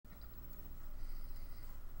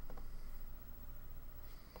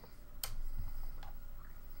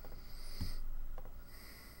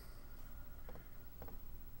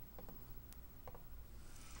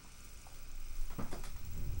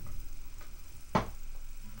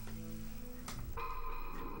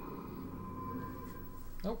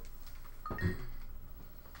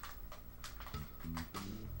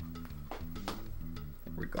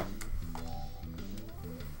we go.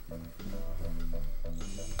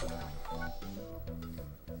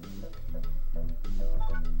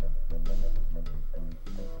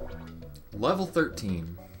 Level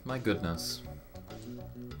 13. My goodness.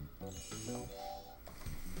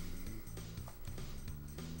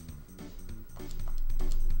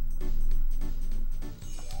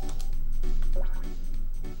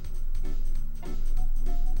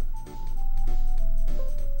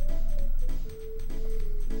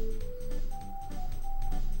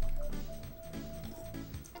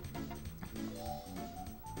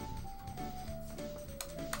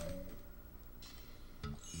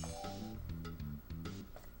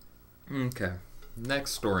 Okay,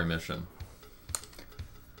 next story mission.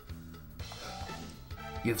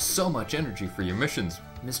 You have so much energy for your missions.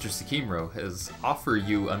 Mr. Sakimro has offered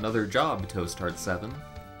you another job, Toastart 7.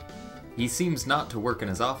 He seems not to work in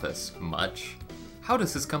his office much. How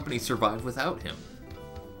does his company survive without him?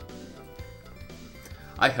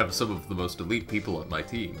 I have some of the most elite people on my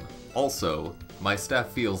team. Also, my staff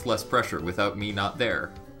feels less pressure without me not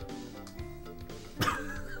there.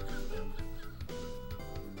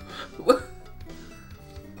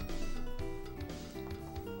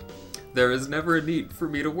 There is never a need for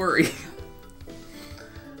me to worry.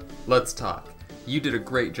 Let's talk. You did a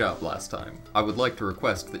great job last time. I would like to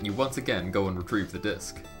request that you once again go and retrieve the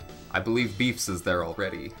disc. I believe Beefs is there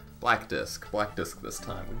already. Black disc. Black disc this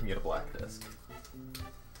time. We can get a black disc.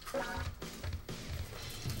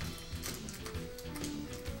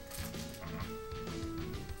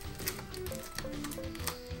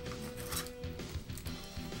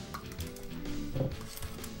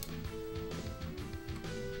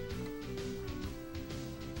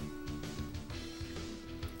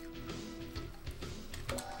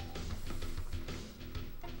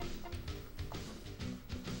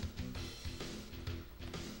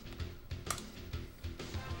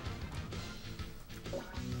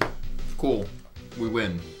 Cool. We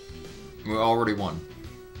win. We already won.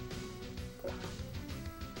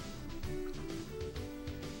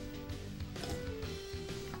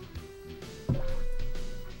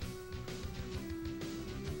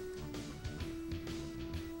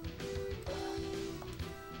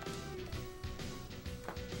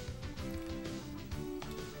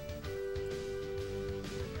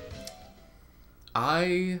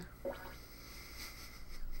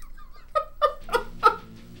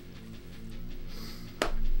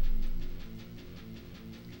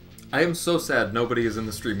 I am so sad nobody is in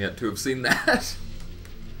the stream yet to have seen that.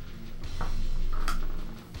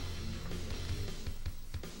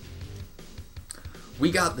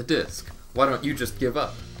 We got the disc. Why don't you just give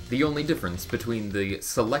up? The only difference between the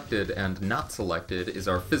selected and not selected is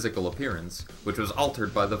our physical appearance, which was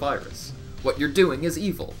altered by the virus. What you're doing is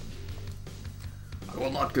evil. I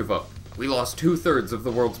will not give up. We lost 2/3 of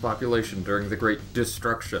the world's population during the Great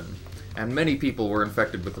Destruction, and many people were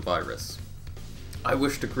infected with the virus. I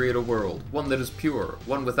wish to create a world, one that is pure,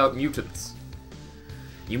 one without mutants.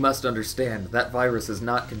 You must understand that virus is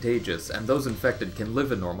not contagious, and those infected can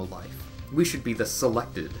live a normal life. We should be the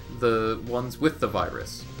selected, the ones with the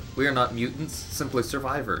virus. We are not mutants, simply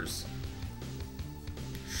survivors.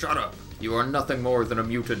 Shut up! You are nothing more than a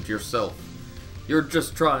mutant yourself. You're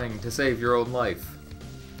just trying to save your own life.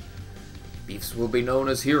 Beefs will be known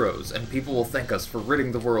as heroes, and people will thank us for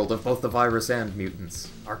ridding the world of both the virus and mutants.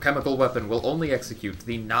 Our chemical weapon will only execute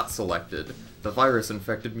the not selected, the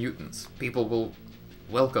virus-infected mutants. People will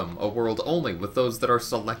welcome a world only with those that are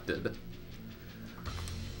selected.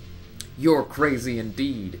 You're crazy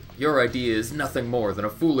indeed. Your idea is nothing more than a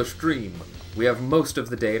foolish dream. We have most of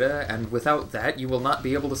the data, and without that you will not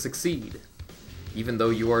be able to succeed. Even though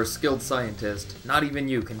you are a skilled scientist, not even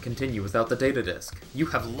you can continue without the data disk. You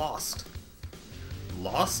have lost.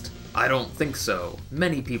 Lost? I don't think so.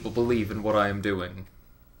 Many people believe in what I am doing.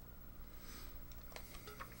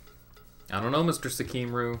 I don't know, Mr.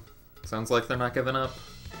 Sakimru. Sounds like they're not giving up.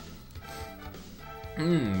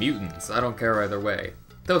 Mutants. I don't care either way.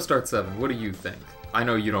 Toastart 7, what do you think? I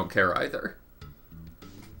know you don't care either.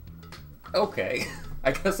 Okay.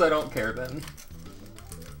 I guess I don't care then.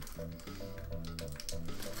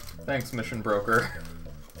 Thanks, Mission Broker.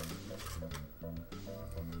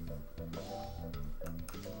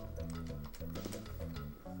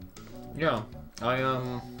 Yeah,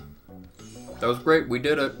 that was great, we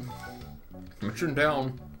did it. Mission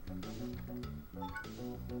down.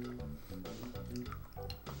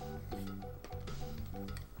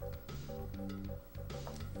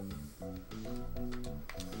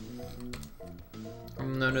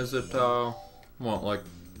 And then is it, what, like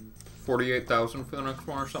 48,000 for the next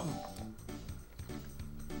one or something?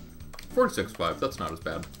 46.5, that's not as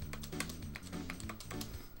bad.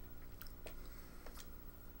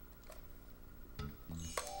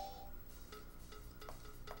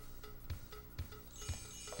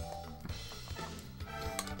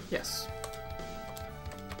 Yes.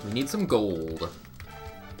 We need some gold.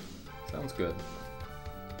 Sounds good.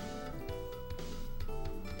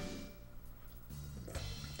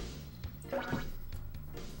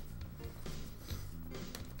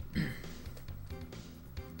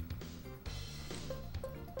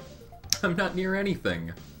 I'm not near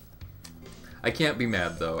anything. I can't be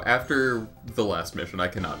mad, though. After the last mission, I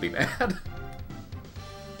cannot be mad.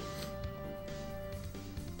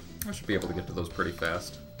 I should be able to get to those pretty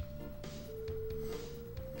fast.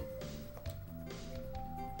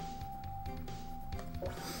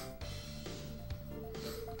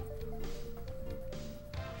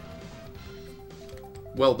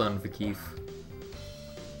 Well done, Vikif.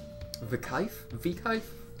 Vikif? Vikif?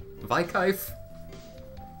 Vikif?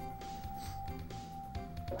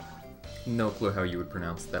 No clue how you would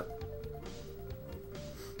pronounce that.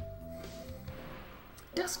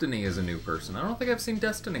 Destiny is a new person. I don't think I've seen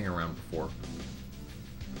Destiny around before.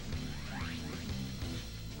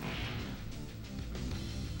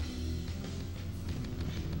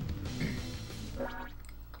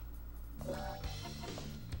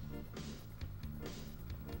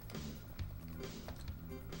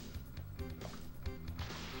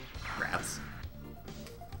 Rats.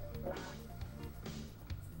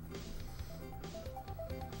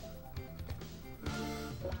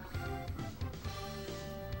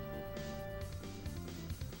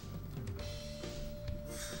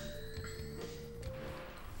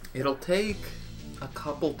 It'll take a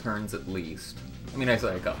couple turns at least. I mean, I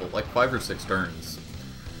say a couple, like 5 or 6 turns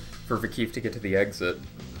for Vikif to get to the exit.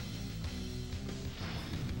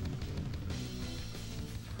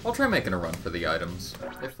 I'll try making a run for the items.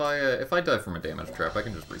 If I die from a damage trap, I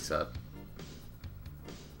can just reset.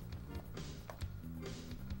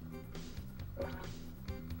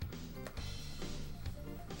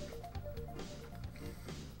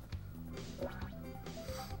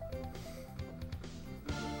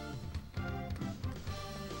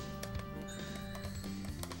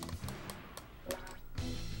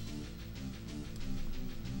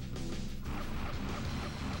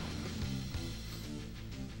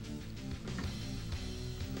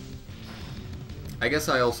 I guess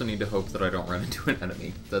I also need to hope that I don't run into an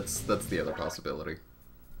enemy. That's the other possibility.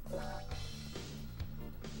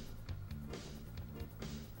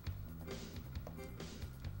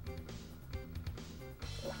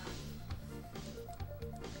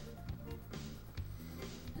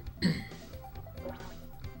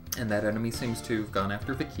 And that enemy seems to have gone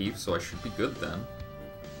after Vikif, so I should be good then.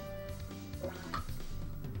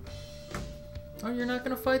 Oh, you're not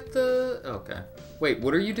gonna fight the... Okay. Wait,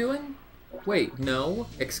 what are you doing? Wait, no.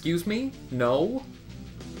 Excuse me? No.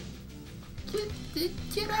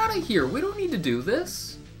 Get out of here. We don't need to do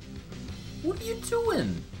this. What are you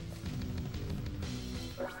doing?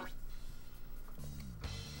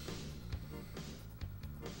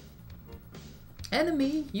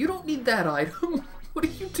 Enemy, you don't need that item. What are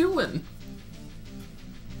you doing?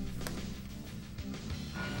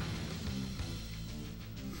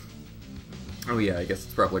 Oh yeah, I guess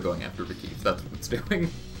it's probably going after Vikif. That's what it's doing.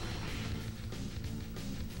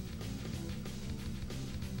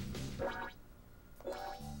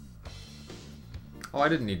 Oh, I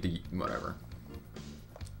didn't need to... whatever.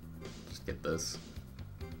 Just get this.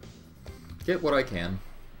 Get what I can.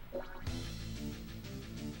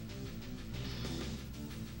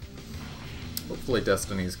 Hopefully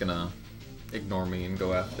Destiny's gonna ignore me and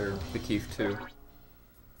go after Vikif too.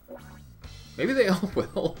 Maybe they all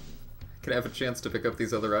will. Can have a chance to pick up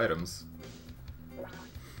these other items.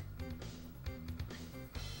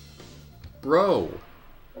 Bro!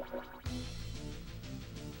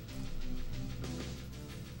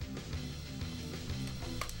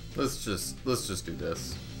 Let's just do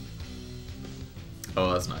this.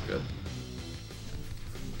 Oh, that's not good.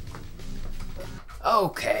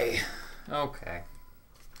 Okay. Okay.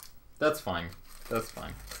 That's fine. That's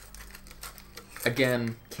fine.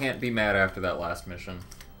 Again, can't be mad after that last mission.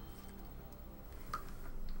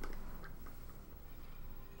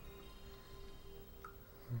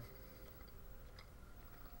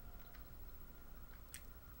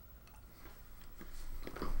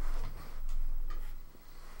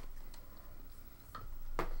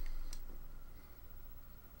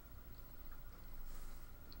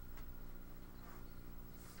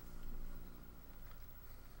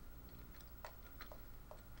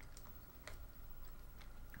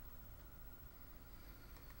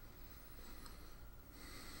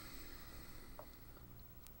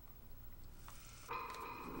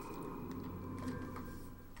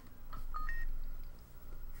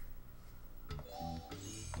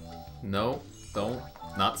 No, don't.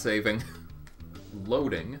 Not saving.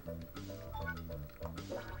 Loading.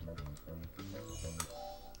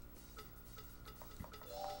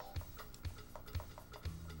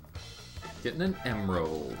 Getting an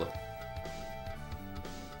emerald.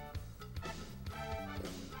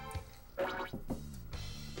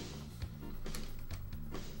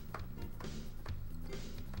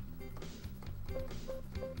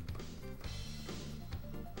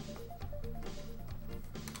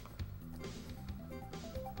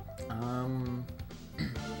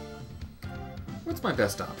 What's my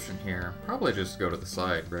best option here? Probably just go to the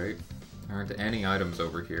side, right? There aren't any items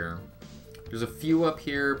over here. There's a few up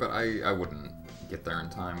here, but I wouldn't get there in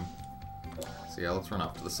time. So yeah, let's run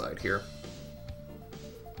off to the side here.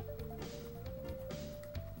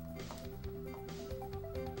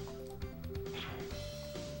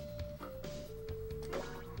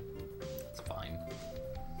 It's fine.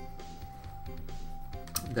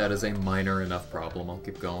 That is a minor enough problem. I'll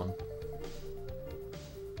keep going.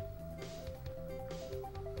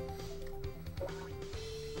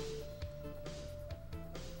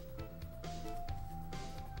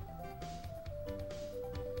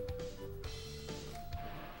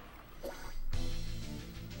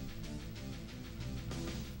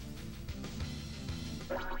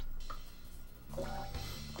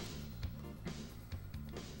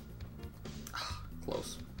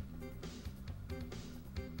 Close.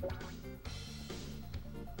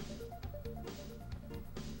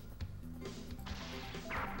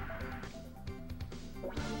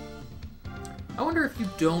 I wonder if you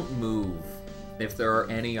don't move, if there are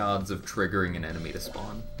any odds of triggering an enemy to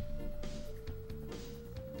spawn.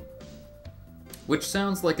 Which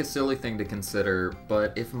sounds like a silly thing to consider,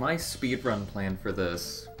 but if my speedrun plan for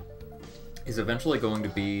this is eventually going to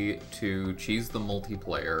be to cheese the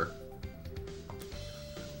multiplayer,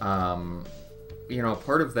 you know,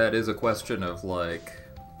 part of that is a question of, like,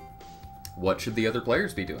 what should the other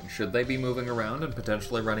players be doing? Should they be moving around and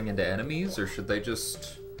potentially running into enemies, or should they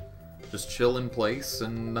just chill in place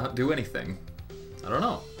and not do anything? I don't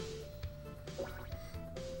know.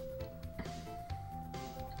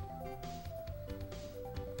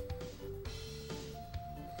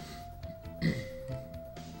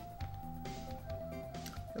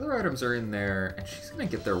 The other items are in there, and she's gonna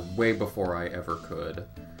get there way before I ever could.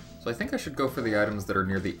 So I think I should go for the items that are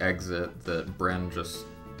near the exit that Bren just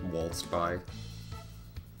waltzed by.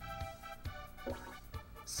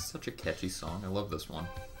 Such a catchy song. I love this one.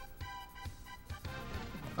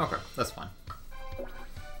 Okay, that's fine.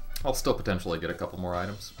 I'll still potentially get a couple more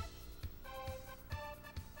items.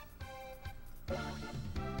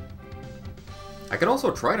 I could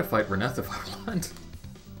also try to fight Reneth if I want.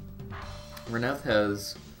 Reneth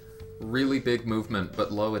has really big movement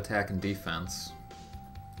but low attack and defense.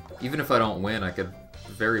 Even if I don't win, I could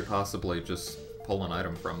very possibly just pull an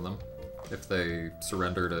item from them if they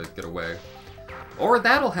surrender to get away. Or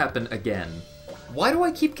that'll happen again. Why do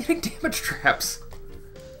I keep getting damage traps?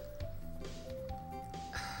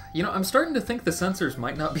 You know, I'm starting to think the sensors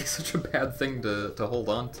might not be such a bad thing to hold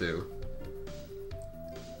on to.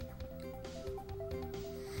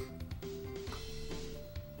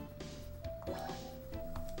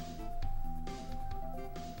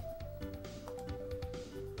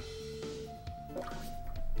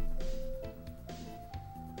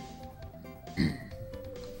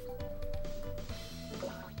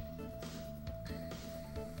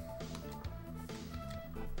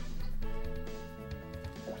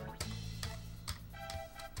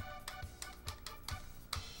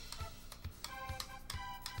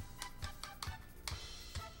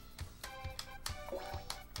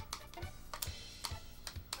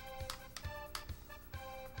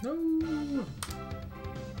 No!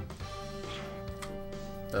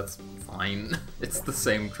 That's fine. It's the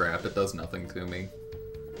same trap, it does nothing to me.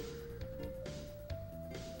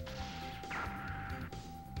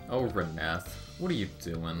 Oh, Reneth, what are you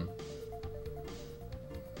doing?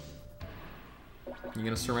 You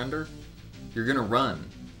gonna surrender? You're gonna run.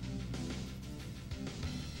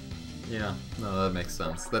 Yeah, no, that makes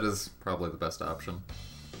sense. That is probably the best option.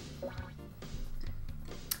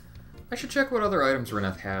 I should check what other items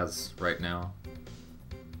Reneth has right now.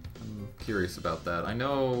 I'm curious about that. I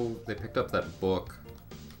know they picked up that book.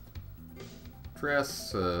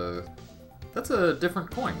 Dress, that's a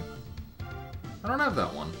different coin. I don't have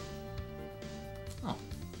that one. Oh.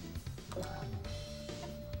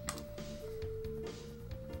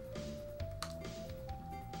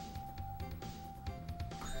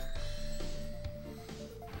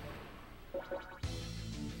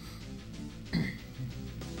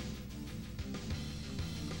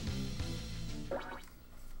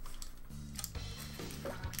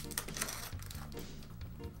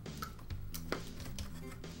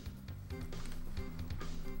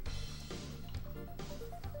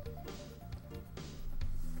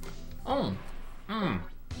 Oh. Hmm.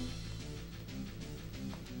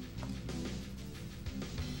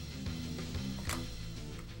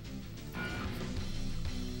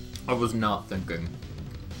 I was not thinking.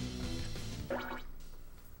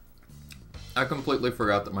 I completely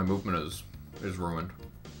forgot that my movement is ruined.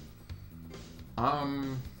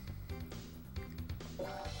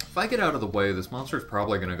 If I get out of the way, this monster's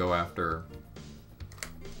probably gonna go after...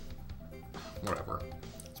 whatever.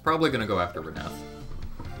 It's probably gonna go after Reneth.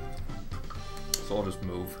 So I'll just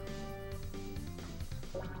move.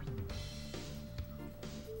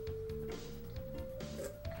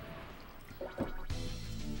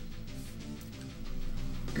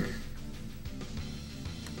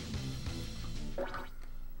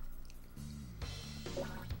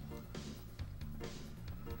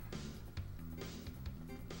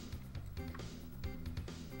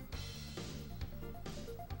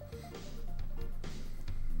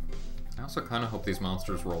 I also kind of hope these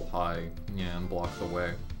monsters roll high, yeah, and block the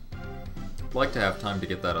way. I'd like to have time to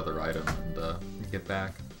get that other item and get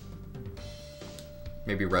back.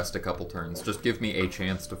 Maybe rest a couple turns. Just give me a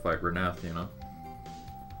chance to fight Reneth, you know?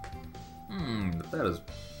 That is...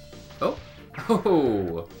 Oh!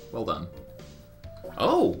 Oh! Well done.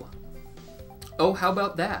 Oh! Oh, how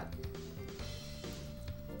about that?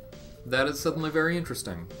 That is suddenly very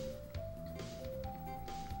interesting.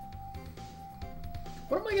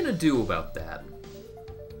 What am I gonna do about that?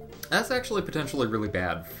 That's actually potentially really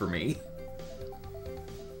bad for me.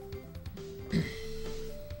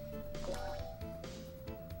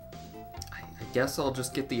 I guess I'll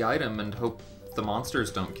just get the item and hope the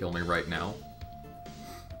monsters don't kill me right now.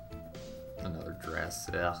 Another dress,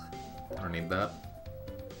 ugh. I don't need that.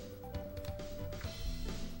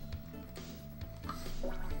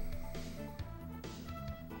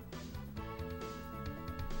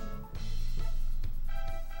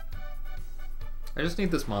 I just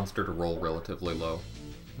need this monster to roll relatively low.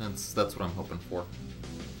 That's what I'm hoping for.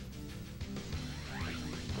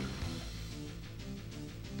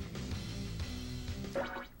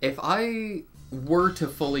 If I were to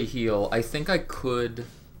fully heal, I think I could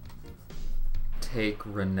take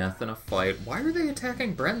Reneth in a fight. Why are they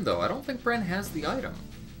attacking Bren, though? I don't think Bren has the item.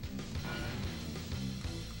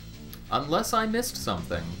 Unless I missed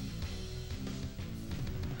something.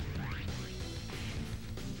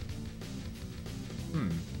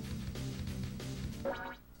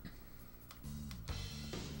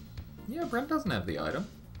 Yeah, Brent doesn't have the item.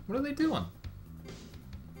 What are they doing?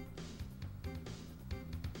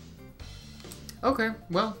 Okay,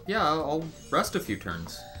 well, yeah, I'll rest a few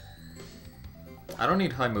turns. I don't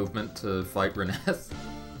need high movement to fight Reneth.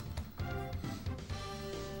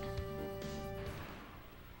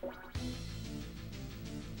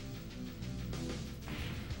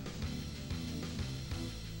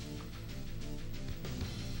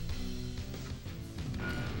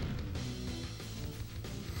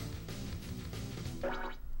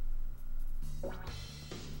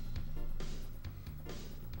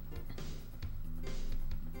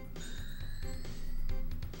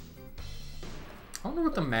 I wonder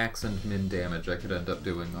what the max and min damage I could end up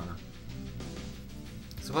doing are.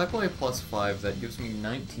 So if I play +5, that gives me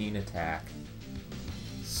 19 attack.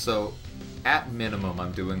 So, at minimum,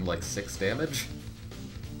 I'm doing like 6 damage.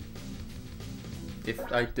 If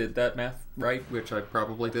I did that math right, which I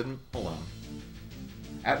probably didn't. Hold on.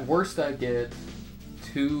 At worst, I get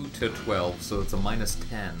 2 to 12, so it's a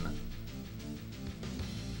 -10.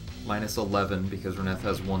 -11 because Reneth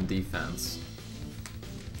has 1 defense.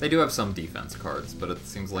 They do have some defense cards, but it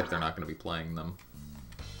seems like they're not going to be playing them.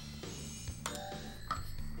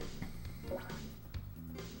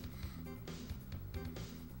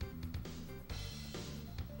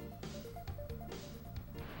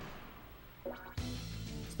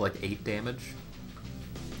 It's like 8 damage.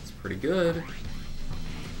 It's pretty good.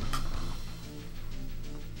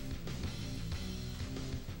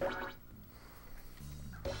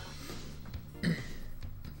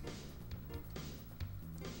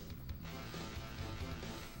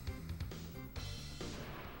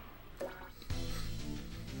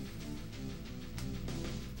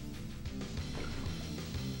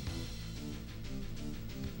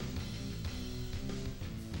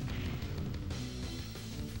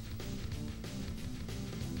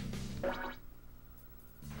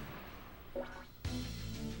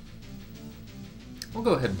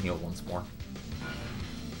 We'll go ahead and heal once more.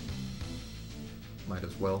 Might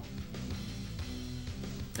as well.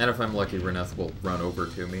 And if I'm lucky, Reneth will run over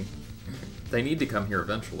to me. They need to come here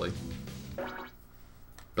eventually.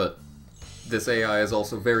 But this AI is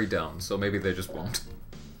also very dumb, so maybe they just won't.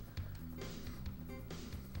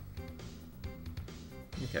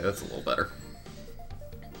 Okay, that's a little better.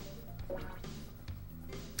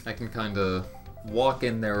 I can kind of walk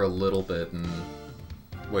in there a little bit and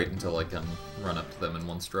wait until I can run up to them in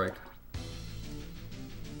one strike.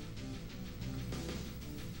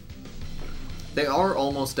 They are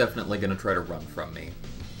almost definitely going to try to run from me.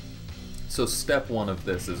 So step one of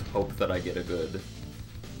this is hope that I get a good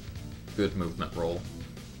movement roll.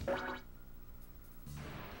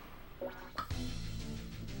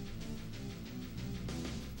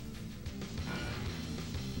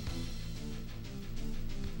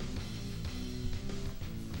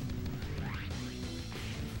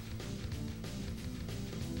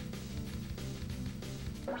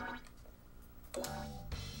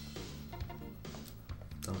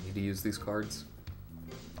 Don't need to use these cards.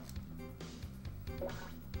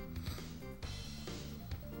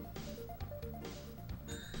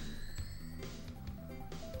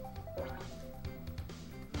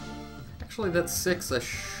 Actually, that 6 I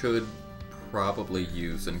should probably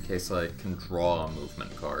use in case I can draw a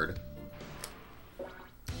movement card.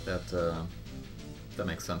 That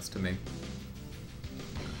makes sense to me.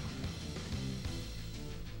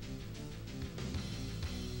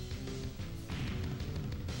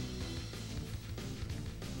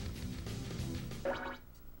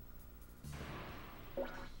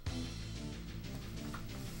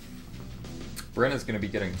 Bren is going to be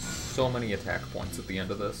getting so many attack points at the end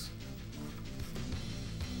of this.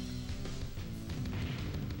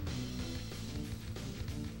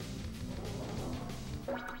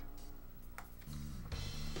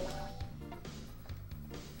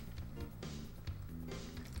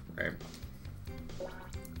 Right.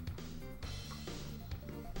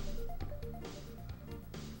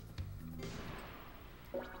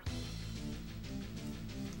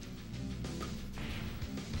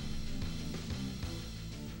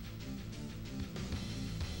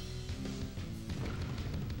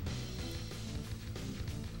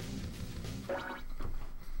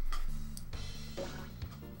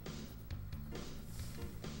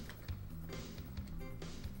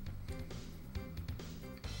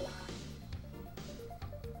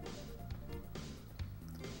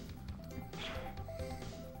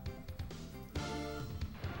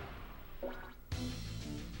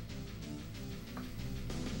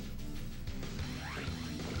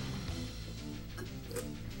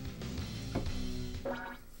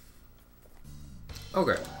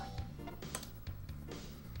 Okay.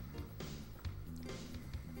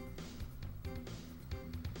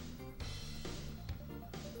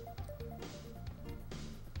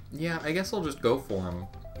 Yeah, I guess I'll just go for him.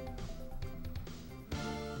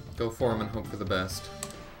 Go for him and hope for the best.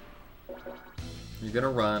 You're gonna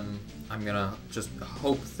run. I'm gonna just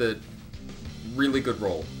hope that... Really good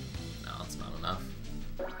roll. No, it's not enough.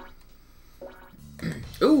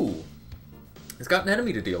 Ooh! He's got an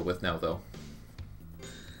enemy to deal with now, though.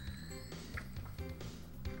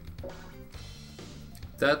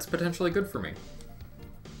 That's potentially good for me.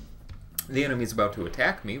 The enemy's about to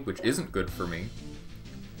attack me, which isn't good for me.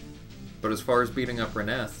 But as far as beating up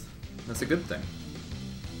Reneth, that's a good thing.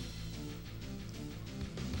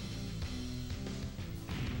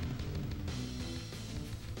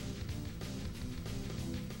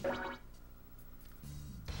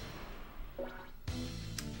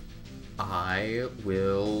 I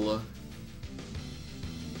will...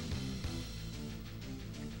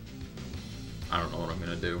 I don't know what I'm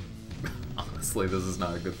gonna do. Honestly, this is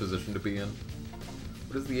not a good position to be in.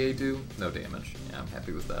 What does the A do? No damage. Yeah, I'm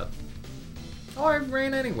happy with that. Oh, I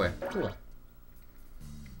ran anyway. Cool.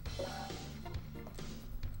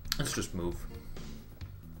 Let's just move.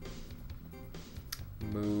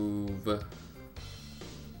 Move.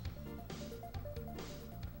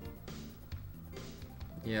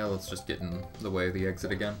 Yeah, let's just get in the way of the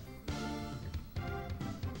exit again.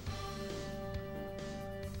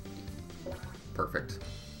 Perfect.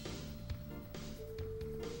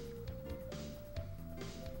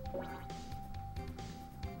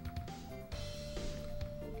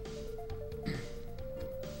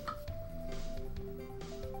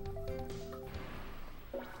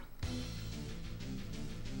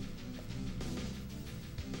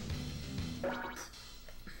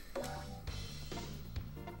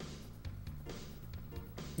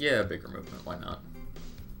 Yeah, bigger movement, why not?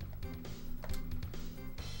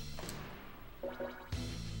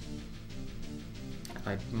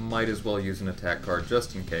 I might as well use an attack card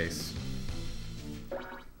just in case.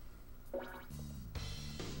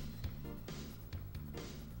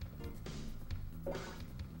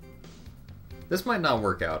 This might not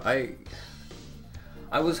work out. I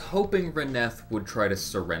was hoping Reneth would try to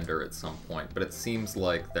surrender at some point, but it seems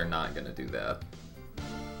like they're not going to do that.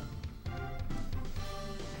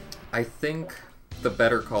 I think the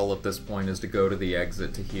better call at this point is to go to the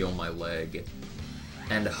exit to heal my leg,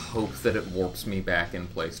 and hope that it warps me back in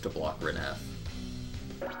place to block Reneth.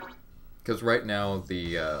 Because right now,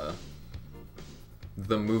 the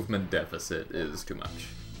movement deficit is too much.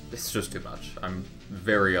 It's just too much. I'm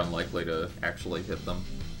very unlikely to actually hit them.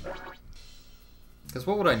 Because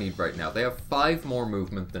what would I need right now? They have 5 more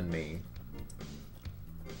movement than me.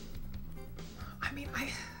 I mean,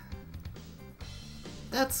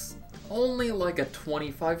 that's only like a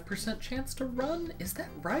 25% chance to run? Is that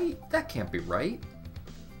right? That can't be right.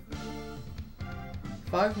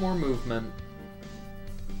 5 more movement.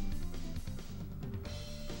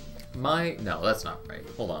 No, that's not right.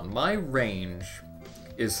 Hold on. My range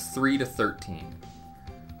is 3 to 13.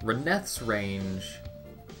 Reneth's range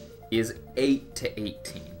is 8 to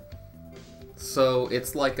 18. So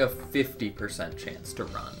it's like a 50% chance to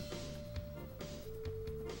run.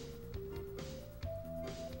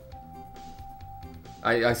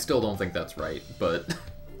 I still don't think that's right, but...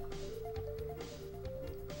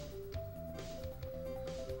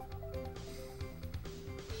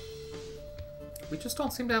 we just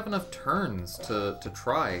don't seem to have enough turns to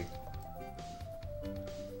try.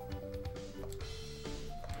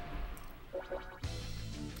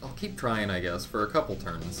 I'll keep trying, I guess, for a couple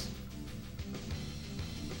turns.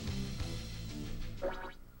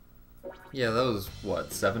 Yeah, that was,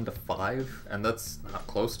 what, 7 to 5? And that's not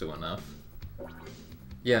close to enough.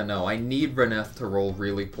 Yeah, no, I need Reneth to roll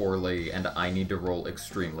really poorly, and I need to roll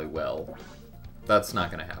extremely well. That's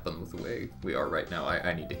not gonna happen with the way we are right now.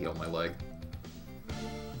 I need to heal my leg.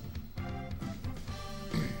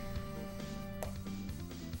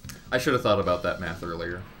 I should have thought about that math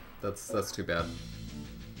earlier. That's too bad.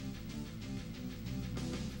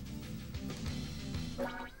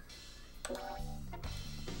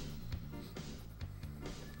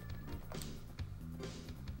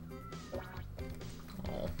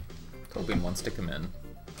 Oh, Tobin wants to come in.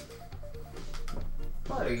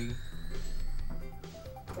 Buddy,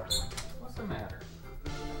 what's the matter?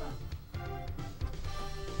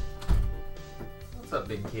 What's up,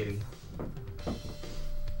 big kitty?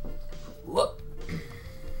 Look.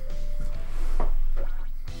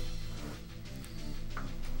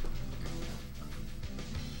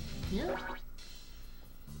 Yeah.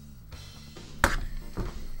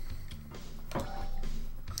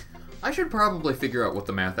 I should probably figure out what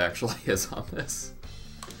the math actually is on this.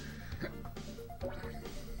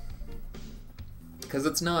 Because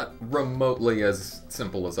it's not remotely as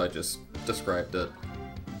simple as I just described it.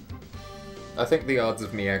 I think the odds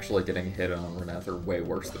of me actually getting hit on Reneth are way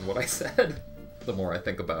worse than what I said, the more I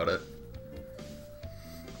think about it.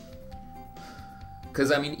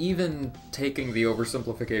 Because, I mean, even taking the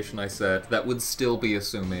oversimplification I said, that would still be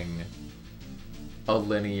assuming a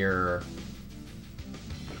linear...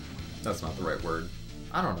 That's not the right word.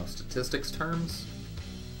 I don't know, statistics terms?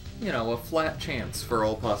 You know, a flat chance for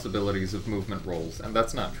all possibilities of movement rolls, and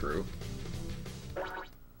that's not true.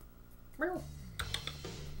 Meow.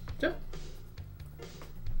 Jump.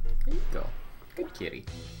 There you go. Good kitty.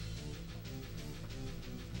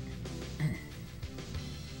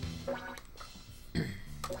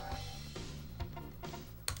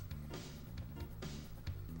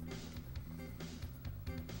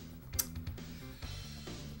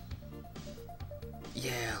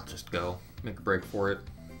 Yeah, I'll just go. Make a break for it.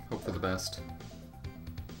 Hope for the best.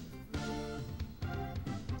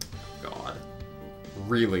 God.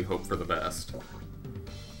 Really hope for the best.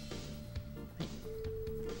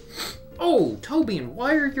 Oh, Tobin,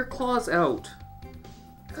 why are your claws out?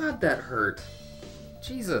 God, that hurt.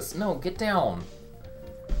 Jesus, no, get down.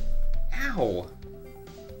 Ow.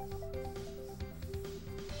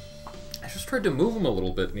 I just tried to move him a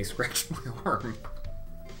little bit and he scratched my arm.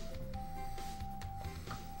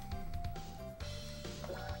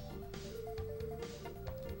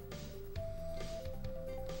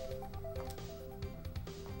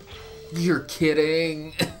 You're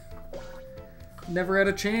kidding. Never had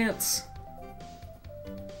a chance.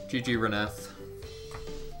 GG, Reneth.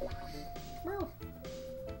 Well,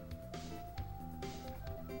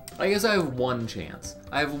 I guess I have one chance.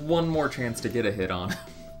 I have one more chance to get a hit on him.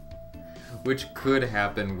 Which could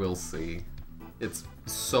happen, we'll see. It's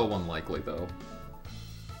so unlikely, though.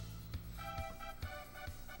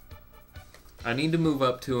 I need to move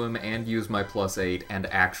up to him and use my +8 and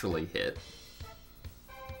actually hit.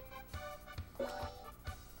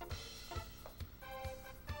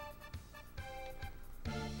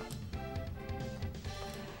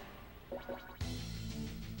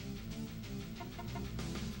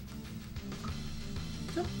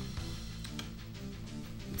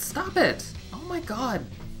 Stop it! Oh my god.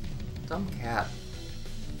 Dumb cat.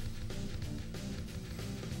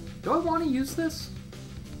 Do I want to use this?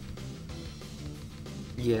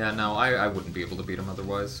 Yeah, no, I wouldn't be able to beat him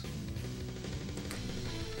otherwise.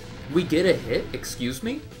 We get a hit? Excuse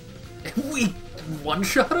me? We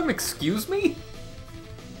one-shot him? Excuse me?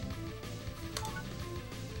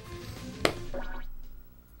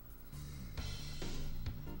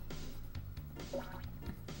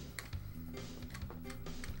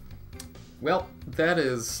 Well, that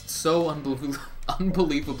is so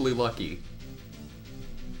unbelievably lucky.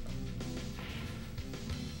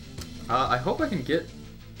 I hope I can get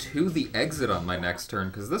to the exit on my next turn,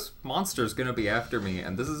 because this monster is going to be after me,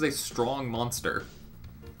 and this is a strong monster.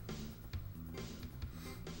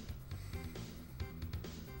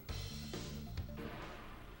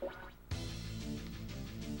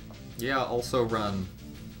 Yeah, also run.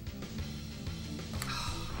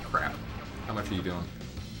 Crap. How much are you doing?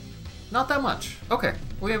 Not that much. Okay,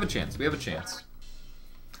 we have a chance. We have a chance.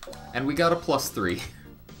 And we got a +3.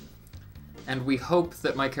 And we hope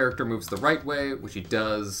that my character moves the right way, which he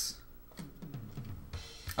does.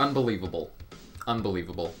 Unbelievable.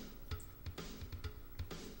 Unbelievable.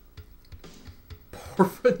 Poor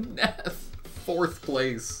Vaneth. 4th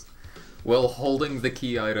place. While holding the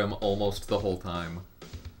key item almost the whole time.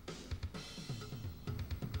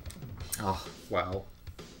 Oh, wow.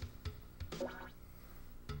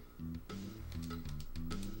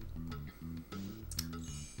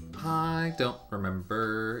 I don't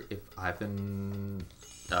remember if I've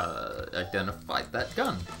identified that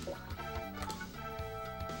gun.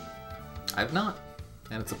 I've not.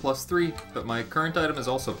 And it's a +3, but my current item is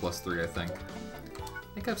also +3, I think.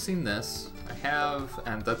 I think I've seen this. I have,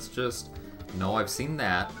 and that's just... No, I've seen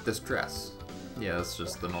that. This dress. Yeah, that's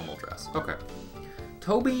just the normal dress. Okay.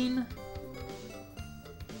 Tobin.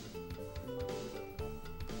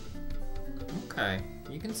 Okay.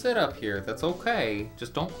 You can sit up here. That's okay.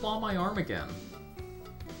 Just don't claw my arm again.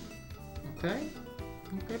 Okay?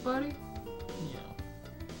 Okay, buddy?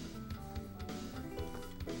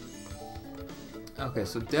 Yeah. Okay,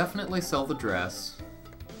 so definitely sell the dress.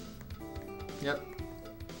 Yep.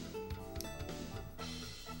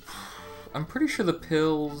 I'm pretty sure the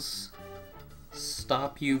pills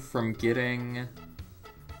stop you from getting,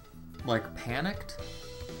 like, panicked.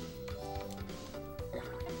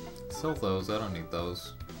 Sell those, I don't need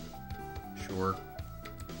those. Sure.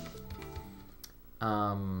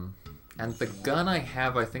 And the gun I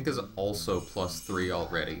have, I think, is also +3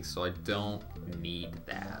 already, so I don't need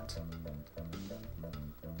that.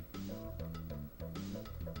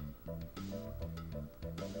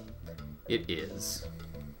 It is.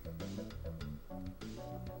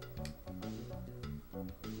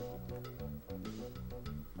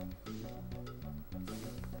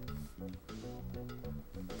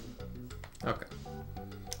 Okay.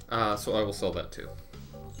 So I will sell that too.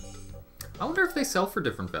 I wonder if they sell for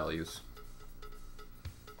different values.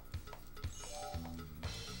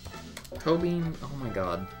 Tobin, oh my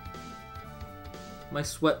god. My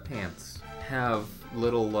sweatpants have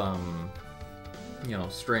little, you know,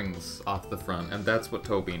 strings off the front, and that's what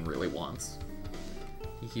Tobin really wants.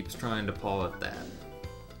 He keeps trying to paw at that.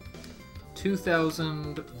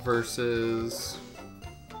 2,000 versus...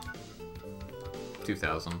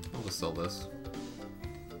 2,000. I'll just sell this.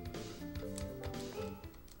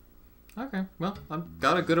 Okay, well, I've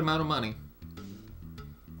got a good amount of money.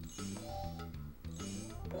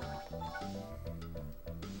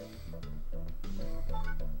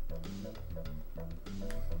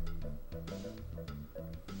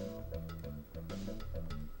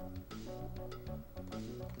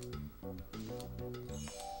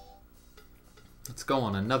 Let's go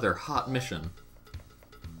on another hot mission.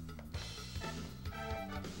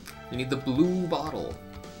 You need the blue bottle.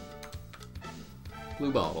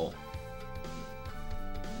 Blue bottle.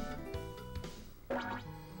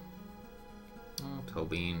 Oh,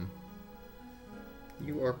 Tobin.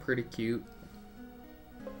 You are pretty cute.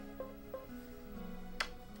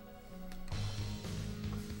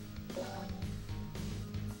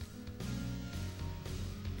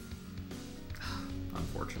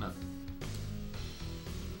 Unfortunate.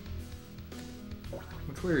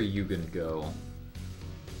 Which way are you gonna go?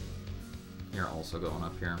 You're also going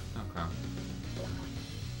up here. Okay.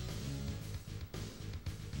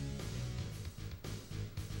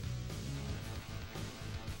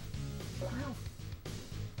 Wow.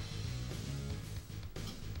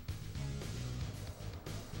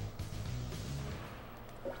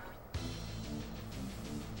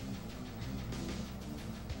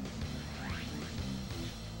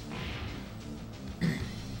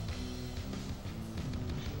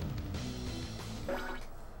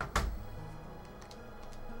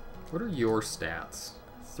 What are your stats?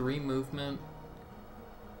 3 movement,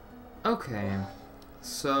 Okay,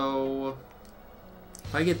 so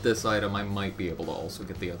if I get this item, I might be able to also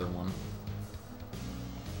get the other one.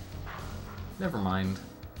 Never mind.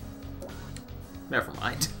 Never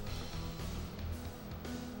mind.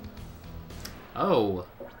 Oh,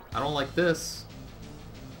 I don't like this.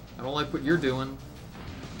 I don't like what you're doing.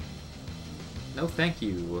 No, thank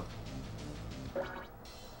you.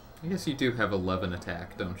 I guess you do have 11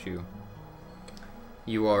 attack, don't you?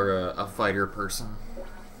 You are a fighter person.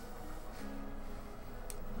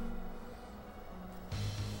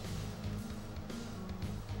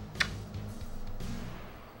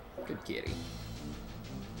 Good kitty.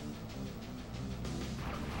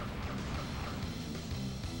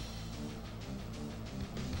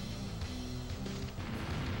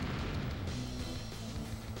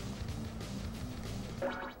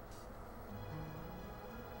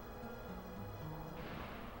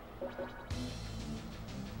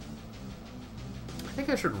 I think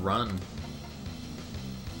I should run.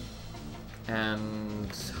 And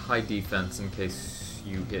high defense in case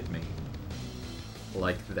you hit me.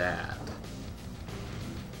 Like that.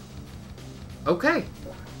 Okay.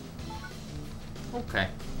 Okay.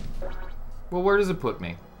 Well, where does it put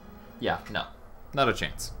me? Yeah, no. Not a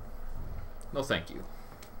chance. No thank you.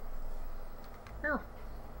 Here.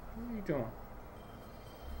 What are you doing?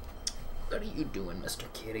 What are you doing,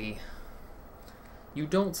 Mr. Kitty? You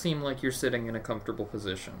don't seem like you're sitting in a comfortable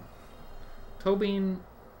position. Tobin,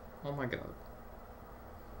 oh my god.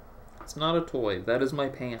 It's not a toy. That is my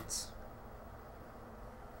pants.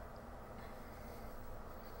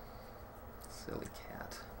 Silly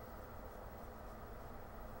cat.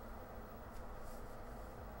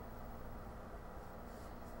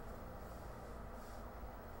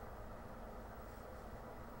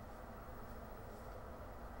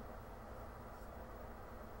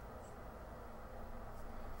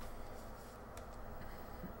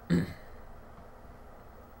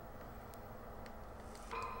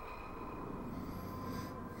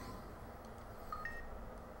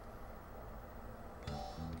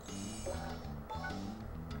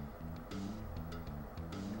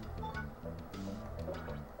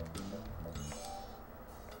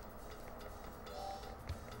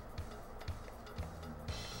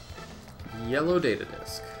 Yellow data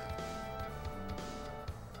disk.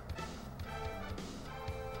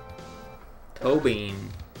 Tobin.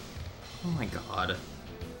 Oh my god.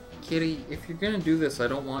 Kitty, if you're gonna do this, I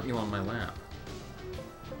don't want you on my lap.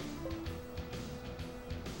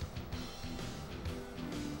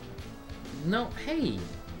 No, hey!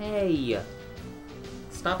 Hey!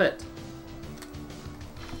 Stop it.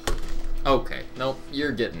 Okay, nope,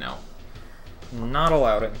 you're getting out. Not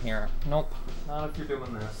allowed in here. Nope, not if you're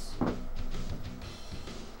doing this.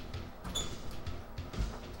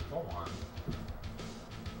 Go on.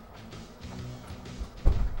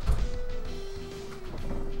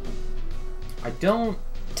 I don't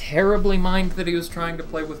terribly mind that he was trying to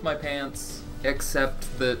play with my pants,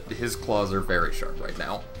 except that his claws are very sharp right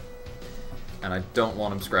now. And I don't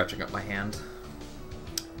want him scratching up my hand.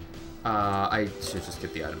 I should just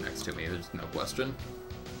get the item next to me, there's no question.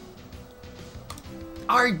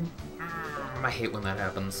 I hate when that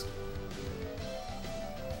happens.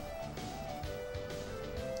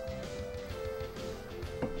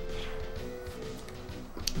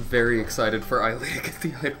 Very excited for Eiley to get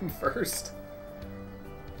the item first.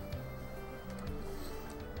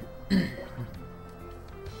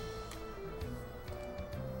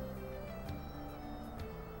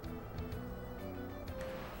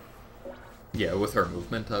 Yeah, with her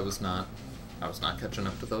movement, I was not catching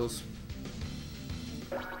up to those.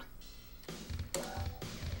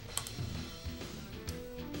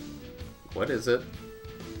 What is it?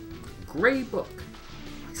 Gray book.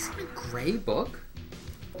 Is it a gray book?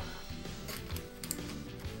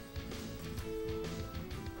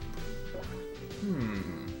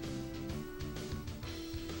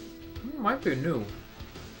 Might be new.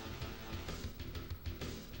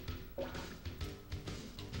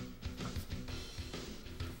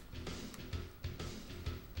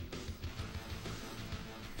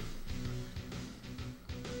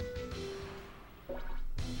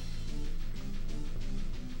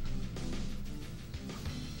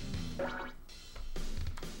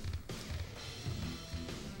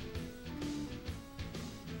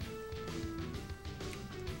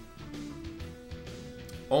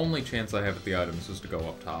 Only chance I have at the items is to go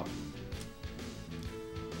up top.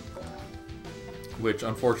 Which,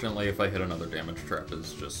 unfortunately, if I hit another damage trap,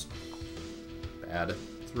 is just bad.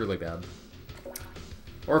 It's really bad.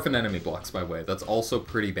 Or if an enemy blocks my way, that's also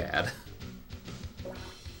pretty bad.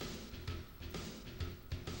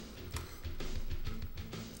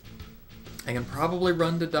 I can probably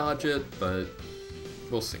run to dodge it, but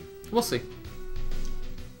we'll see. We'll see.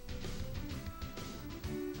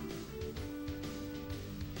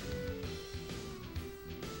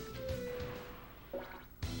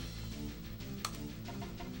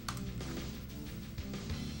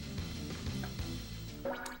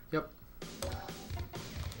 Yep.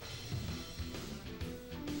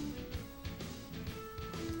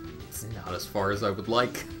 It's not as far as I would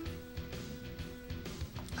like.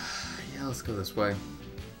 Yeah, let's go this way.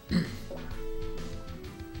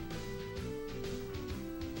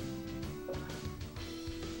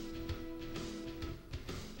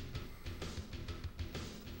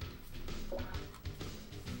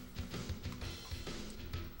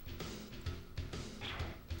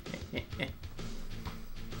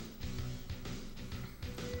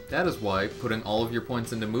 That is why putting all of your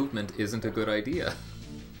points into movement isn't a good idea.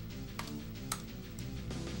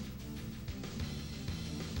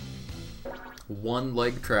 One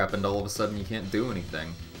leg trap and all of a sudden you can't do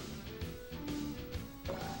anything.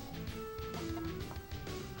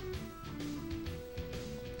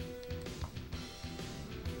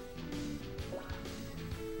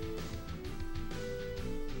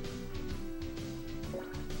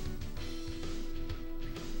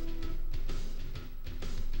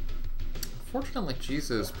 Unfortunately,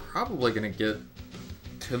 Jesus is probably going to get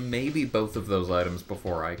to maybe both of those items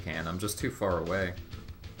before I can. I'm just too far away.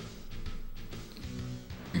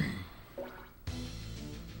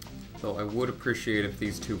 Though I would appreciate if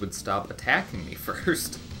these two would stop attacking me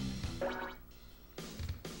first. Yeah.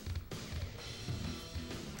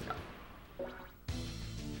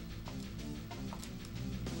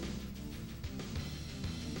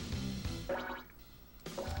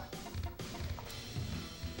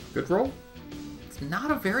 Good roll? It's not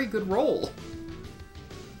a very good roll.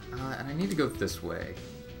 And I need to go this way.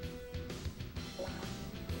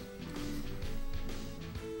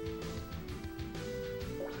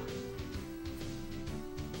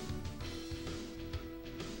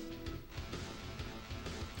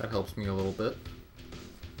 That helps me a little bit.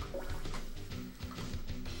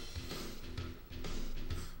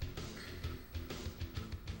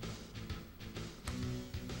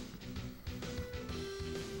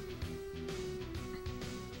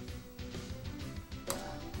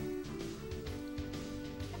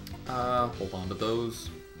 Hold on to those.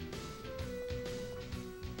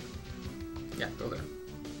 Yeah, go there.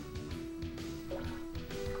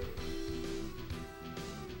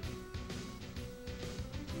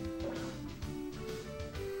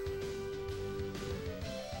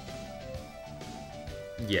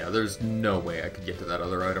 Yeah, there's no way I could get to that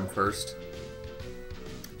other item first.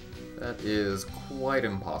 That is quite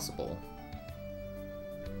impossible.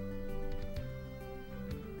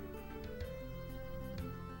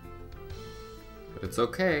 But it's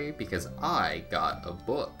okay, because I got a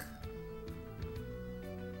book.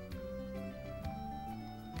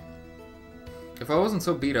 If I wasn't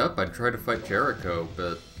so beat up, I'd try to fight Jericho,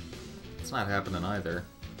 but it's not happening either.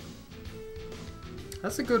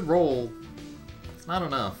 That's a good roll. It's not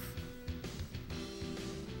enough.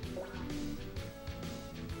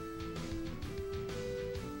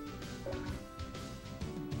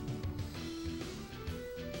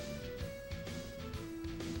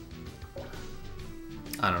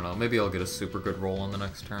 I don't know, maybe I'll get a super good roll on the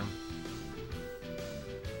next turn.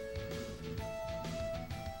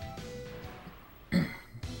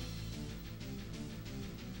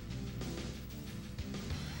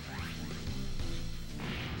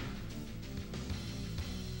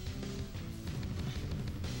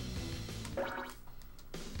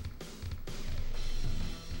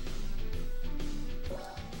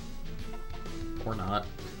 Or not.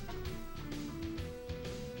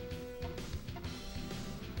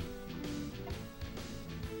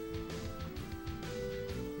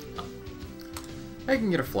 Oh. I can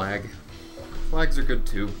get a flag. Flags are good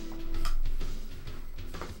too.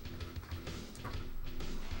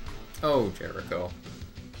 Oh, Jericho.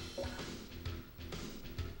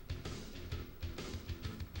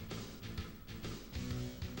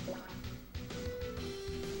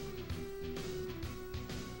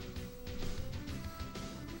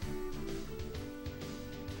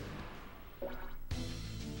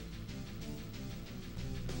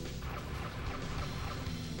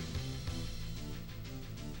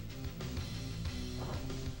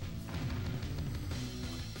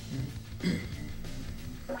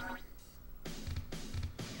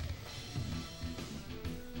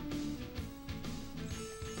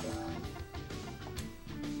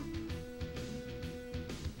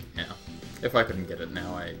 If I couldn't get it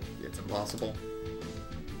now, it's impossible.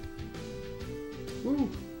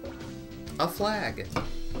 Woo! A flag!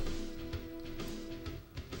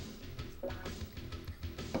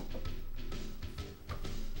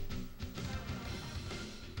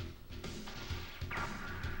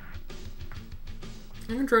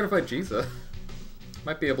 I'm gonna try to fight Jiza.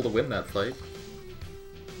 Might be able to win that fight.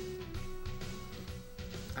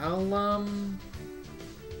 I'll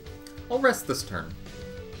rest this turn,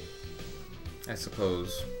 I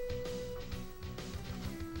suppose.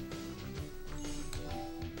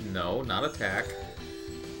 No, not attack.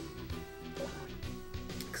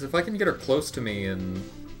 Because if I can get her close to me and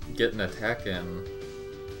get an attack in...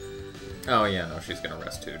 Oh yeah, no, she's gonna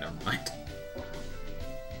rest too, never mind.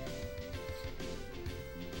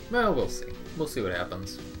 Well, we'll see. We'll see what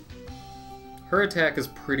happens. Her attack is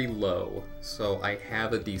pretty low, so I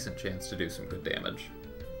have a decent chance to do some good damage.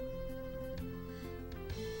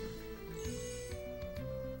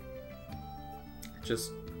 I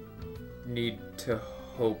just need to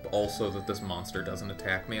hope also that this monster doesn't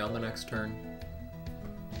attack me on the next turn.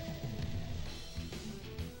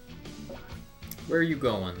 Where are you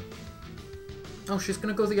going? Oh, she's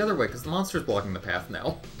gonna go the other way because the monster's blocking the path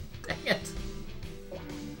now. Dang it!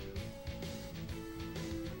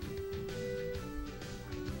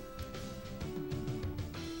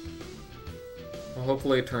 Well,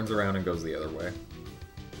 hopefully it turns around and goes the other way.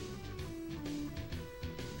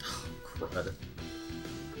 Oh, crud.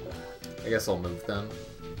 I guess I'll move then.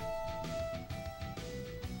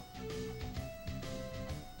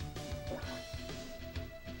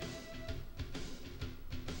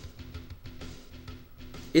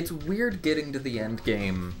 It's weird getting to the end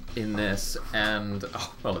game in this and...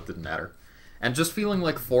 Oh, well, it didn't matter. And just feeling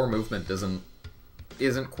like 4 movement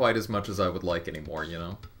isn't quite as much as I would like anymore, you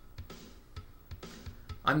know?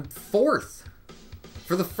 I'm 4th!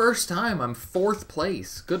 For the first time, I'm 4th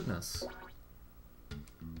place. Goodness.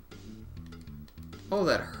 Oh,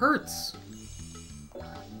 that hurts!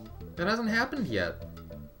 That hasn't happened yet.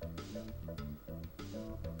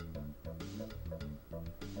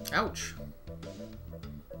 Ouch.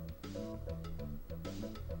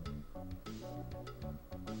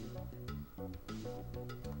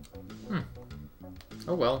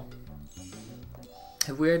 Oh well.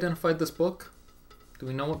 Have we identified this book? Do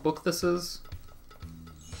we know what book this is?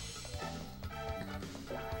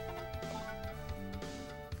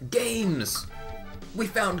 Games! We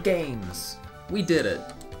found games! We did it!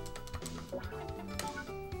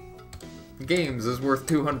 Games is worth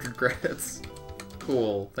 200 credits.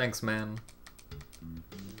 Cool, thanks man.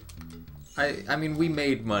 I mean, we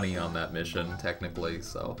made money on that mission, technically,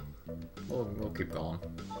 so we'll keep going.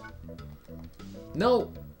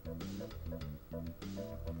 No!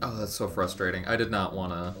 Oh, that's so frustrating. I did not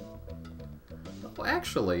want to... Oh,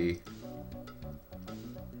 actually...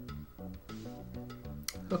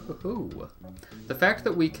 The fact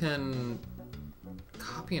that we can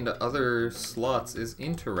copy into other slots is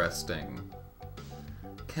interesting.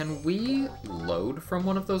 Can we load from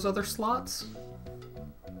one of those other slots?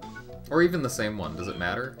 Or even the same one, does it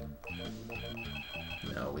matter?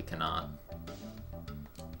 No, we cannot.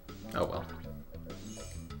 Oh well.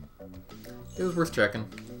 It was worth checking.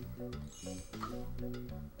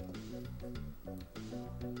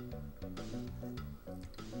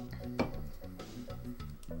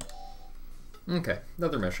 Okay,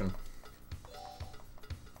 another mission.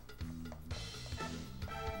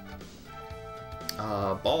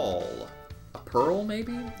 Ball. A pearl,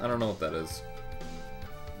 maybe? I don't know what that is.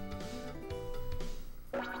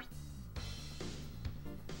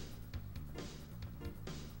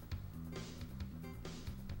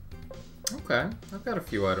 Okay, I've got a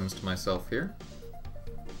few items to myself here.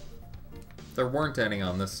 There weren't any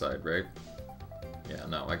on this side, right? Yeah,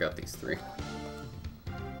 no, I got these 3.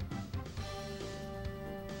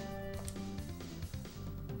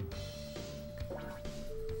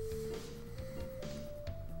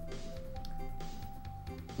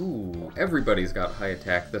 Ooh, everybody's got high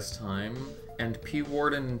attack this time, and P.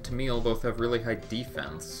 Ward and Tamil both have really high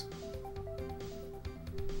defense.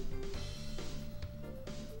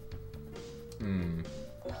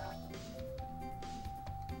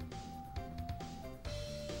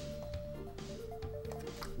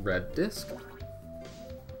 Red disc.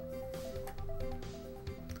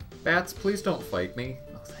 Bats, please don't fight me.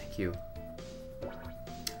 Oh, thank you.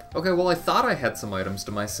 Okay, well I thought I had some items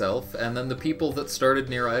to myself, and then the people that started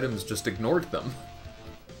near items just ignored them.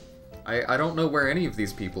 I don't know where any of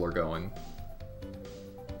these people are going.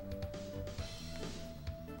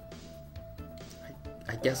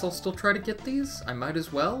 I guess I'll still try to get these? I might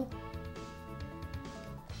as well?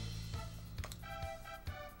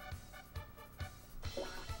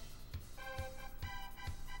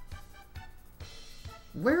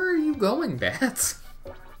 Where are you going, Bats?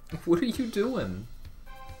 What are you doing?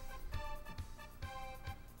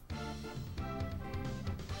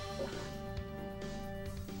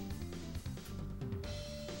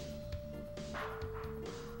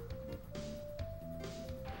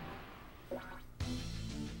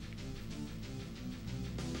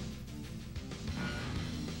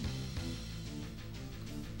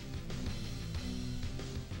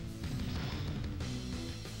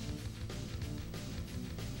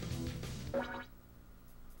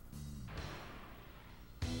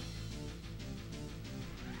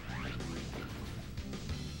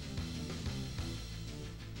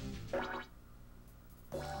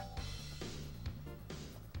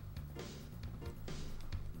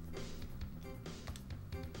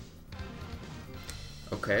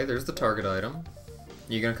 Okay, there's the target item.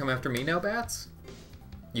 You gonna come after me now, bats?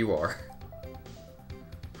 You are.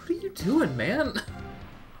 What are you doing, man?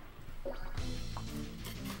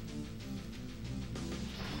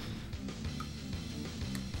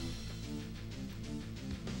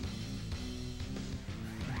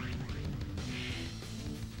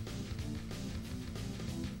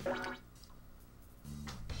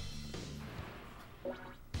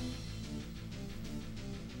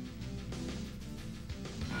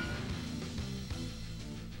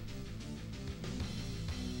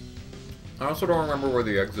 I also don't remember where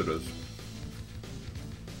the exit is.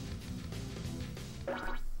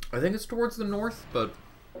 I think it's towards the north, but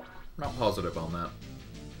I'm not positive on that.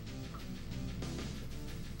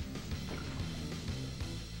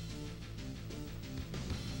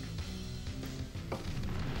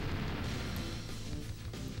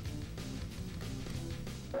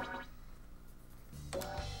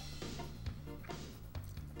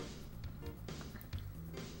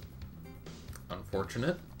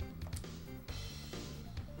 Unfortunate.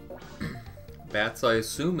 Bats, I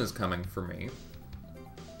assume, is coming for me.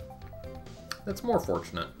 That's more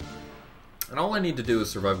fortunate. And all I need to do is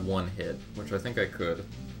survive one hit, which I think I could.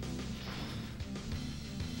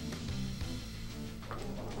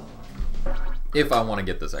 If I want to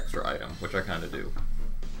get this extra item, which I kind of do.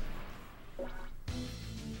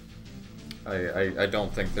 I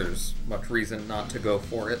don't think there's much reason not to go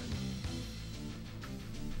for it.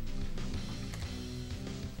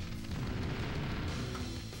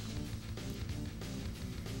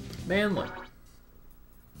 Manly.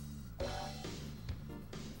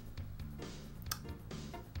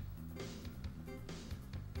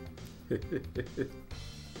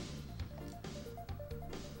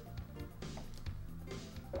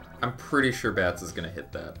 I'm pretty sure Bats is gonna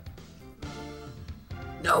hit that.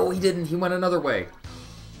 No, he didn't. He went another way.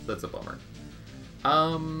 That's a bummer.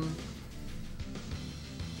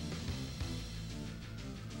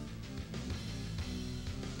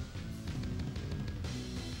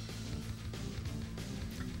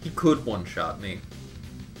 He could one-shot me.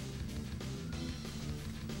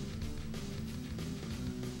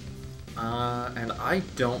 And I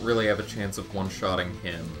don't really have a chance of one-shotting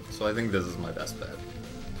him, so I think this is my best bet.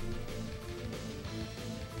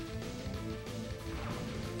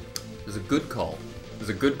 It was a good call. It was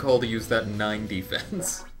a good call to use that 9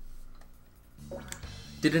 defense.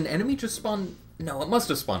 Did an enemy just spawn? No, it must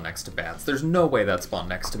have spawned next to Bats. There's no way that spawned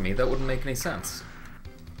next to me. That wouldn't make any sense.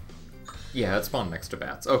 Yeah, it spawned next to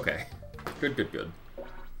Bats. Okay. Good, good, good.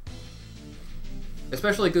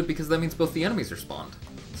 Especially good because that means both the enemies are spawned.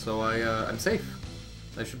 So I'm safe.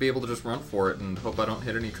 I should be able to just run for it and hope I don't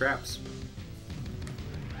hit any traps.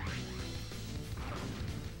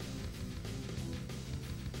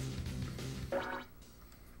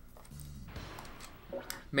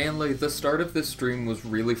 Manly, the start of this stream was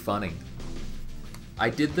really funny. I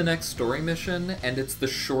did the next story mission, and it's the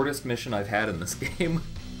shortest mission I've had in this game.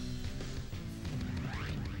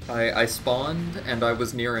 I spawned, and I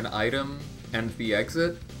was near an item and the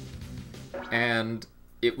exit, and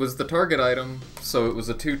it was the target item, so it was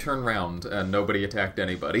a 2-turn round, and nobody attacked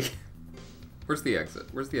anybody. Where's the exit?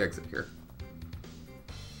 Where's the exit here?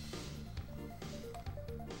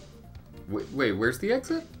 Wait, where's the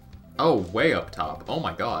exit? Oh, way up top. Oh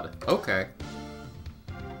my god. Okay.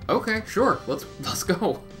 Okay, sure. Let's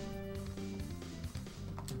go.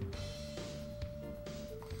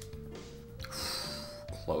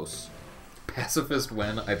 Close. Pacifist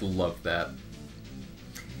win. I'd love that.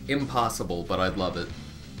 Impossible, but I'd love it.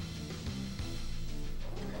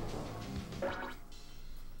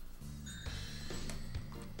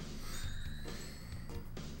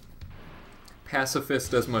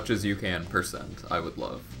 Pacifist as much as you can, %, I would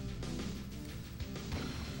love.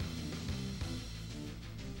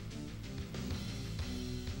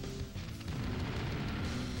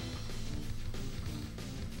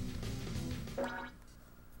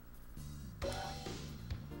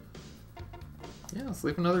 Yeah, let's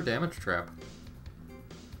leave another damage trap.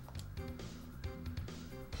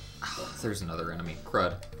 Oh, there's another enemy.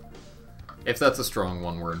 Crud. If that's a strong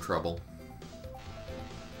one, we're in trouble.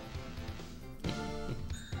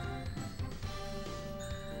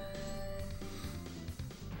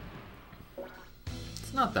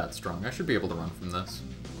 It's not that strong. I should be able to run from this.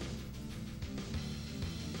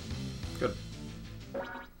 Good.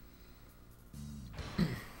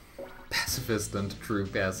 Pacifist and true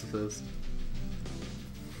pacifist.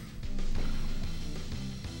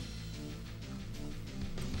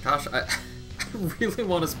 Gosh, I really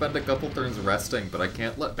want to spend a couple turns resting, but I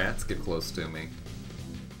can't let bats get close to me.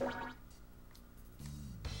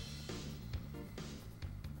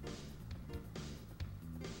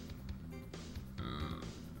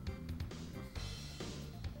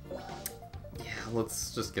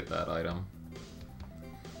 let's just get that item.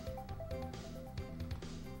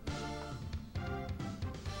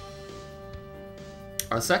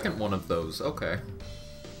 A second one of those, okay.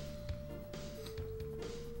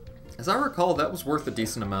 As I recall, that was worth a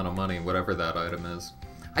decent amount of money, whatever that item is.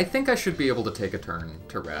 I think I should be able to take a turn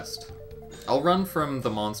to rest. I'll run from the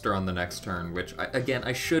monster on the next turn, which, again,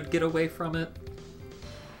 I should get away from it.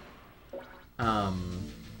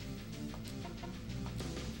 And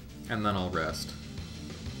then I'll rest.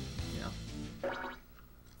 Yeah.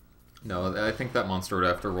 No, I think that monster would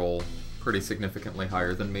have to roll pretty significantly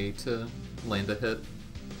higher than me to land a hit.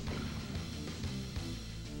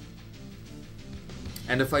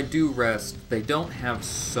 And if I do rest, they don't have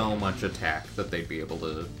so much attack that they'd be able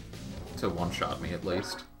to one-shot me, at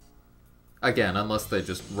least. Again, unless they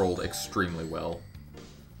just rolled extremely well.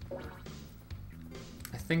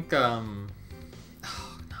 I think, oh,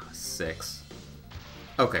 no, 6.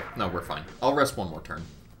 Okay, no, we're fine. I'll rest one more turn.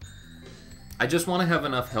 I just want to have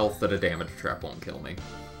enough health that a damage trap won't kill me.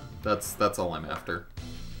 That's all I'm after.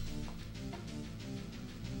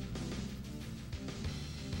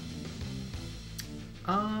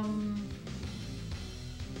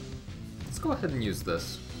 Let's go ahead and use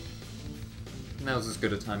this. Now's as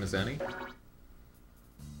good a time as any.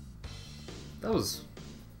 That was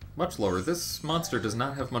much lower. This monster does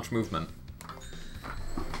not have much movement.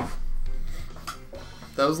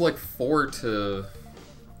 That was like 4 to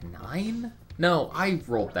 9? No, I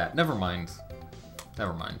rolled that. Never mind.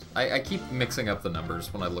 Never mind. I keep mixing up the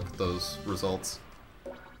numbers when I look at those results.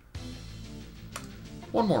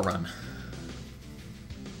 One more run.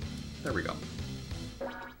 There we go.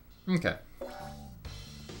 Okay.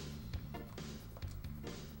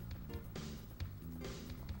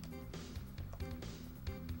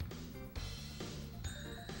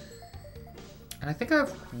 And I think I have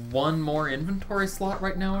one more inventory slot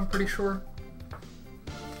right now, I'm pretty sure.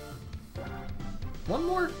 One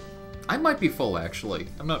more? I might be full, actually.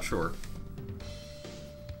 I'm not sure.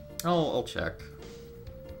 I'll check.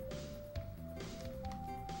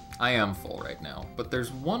 I am full right now, but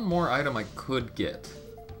there's one more item I could get.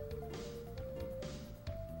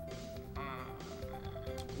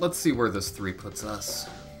 Let's see where this 3 puts us.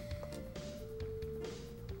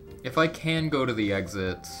 If I can go to the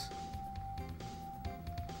exit...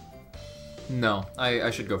 No,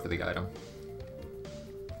 I should go for the item.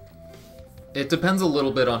 It depends a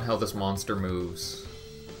little bit on how this monster moves.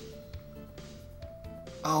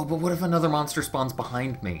 Oh, but what if another monster spawns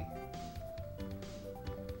behind me?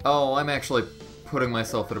 Oh, I'm actually putting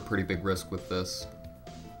myself at a pretty big risk with this.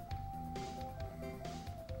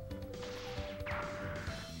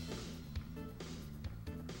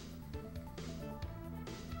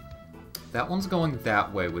 That one's going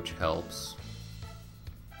that way, which helps.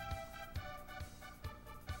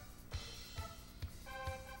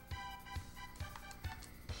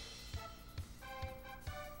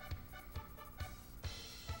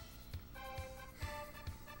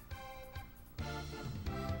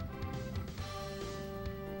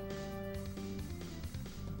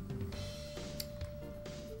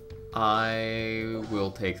 I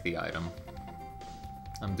will take the item.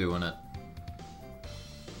 I'm doing it.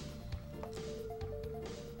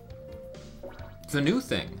 It's a new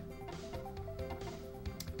thing.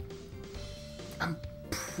 I'm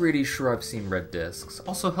pretty sure I've seen red discs.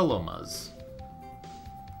 Also, hello, Muzz.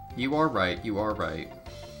 You are right, you are right.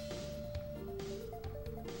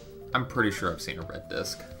 I'm pretty sure I've seen a red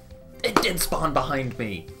disc. It did spawn behind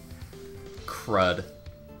me! Crud.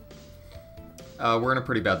 We're in a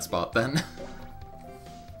pretty bad spot then.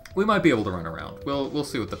 We might be able to run around. We'll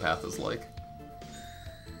see what the path is like.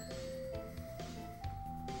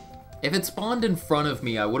 If it spawned in front of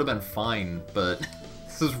me, I would have been fine, but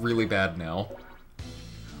this is really bad now.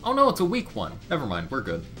 Oh no, it's a weak one. Never mind, we're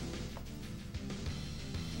good.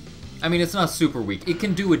 I mean, it's not super weak. It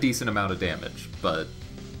can do a decent amount of damage, but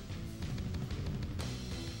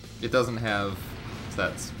it doesn't have...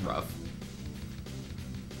 That's rough.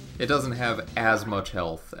 It doesn't have as much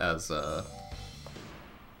health as,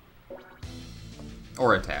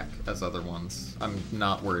 or attack as other ones. I'm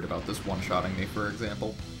not worried about this one-shotting me, for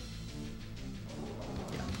example.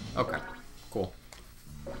 Yeah. Okay. Cool.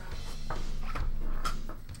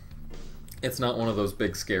 It's not one of those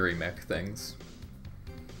big scary mech things.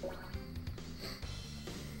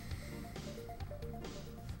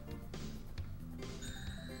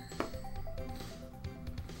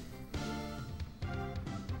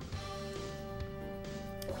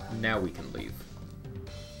 Now we can leave.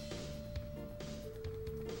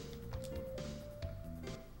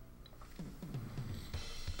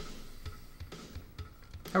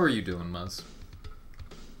 How are you doing, Muzz?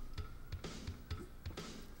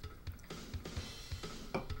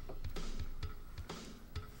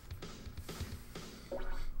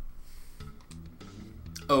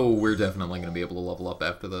 Oh, we're definitely going to be able to level up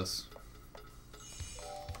after this.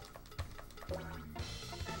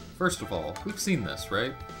 First of all, we've seen this,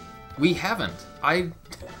 right? We haven't. I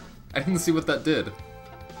didn't see what that did.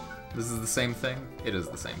 This is the same thing? It is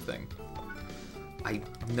the same thing. I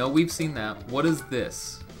know we've seen that. What is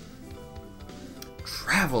this?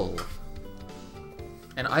 Travel.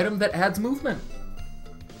 An item that adds movement.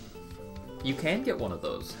 You can get one of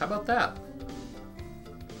those. How about that?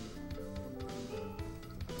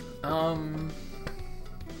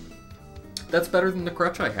 That's better than the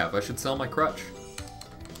crutch I have. I should sell my crutch.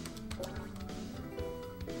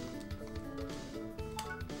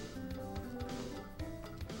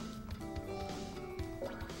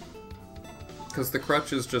 Because the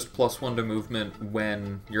crutch is just +1 to movement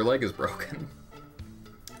when your leg is broken.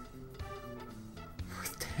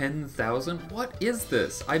 Worth 10,000? What is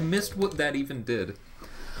this? I missed what that even did.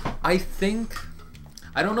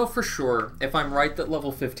 I don't know for sure. If I'm right that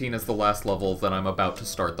level 15 is the last level, then I'm about to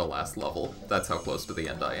start the last level. That's how close to the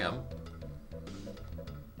end I am.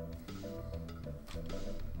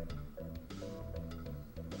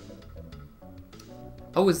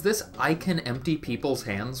 Oh, is this I can empty people's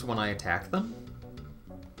hands when I attack them?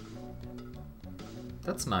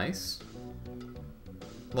 That's nice.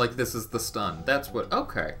 Like, this is the stun. That's what...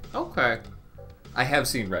 Okay, okay. I have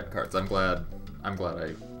seen red cards. I'm glad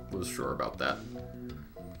I was sure about that.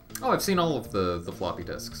 Oh, I've seen all of the floppy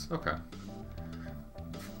disks. Okay.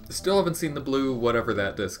 Still haven't seen the blue, whatever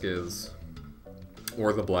that disc is.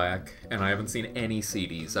 Or the black. And I haven't seen any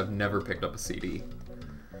CDs. I've never picked up a CD.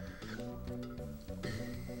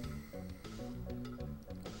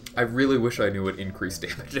 I really wish I knew what increased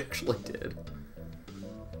damage actually did.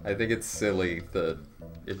 I think it's silly that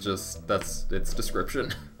it just... that's its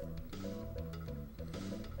description.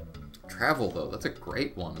 Travel, though. That's a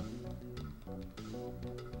great one.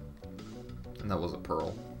 And that was a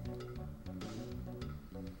pearl.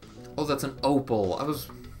 Oh, that's an opal.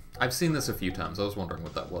 I've seen this a few times. I was wondering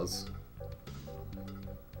what that was.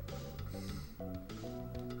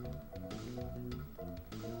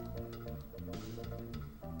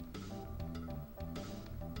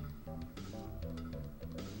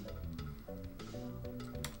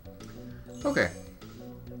 Okay.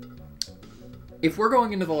 If we're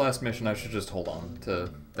going into the last mission, I should just hold on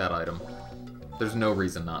to that item. There's no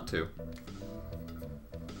reason not to.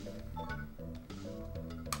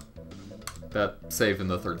 That save in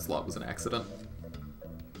the third slot was an accident.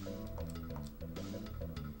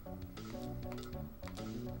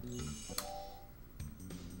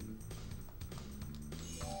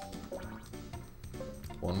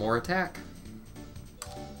 One more attack.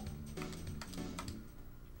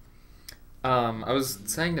 I was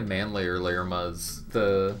saying to Manley earlier, Muzz,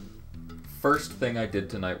 the first thing I did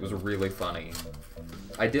tonight was really funny.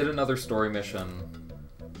 I did another story mission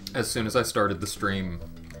as soon as I started the stream,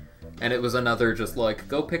 and it was another just like,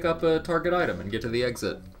 go pick up a target item and get to the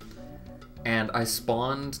exit. And I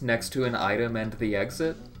spawned next to an item and the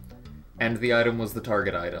exit, and the item was the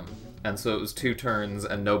target item. And so it was 2 turns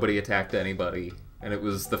and nobody attacked anybody, and it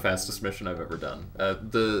was the fastest mission I've ever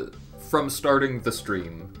done. From starting the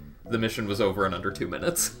stream, the mission was over in under 2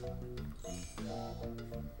 minutes.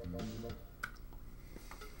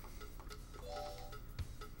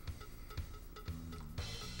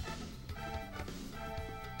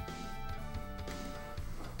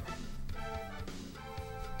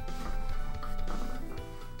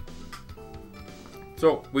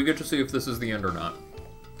 So, we get to see if this is the end or not.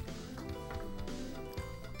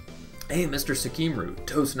 Hey, Mr. Sakimru,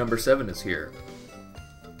 toast number 7 is here.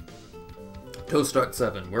 Toast Art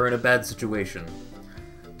 7, we're in a bad situation.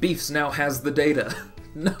 Beefs now has the data.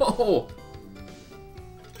 No!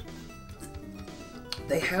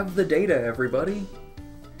 They have the data, everybody.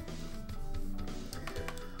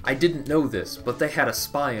 I didn't know this, but they had a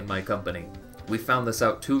spy in my company. We found this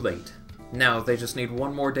out too late. Now they just need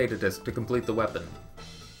one more data disk to complete the weapon.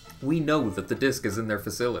 We know that the disk is in their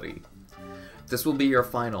facility. This will be your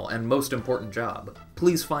final and most important job.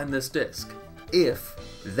 Please find this disk. If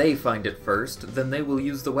they find it first, then they will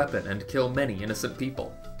use the weapon and kill many innocent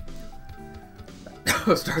people.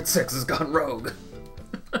 Start 6 has gone rogue.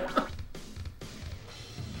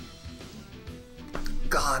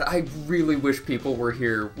 God, I really wish people were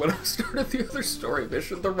here when I started the other story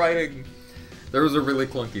mission. The writing... There was a really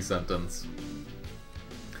clunky sentence.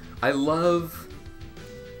 I love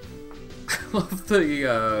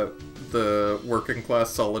the working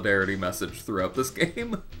class solidarity message throughout this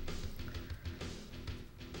game.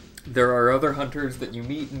 There are other hunters that you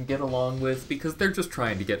meet and get along with because they're just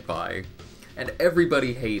trying to get by. And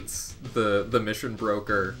everybody hates the mission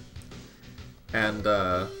broker. And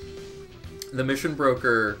The mission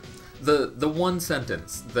broker, the one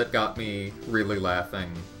sentence that got me really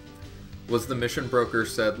laughing was the mission broker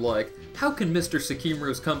said, like, how can Mr.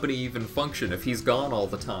 Sekimru's company even function if he's gone all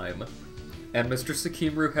the time? And Mr.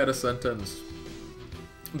 Sekimru had a sentence.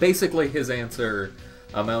 Basically, his answer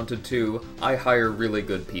amounted to, I hire really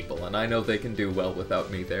good people, and I know they can do well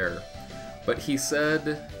without me there. But he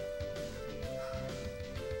said...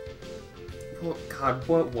 Oh, God,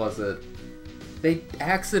 what was it? They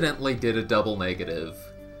accidentally did a double negative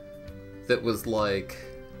that was like...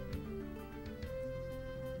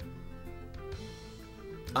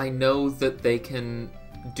 I know that they can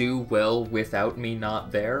do well without me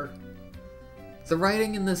not there. The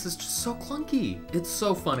writing in this is just so clunky. It's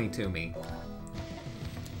so funny to me.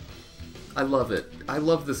 I love it. I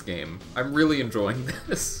love this game. I'm really enjoying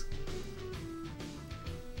this.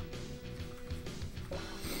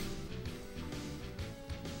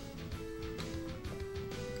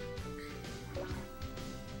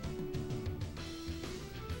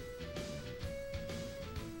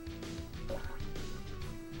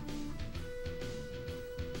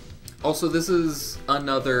 Also, this is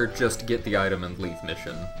another just get the item and leave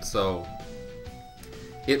mission, so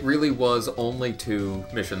it really was only 2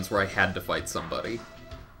 missions where I had to fight somebody.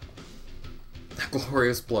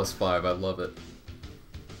 Glorious +5, I love it.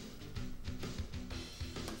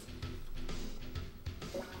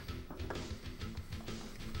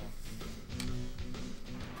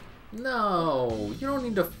 No, you don't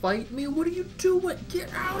need to fight me. What are you doing?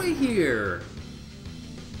 Get out of here!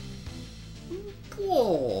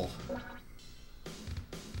 Whoa.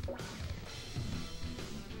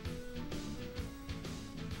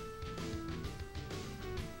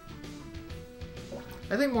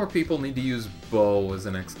 I think more people need to use bow as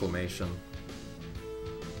an exclamation.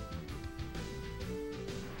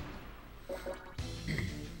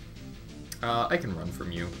 I can run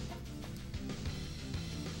from you.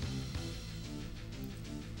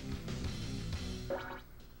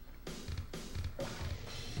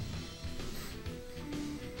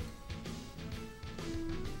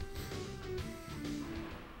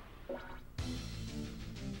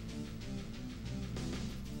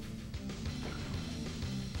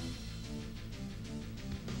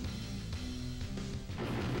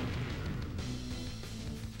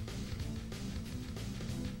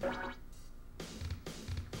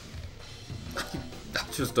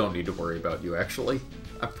 Just don't need to worry about you, actually.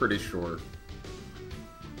 I'm pretty sure.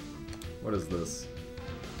 What is this?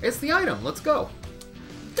 It's the item, let's go!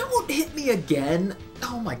 Don't hit me again!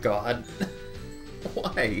 Oh my god.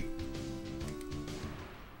 Why?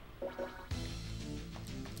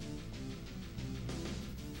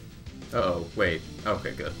 Uh-oh, wait.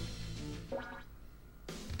 Okay, good.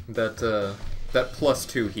 That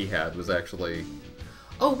 +2 he had was actually...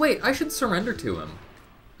 Oh wait, I should surrender to him.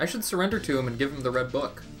 I should surrender to him and give him the red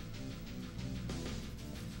book.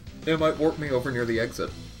 It might warp me over near the exit.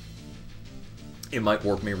 It might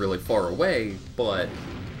warp me really far away, but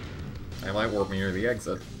it might warp me near the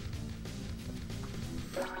exit.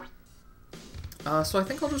 So I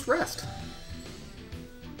think I'll just rest.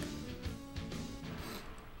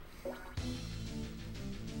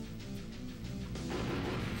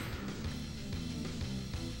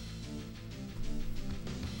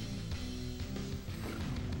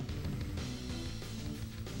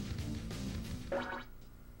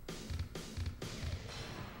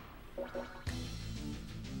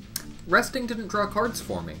 Resting didn't draw cards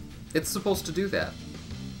for me. It's supposed to do that.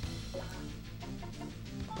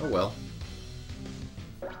 Oh well.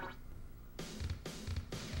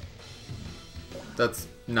 That's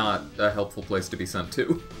not a helpful place to be sent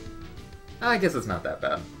to. I guess it's not that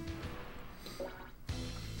bad.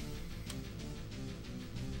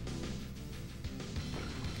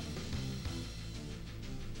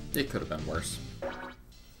 It could have been worse.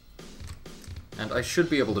 And I should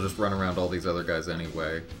be able to just run around all these other guys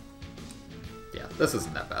anyway. Yeah, this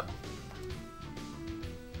isn't that bad.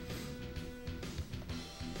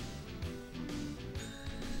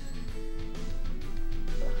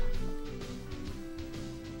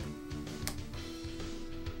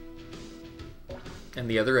 And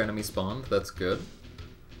the other enemy spawned, that's good.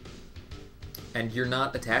 And you're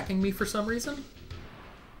not attacking me for some reason?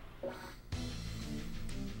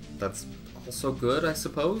 That's also good, I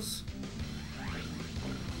suppose?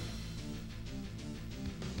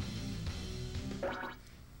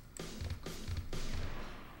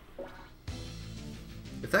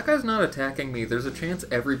 If that guy's not attacking me, there's a chance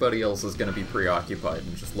everybody else is going to be preoccupied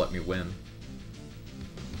and just let me win.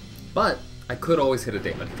 But I could always hit a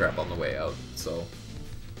damage trap on the way out, so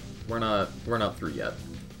we're not through yet.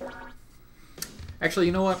 Actually,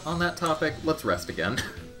 you know what? On that topic, let's rest again.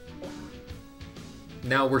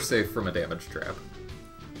 Now we're safe from a damage trap.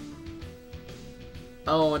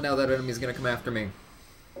 Oh, and now that enemy's gonna come after me.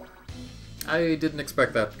 I didn't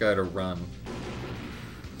expect that guy to run.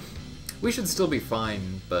 We should still be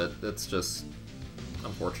fine, but it's just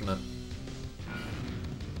unfortunate.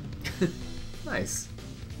 Nice.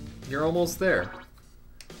 You're almost there.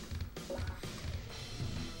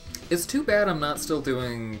 It's too bad I'm not still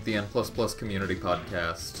doing the N++ community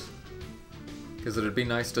podcast. Because it'd be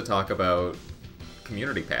nice to talk about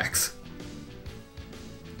community packs.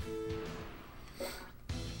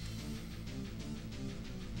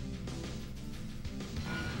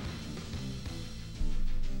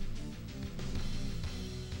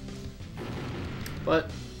 But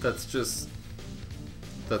that's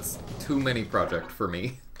too many project for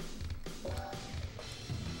me.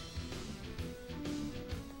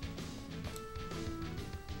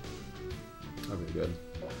 Okay, good.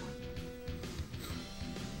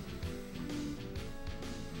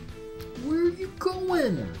 Where are you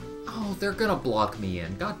going? Oh, they're gonna block me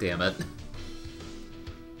in. God damn it.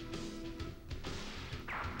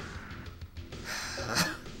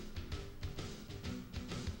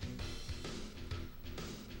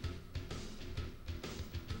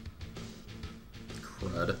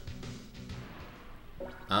 Crud.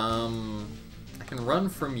 I can run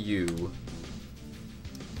from you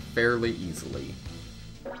fairly easily.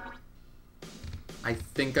 I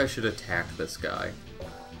think I should attack this guy.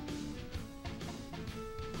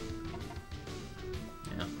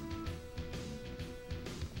 Yeah.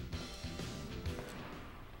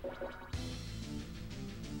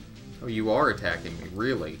 Oh, you are attacking me,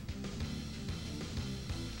 really?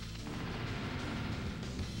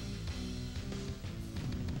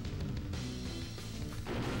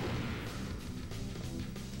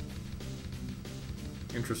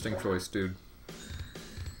 Interesting choice, dude.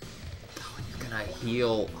 Oh, you're gonna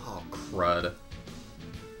heal. Oh, crud.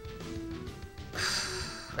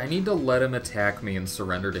 I need to let him attack me and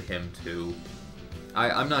surrender to him, too.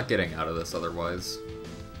 I'm not getting out of this otherwise.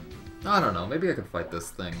 I don't know, maybe I could fight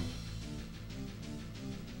this thing.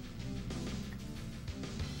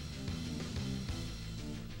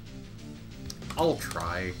 I'll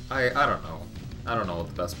try. I don't know. I don't know what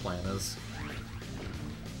the best plan is.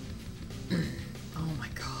 Oh my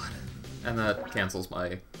god. And that cancels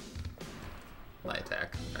my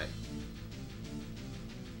attack, right?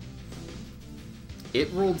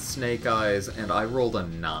 It rolled Snake Eyes, and I rolled a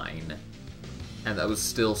 9. And that was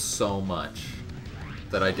still so much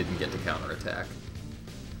that I didn't get to counterattack.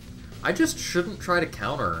 I just shouldn't try to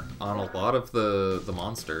counter on a lot of the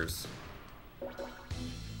monsters.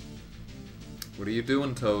 What are you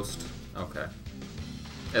doing, Toast? Okay.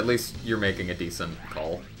 At least you're making a decent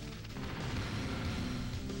call.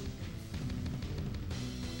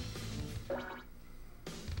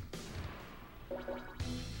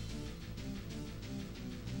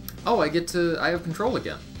 Oh, I have control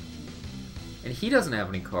again. And he doesn't have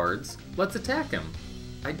any cards. Let's attack him.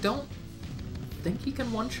 I don't think he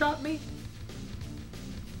can one-shot me?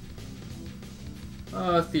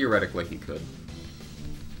 Theoretically he could.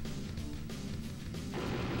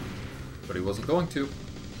 But he wasn't going to.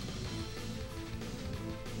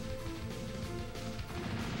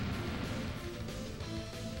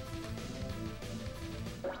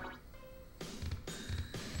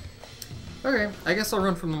 Okay, I guess I'll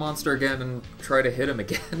run from the monster again and try to hit him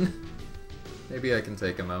again. Maybe I can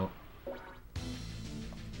take him out.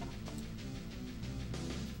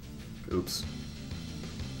 Oops.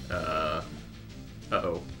 Uh-oh.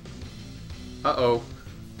 Uh-oh.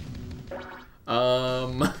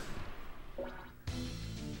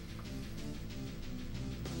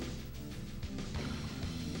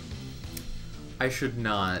 I should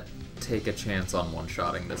not take a chance on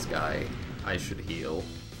one-shotting this guy. I should heal.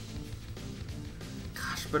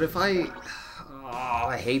 Gosh, but if I... Oh,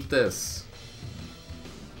 I hate this.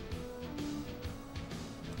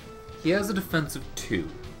 He has a defense of 2.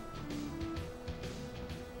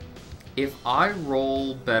 If I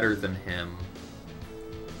roll better than him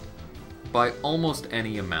by almost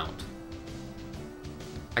any amount,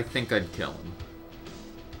 I think I'd kill him.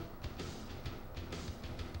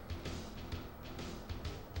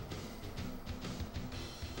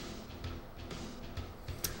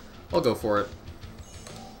 I'll go for it.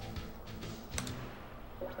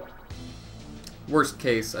 Worst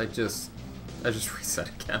case, I just reset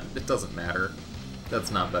again. It doesn't matter.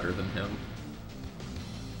 That's not better than him.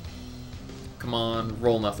 Come on,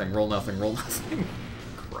 roll nothing, roll nothing, roll nothing.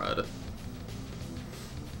 Crud.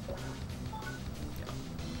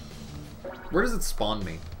 Yeah. Where does it spawn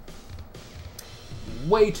me?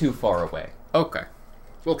 Way too far away. Okay.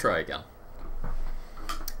 We'll try again.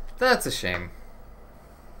 That's a shame.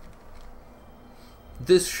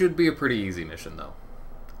 This should be a pretty easy mission, though.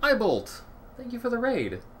 Eyebolt! Thank you for the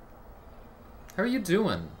raid. How are you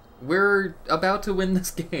doing? We're about to win this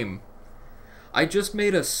game. I just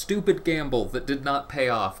made a stupid gamble that did not pay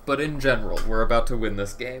off, but in general, we're about to win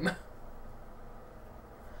this game.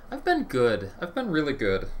 I've been good. I've been really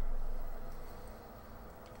good.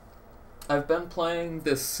 I've been playing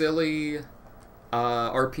this silly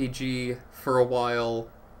RPG for a while.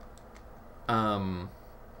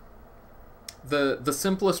 The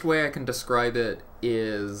simplest way I can describe it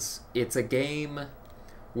is it's a game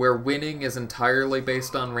where winning is entirely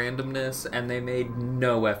based on randomness, and they made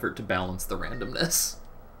no effort to balance the randomness.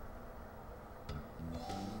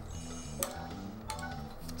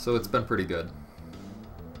 So it's been pretty good.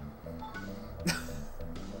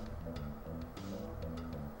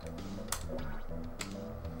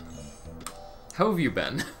 How have you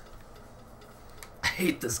been? I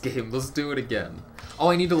hate this game. Let's do it again. Oh,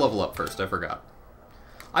 I need to level up first. I forgot.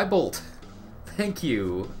 Eyebolt, thank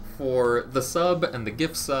you for the sub and the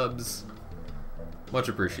gift subs. Much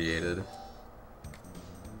appreciated.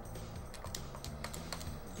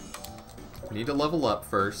 We need to level up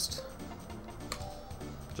first.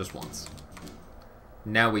 Just once.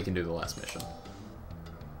 Now we can do the last mission.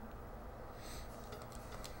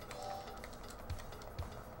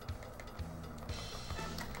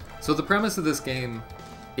 So the premise of this game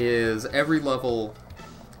is every level,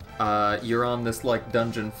 you're on this like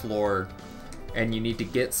dungeon floor, and you need to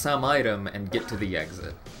get some item and get to the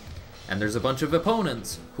exit. And there's a bunch of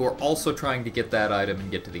opponents who are also trying to get that item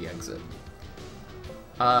and get to the exit.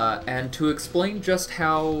 And to explain just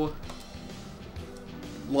how,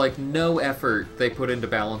 like, no effort they put into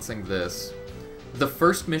balancing this, the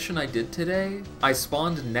first mission I did today, I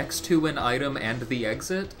spawned next to an item and the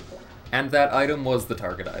exit, and that item was the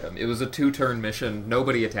target item. It was a 2-turn mission,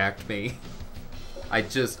 nobody attacked me. I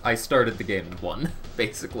started the game and won,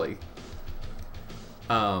 basically.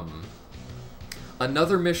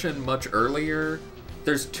 Another mission much earlier,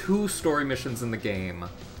 there's 2 story missions in the game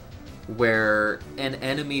where an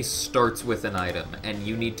enemy starts with an item, and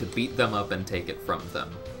you need to beat them up and take it from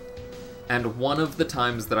them. And one of the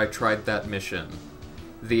times that I tried that mission,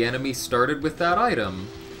 the enemy started with that item,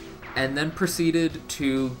 and then proceeded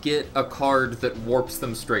to get a card that warps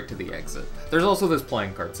them straight to the exit. There's also this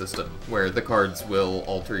playing card system, where the cards will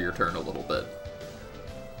alter your turn a little bit.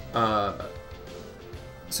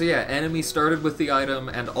 So yeah, enemy started with the item,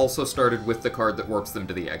 and also started with the card that warps them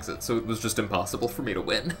to the exit, so it was just impossible for me to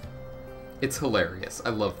win. It's hilarious.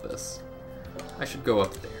 I love this. I should go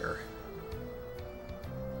up there.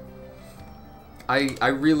 I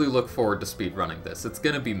really look forward to speedrunning this. It's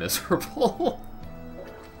gonna be miserable.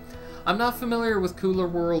 I'm not familiar with Cooler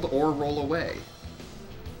World or Roll Away.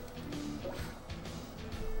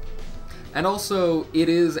 And also, it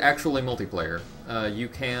is actually multiplayer.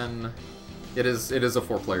 It is a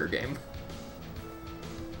 4-player game.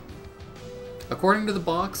 According to the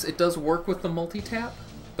box, it does work with the multi-tap,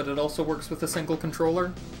 but it also works with a single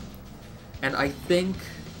controller. And I think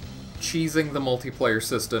cheesing the multiplayer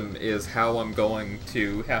system is how I'm going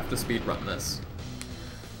to have to speedrun this.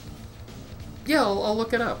 Yeah, I'll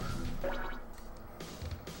look it up.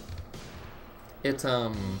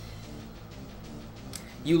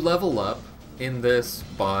 You level up in this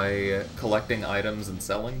by collecting items and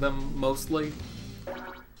selling them, mostly.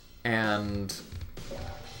 And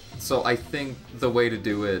so I think the way to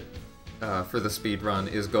do it for the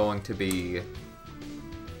speedrun is going to be...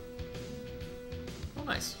 Oh,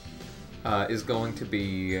 nice. Is going to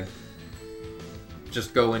be...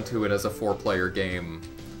 just go into it as a 4-player game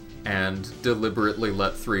and deliberately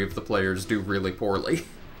let 3 of the players do really poorly.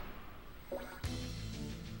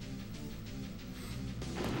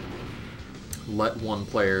 Let one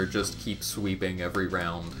player just keep sweeping every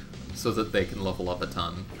round so that they can level up a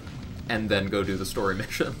ton, and then go do the story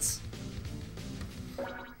missions.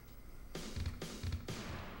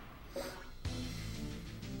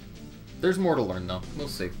 There's more to learn, though. We'll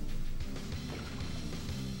see.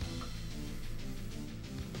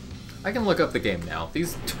 I can look up the game now.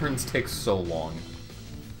 These turns take so long.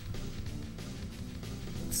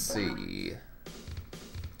 Let's see.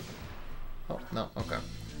 Oh, no, okay.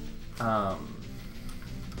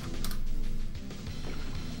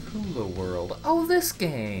 Hula World. Oh, this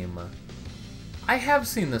game! I have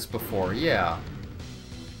seen this before, yeah.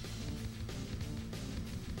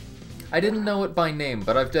 I didn't know it by name,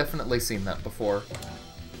 but I've definitely seen that before.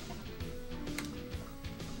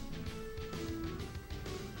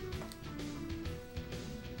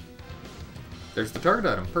 There's the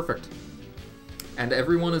target item, perfect. And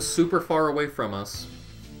everyone is super far away from us,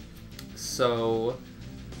 so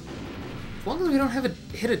As long as we don't have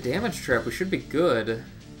hit a damage trap, we should be good.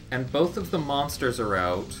 And both of the monsters are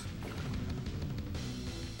out.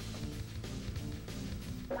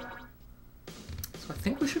 So I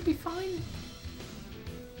think we should be fine.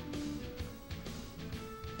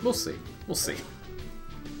 We'll see. We'll see.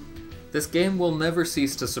 This game will never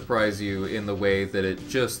cease to surprise you in the way that it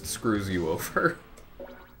just screws you over.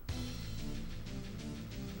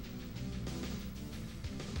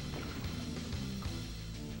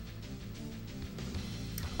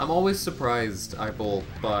 I'm always surprised, Eyebolt,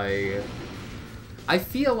 by... I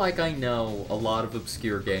feel like I know a lot of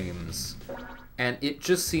obscure games, and it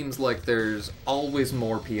just seems like there's always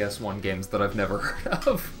more PS1 games that I've never heard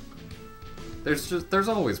of. There's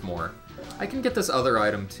always more. I can get this other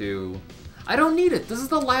item too. I don't need it. This is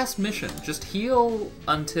the last mission. Just heal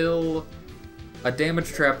until a damage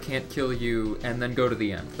trap can't kill you, and then go to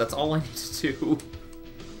the end. That's all I need to do.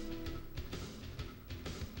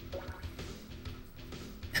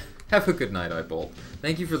 Have a good night, Eyebolt.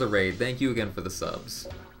 Thank you for the raid. Thank you again for the subs.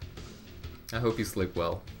 I hope you sleep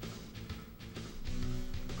well.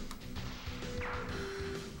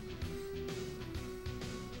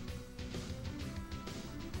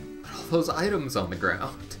 All those items on the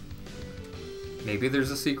ground. Maybe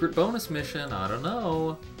there's a secret bonus mission. I don't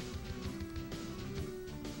know.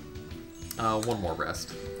 One more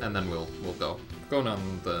rest, and then we'll go. Going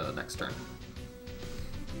on the next turn.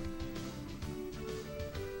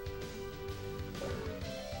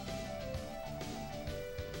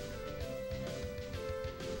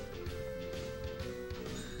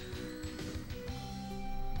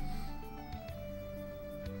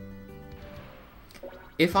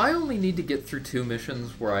 If I only need to get through 2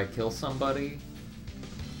 missions where I kill somebody,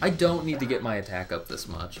 I don't need to get my attack up this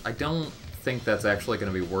much. I don't think that's actually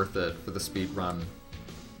going to be worth it for the speed run.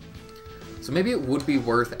 So maybe it would be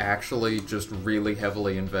worth actually just really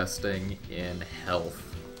heavily investing in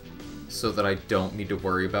health so that I don't need to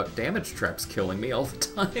worry about damage traps killing me all the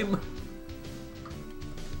time.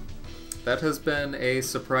 That has been a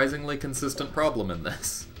surprisingly consistent problem in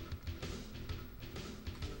this.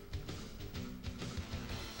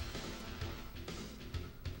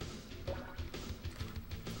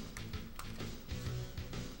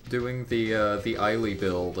 Doing the Eily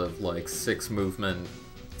build of like 6 movement,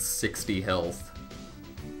 60 health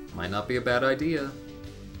might not be a bad idea.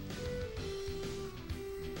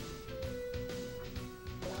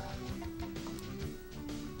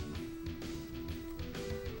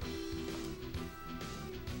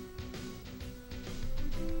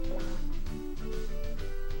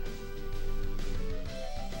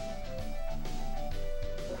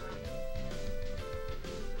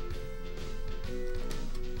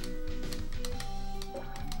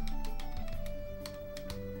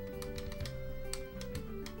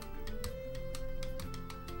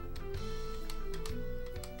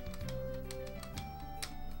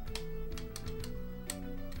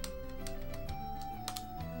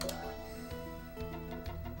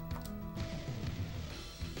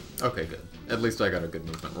 Okay, good. At least I got a good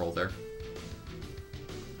movement roll there.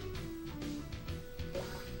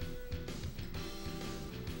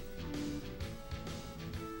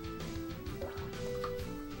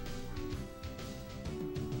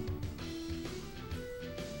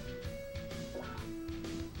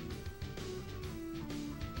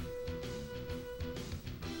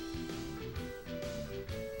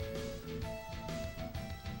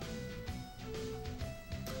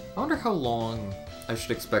 I wonder how long I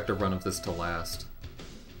should expect a run of this to last.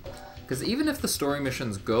 Because even if the story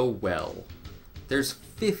missions go well, there's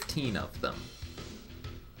 15 of them.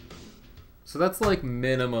 So that's like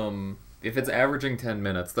minimum, if it's averaging 10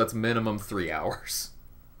 minutes, that's minimum 3 hours.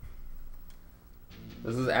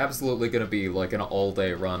 This is absolutely going to be like an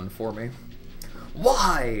all-day run for me.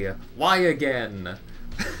 Why? Why again?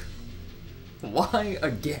 Why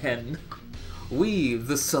again? We,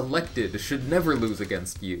 the selected, should never lose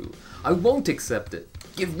against you. I won't accept it.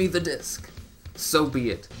 Give me the disc. So be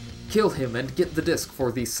it. Kill him and get the disc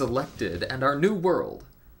for the selected and our new world.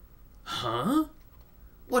 Huh?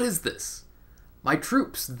 What is this? My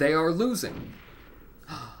troops, they are losing.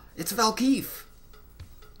 It's Valkeef!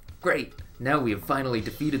 Great, now we have finally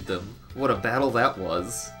defeated them. What a battle that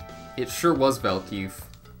was. It sure was Valkeef.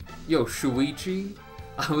 Yo, Shuichi?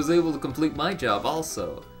 I was able to complete my job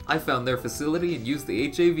also. I found their facility and used the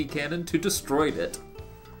HAV cannon to destroy it.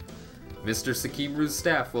 Mr. Sakimru's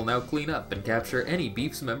staff will now clean up and capture any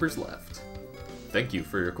Beef's members left. Thank you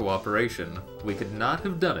for your cooperation. We could not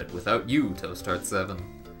have done it without you, Toastart 7.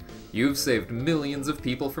 You've saved millions of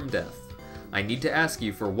people from death. I need to ask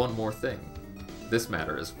you for one more thing. This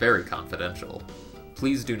matter is very confidential.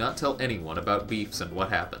 Please do not tell anyone about Beefs and what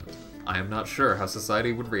happened. I am not sure how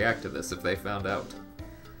society would react to this if they found out.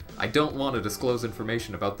 I don't want to disclose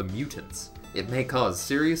information about the mutants. It may cause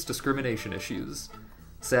serious discrimination issues.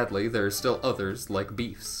 Sadly, there are still others, like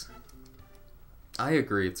beefs. I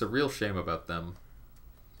agree, it's a real shame about them.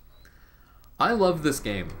 I love this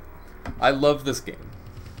game. I love this game.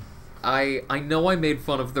 I know I made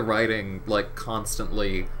fun of the writing, like,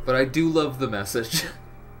 constantly, but I do love the message.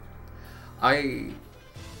 I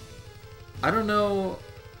don't know,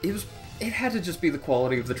 it had to just be the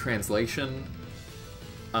quality of the translation.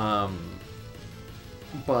 But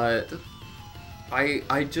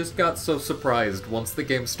I just got so surprised once the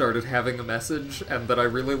game started having a message and that I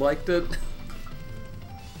really liked it.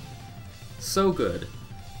 So good.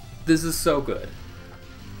 This is so good.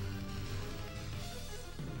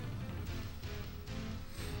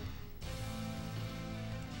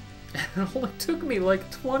 And it only took me like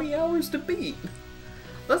 20 hours to beat.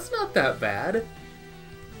 That's not that bad.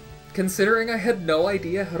 Considering I had no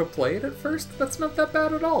idea how to play it at first, that's not that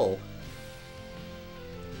bad at all.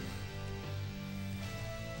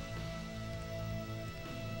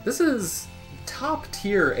 This is top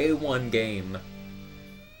tier A1 game.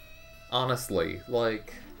 Honestly,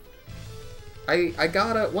 like, I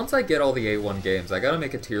gotta, once I get all the A1 games, I gotta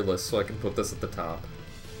make a tier list so I can put this at the top.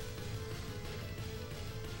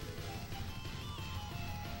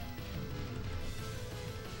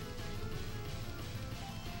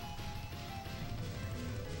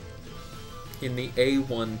 In the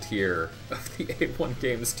A1 tier of the A1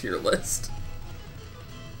 games tier list.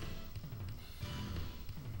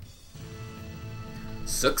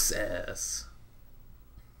 Success.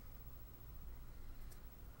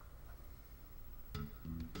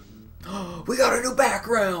 We got a new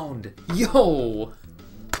background! Yo!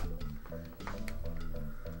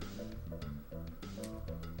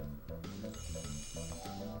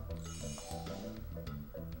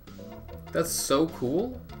 That's so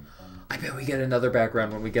cool. I bet we get another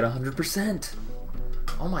background when we get 100%.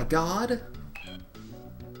 Oh my god.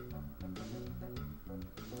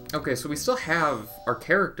 Okay, so we still have our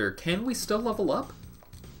character. Can we still level up?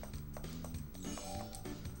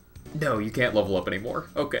 No, you can't level up anymore.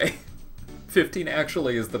 Okay. 15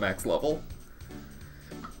 actually is the max level.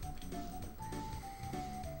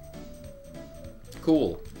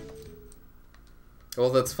 Cool. Well,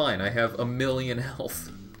 that's fine. I have 1,000,000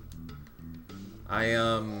 health.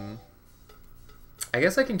 I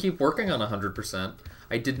guess I can keep working on 100%.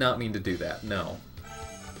 I did not mean to do that, no.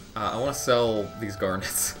 I want to sell these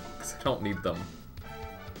garnets, because I don't need them.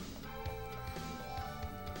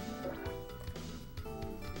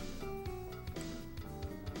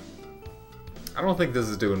 I don't think this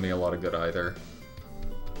is doing me a lot of good either.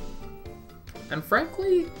 And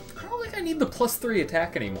frankly, I don't think I need the +3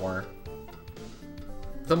 attack anymore.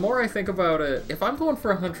 The more I think about it, if I'm going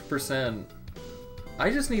for 100%, I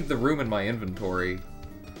just need the room in my inventory.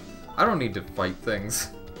 I don't need to fight things.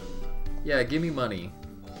 Yeah, give me money.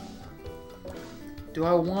 Do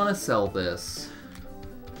I want to sell this?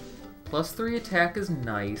 +3 attack is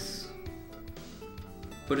nice,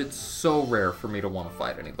 but it's so rare for me to want to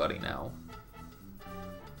fight anybody now.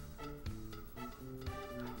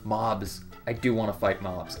 Mobs. I do want to fight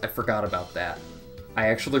mobs. I forgot about that. I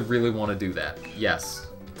actually really want to do that. Yes.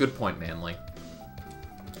 Good point, Manly.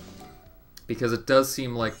 Because it does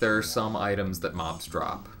seem like there are some items that mobs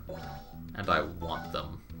drop, and I want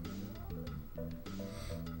them.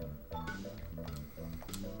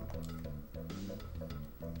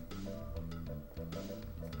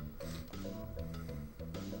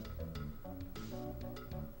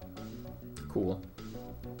 Cool.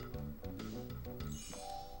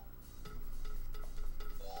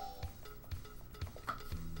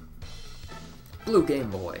 Blue Game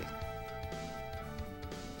Boy.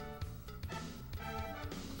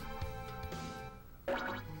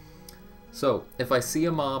 So, if I see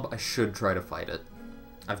a mob, I should try to fight it.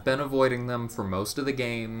 I've been avoiding them for most of the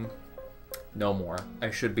game. No more. I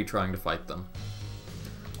should be trying to fight them.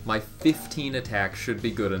 My 15 attack should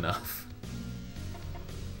be good enough.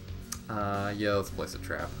 Yeah, let's place a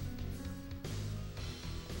trap.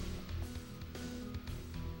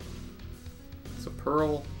 So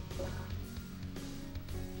Pearl.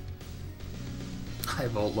 High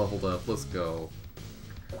Bolt leveled up, let's go.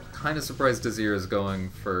 Kinda surprised Desir is going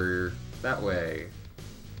for that way.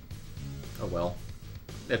 Oh well.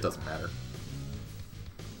 It doesn't matter.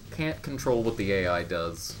 Can't control what the AI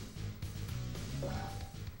does.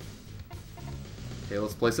 Okay,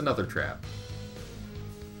 let's place another trap.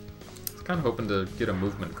 I was kinda hoping to get a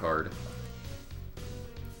movement card.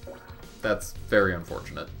 That's very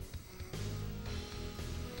unfortunate.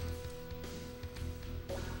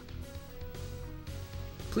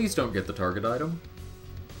 Please don't get the target item.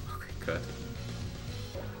 Okay, good.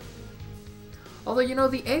 Although, you know,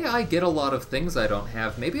 the AI get a lot of things I don't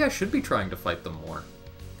have. Maybe I should be trying to fight them more.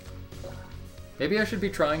 Maybe I should be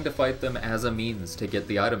trying to fight them as a means to get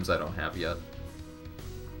the items I don't have yet.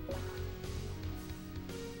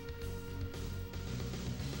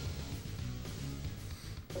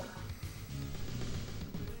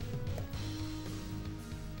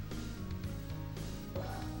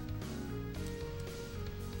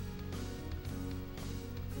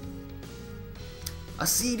 A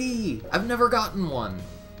CD! I've never gotten one!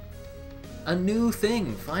 A new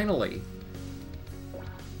thing, finally!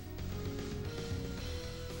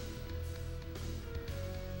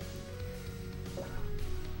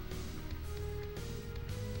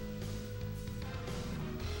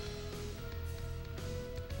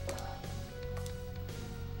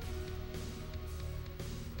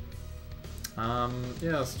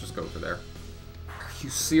 Yeah, let's just go over there. Are you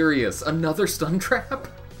serious? Another stun trap?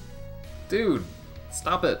 Dude,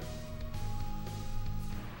 stop it.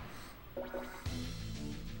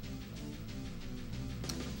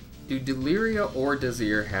 Do Deliria or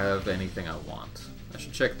Desir have anything I want? I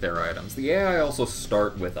should check their items. The AI also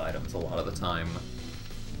start with items a lot of the time.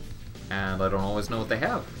 And I don't always know what they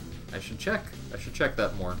have. I should check. I should check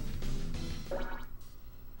that more.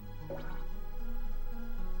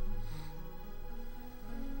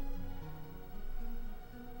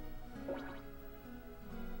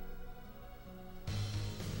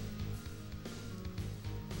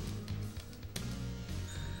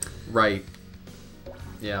 Right.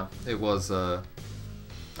 Yeah, it was, I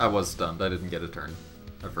was stunned. I didn't get a turn.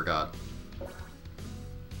 I forgot.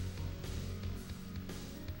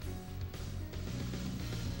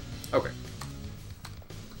 Okay.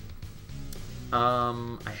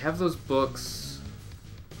 I have those books.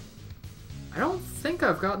 I don't think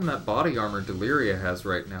I've gotten that body armor Deliria has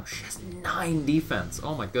right now. She has 9 defense.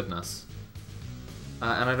 Oh my goodness.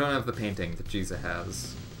 And I don't have the painting that Giza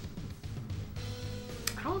has.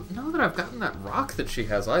 I don't know that I've gotten that rock that she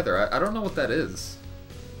has either. I don't know what that is.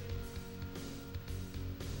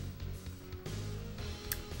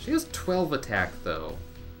 She has 12 attack, though.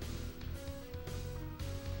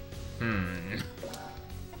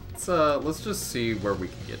 Let's just see where we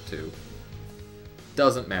can get to.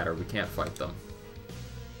 Doesn't matter, we can't fight them.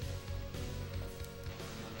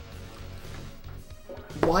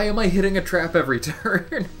 Why am I hitting a trap every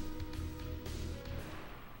turn?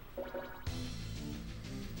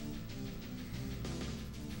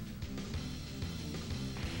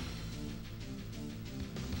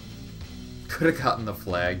 Could have gotten the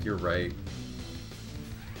flag, you're right.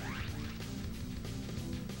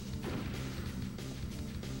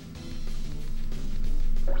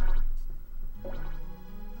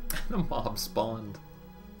 The mob spawned.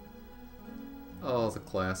 Oh, the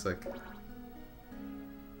classic.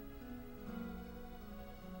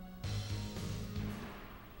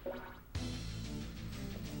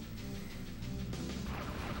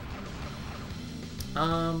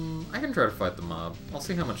 I can try to fight the mob. I'll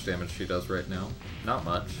see how much damage she does right now. Not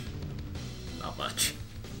much. Not much.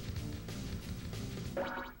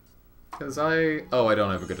 Because oh, I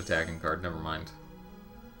don't have a good attacking card. Never mind.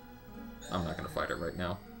 I'm not gonna fight it right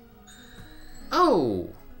now. Oh!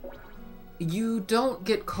 You don't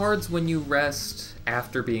get cards when you rest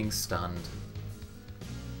after being stunned.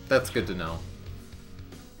 That's good to know.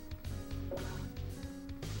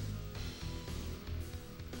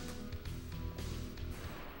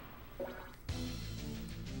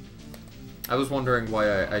 I was wondering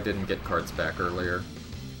why I didn't get cards back earlier.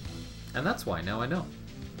 And that's why, now I know.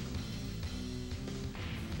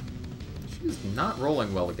 She's not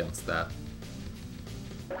rolling well against that.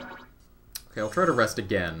 Okay, I'll try to rest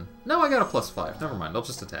again. No, I got a +5. Never mind, I'll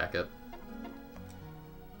just attack it.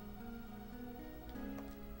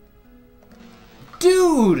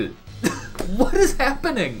 Dude! What is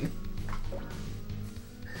happening?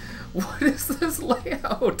 What is this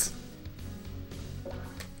layout?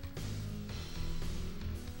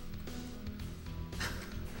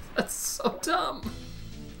 That's so dumb.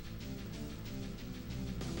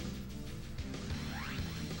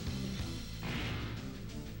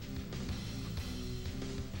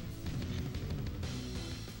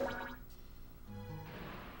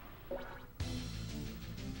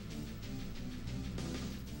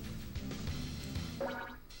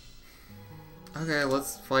 Okay,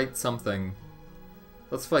 let's fight something.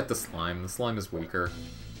 Let's fight the slime. The slime is weaker.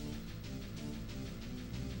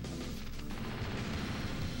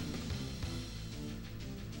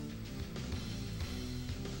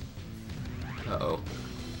 Uh-oh.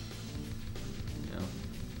 Yeah.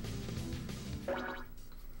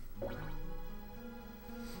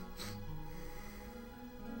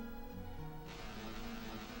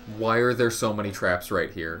 Why are there so many traps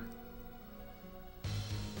right here?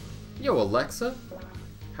 Yo, Alexa?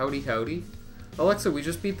 Howdy, howdy. Alexa, we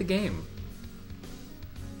just beat the game.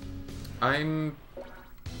 I'm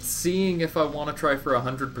seeing if I want to try for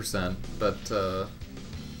 100%, but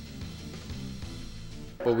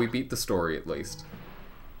we beat the story at least.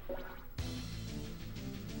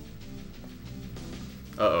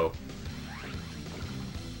 Uh-oh.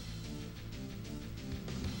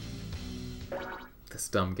 This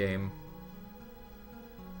dumb game.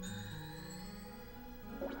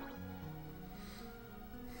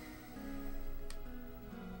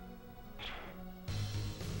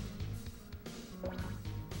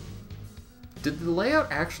 Did the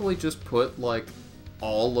layout actually just put, like,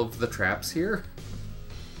 all of the traps here?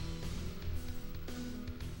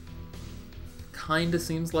 Kinda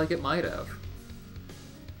seems like it might have.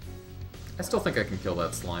 I still think I can kill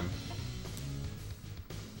that slime.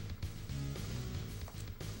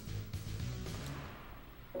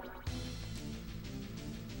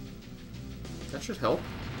 That should help.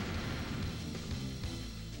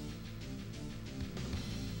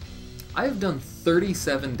 I have done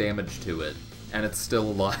 37 damage to it, and it's still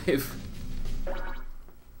alive.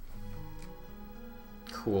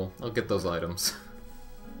 Cool, I'll get those items.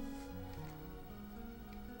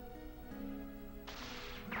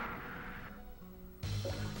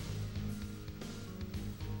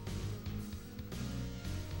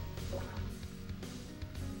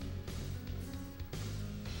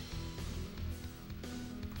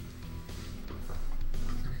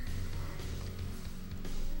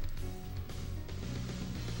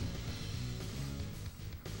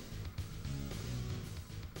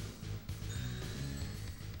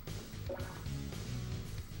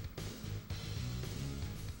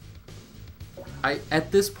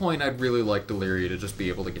 At this point, I'd really like Deliria to just be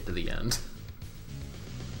able to get to the end.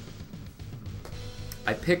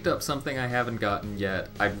 I picked up something I haven't gotten yet.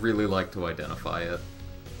 I'd really like to identify it.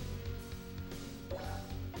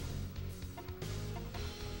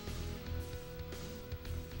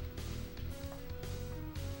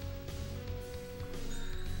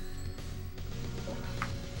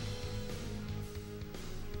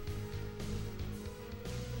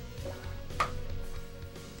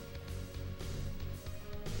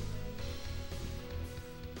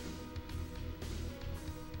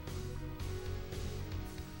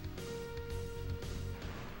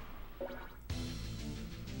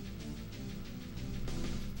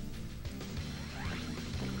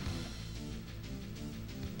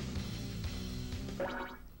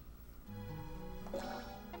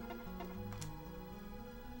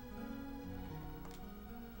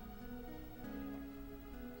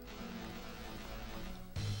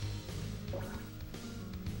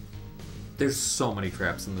 There's so many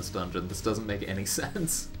traps in this dungeon. This doesn't make any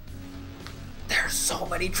sense. There's so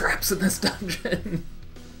many traps in this dungeon.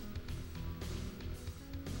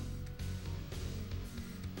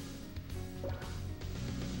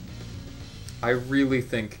 I really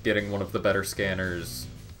think getting one of the better scanners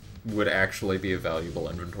would actually be a valuable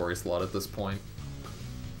inventory slot at this point.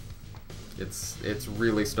 It's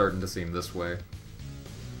really starting to seem this way.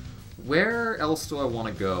 Where else do I want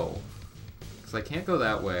to go? Because I can't go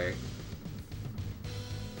that way.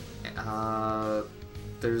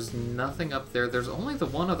 There's nothing up there. There's only the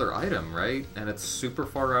one other item, right? And it's super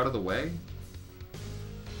far out of the way?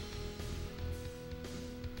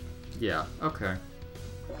 Yeah, okay.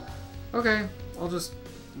 Okay, I'll just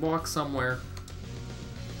walk somewhere.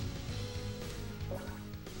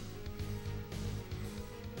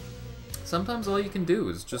 Sometimes all you can do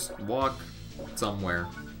is just walk somewhere.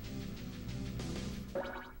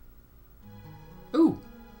 Ooh,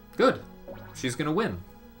 good. She's gonna win.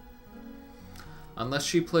 Unless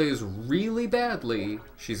she plays really badly,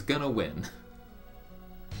 she's gonna win.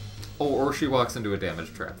 Oh, or she walks into a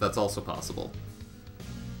damage trap. That's also possible.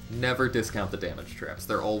 Never discount the damage traps.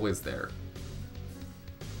 They're always there.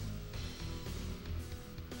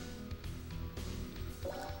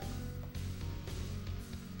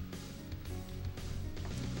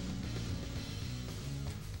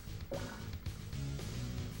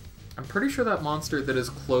 I'm pretty sure that monster that is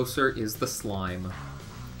closer is the slime.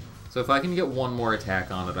 So if I can get one more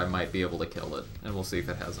attack on it, I might be able to kill it. And we'll see if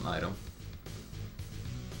it has an item.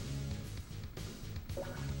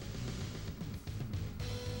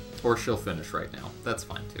 Or she'll finish right now. That's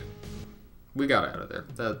fine too. We got out of there.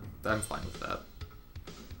 I'm fine with that.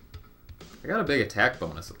 I got a big attack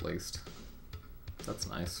bonus at least. That's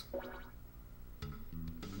nice.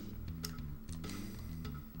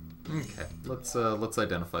 Okay, let's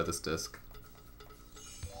identify this disc.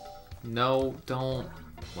 No, don't.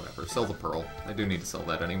 Whatever, sell the pearl. I do need to sell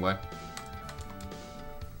that anyway.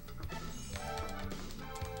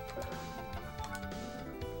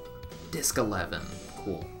 Disc 11.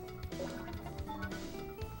 Cool.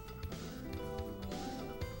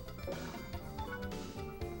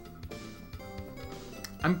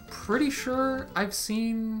 I'm pretty sure I've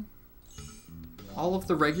seen all of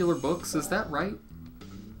the regular books. Is that right?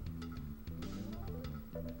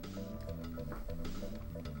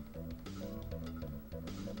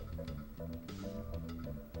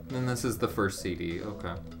 And this is the first CD.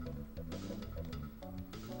 Okay.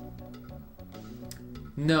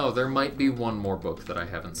 No, there might be one more book that I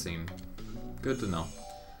haven't seen. Good to know.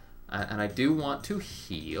 And I do want to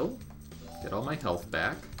heal. Get all my health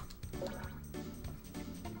back.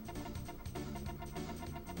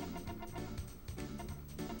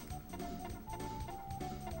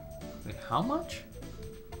 Wait, how much?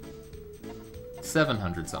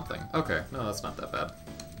 700 something. Okay, no, that's not that bad.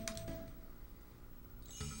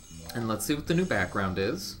 And let's see what the new background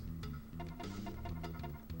is.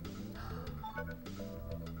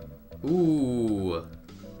 Ooh,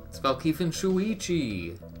 it's Valkeef and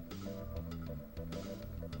Shuichi.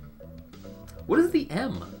 What is the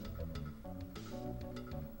M?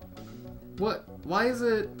 What? Why is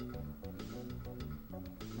it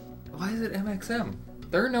MXM?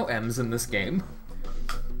 There are no M's in this game.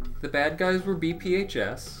 The bad guys were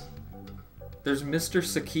BPHS. There's Mr.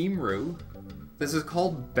 Sakimru. This is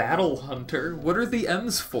called Battle Hunter. What are the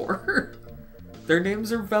M's for? Their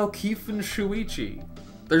names are Valkeef and Shuichi.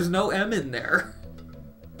 There's no M in there.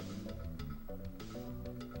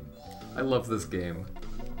 I love this game.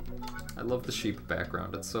 I love the sheep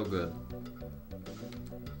background. It's so good.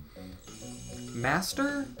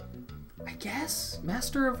 Master? I guess?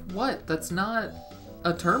 Master of what? That's not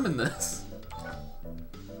a term in this.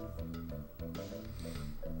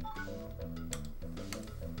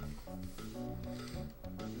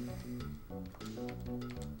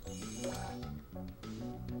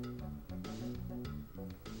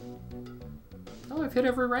 Oh, I've hit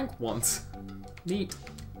every rank once. Neat.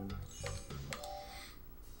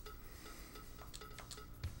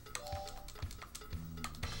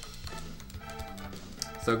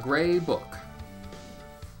 So, gray book.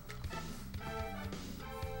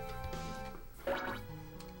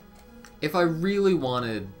 If I really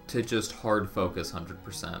wanted to just hard focus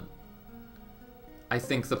 100%, I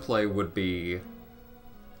think the play would be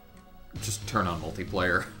just turn on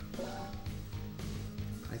multiplayer.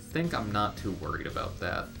 I think I'm not too worried about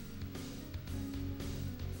that.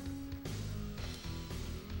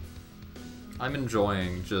 I'm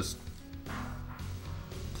enjoying just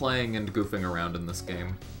playing and goofing around in this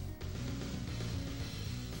game.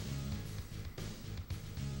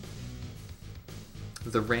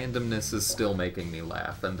 The randomness is still making me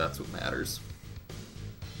laugh, and that's what matters.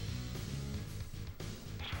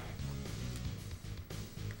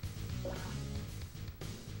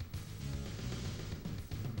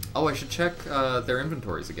 Oh, I should check their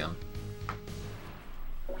inventories again.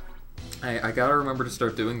 I gotta remember to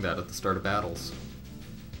start doing that at the start of battles.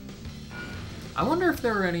 I wonder if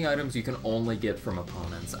there are any items you can only get from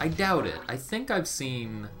opponents. I doubt it. I think I've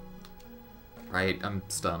seen... Right, I'm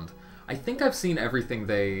stunned. I think I've seen everything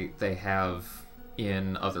they have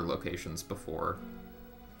in other locations before.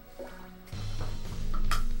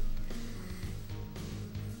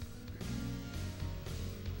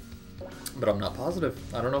 But I'm not positive.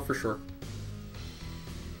 I don't know for sure.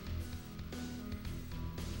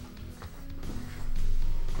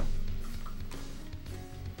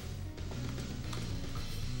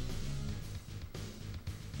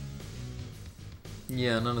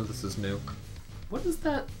 Yeah, none of this is new. What is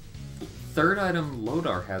that third item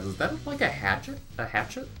Lodar has? Is that like a hatchet? A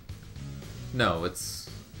hatchet? No, it's...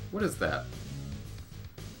 What is that?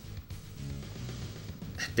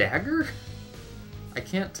 A dagger? I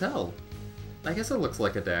can't tell. I guess it looks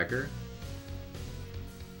like a dagger.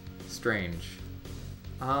 Strange.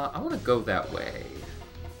 I want to go that way.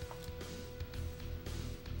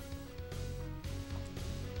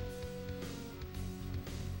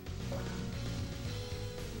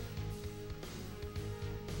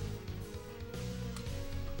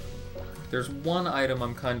 There's one item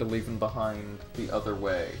I'm kind of leaving behind the other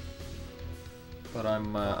way, but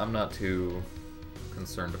I'm not too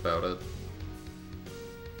concerned about it.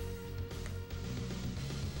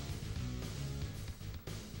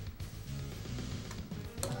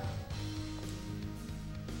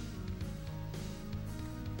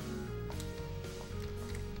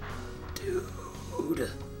 Dude.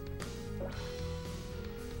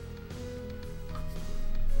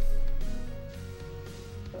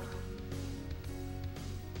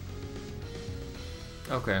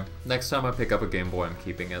 Okay, next time I pick up a Game Boy, I'm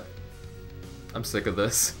keeping it. I'm sick of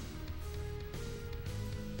this.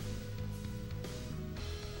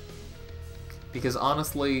 Because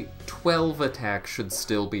honestly, 12 attack should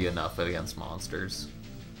still be enough against monsters.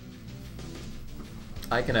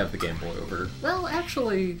 I can have the Game Boy over... Well,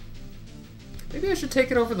 actually... Maybe I should take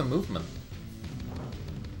it over the movement.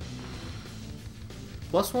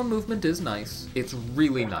 +1 movement is nice. It's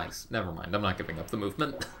really nice. Never mind, I'm not giving up the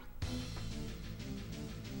movement.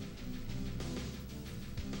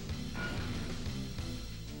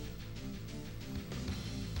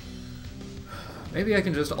 Maybe I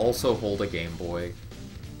can just also hold a Game Boy.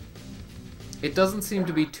 It doesn't seem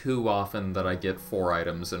to be too often that I get 4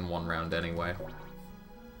 items in one round anyway.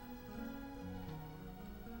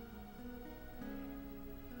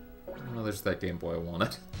 Oh, there's that Game Boy I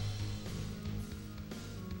wanted.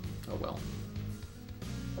 Oh well.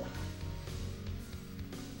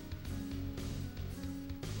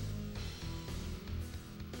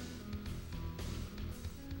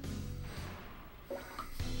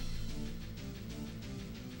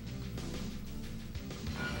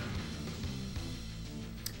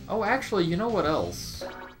 Oh, actually, you know what else?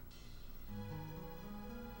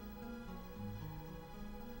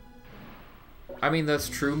 I mean, that's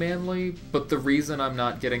true, Manly, but the reason I'm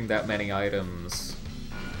not getting that many items...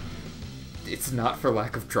 It's not for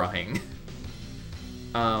lack of trying.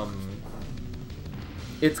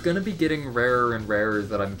 It's gonna be getting rarer and rarer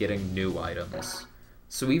that I'm getting new items.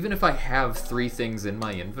 So even if I have 3 things in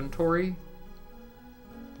my inventory...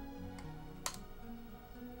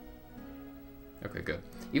 Okay, good.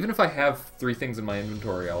 Even if I have 3 things in my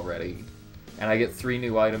inventory already, and I get 3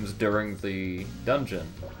 new items during the dungeon,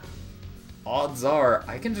 odds are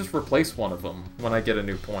I can just replace one of them when I get a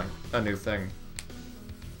new thing.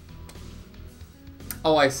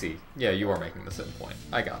 Oh, I see. Yeah, you are making the same point.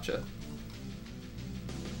 I gotcha.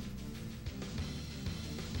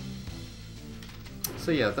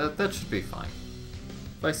 So yeah, that should be fine.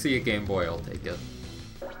 If I see a Game Boy, I'll take it.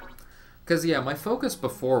 Because, yeah, my focus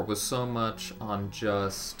before was so much on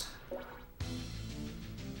just,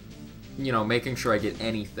 you know, making sure I get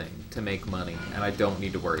anything to make money, and I don't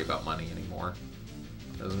need to worry about money anymore.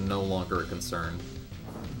 That is no longer a concern.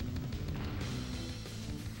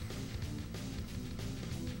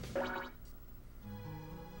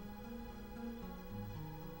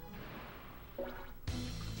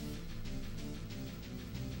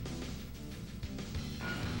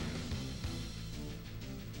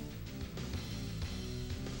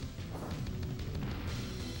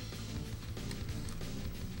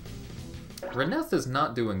 Reneth is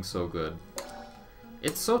not doing so good.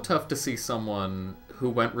 It's so tough to see someone who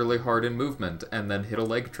went really hard in movement and then hit a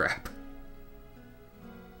leg trap.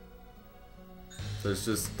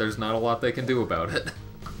 There's not a lot they can do about it.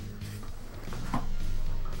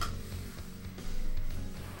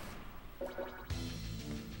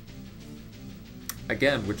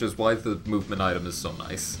 Again, which is why the movement item is so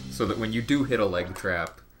nice. So that when you do hit a leg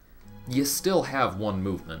trap, you still have 1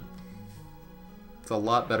 movement. It's a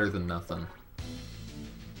lot better than nothing.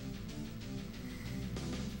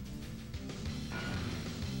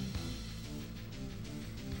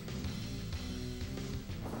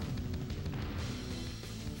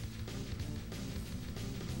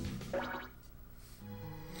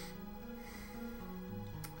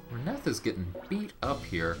 Reneth is getting beat up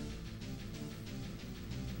here.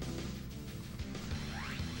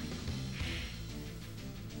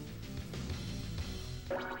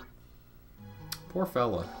 Poor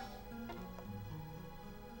fella.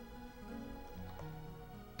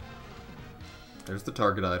 There's the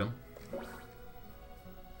target item.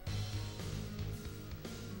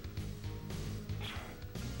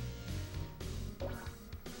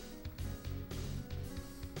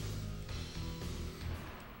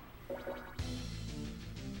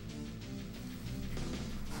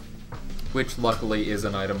 Which, luckily, is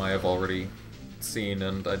an item I have already seen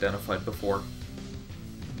and identified before.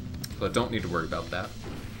 So I don't need to worry about that.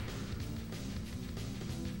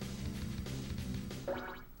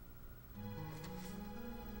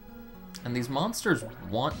 And these monsters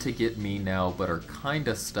want to get me now, but are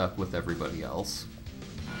kinda stuck with everybody else.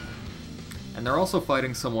 And they're also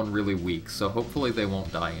fighting someone really weak, so hopefully they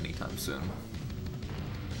won't die anytime soon.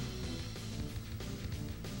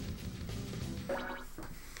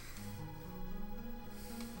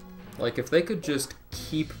 Like, if they could just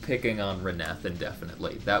keep picking on Reneth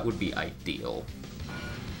indefinitely, that would be ideal.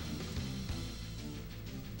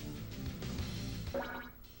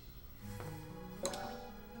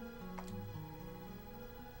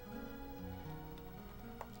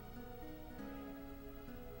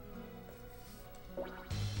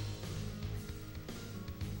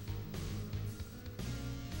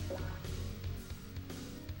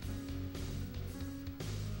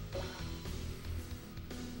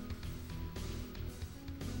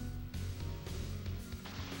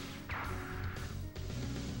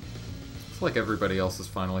 Looks like everybody else is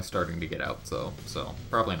finally starting to get out, so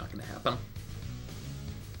probably not going to happen.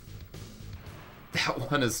 That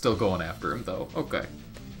one is still going after him, though. Okay.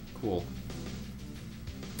 Cool.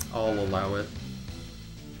 I'll allow it.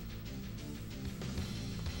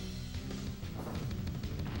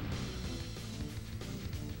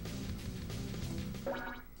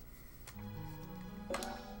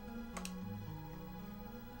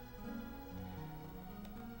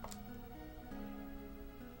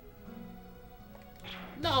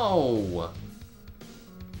 No!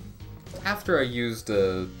 After I used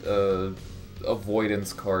a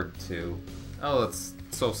avoidance card too. Oh, that's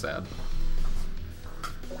so sad.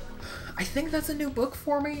 I think that's a new book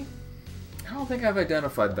for me. I don't think I've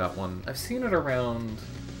identified that one. I've seen it around.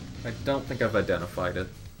 I don't think I've identified it.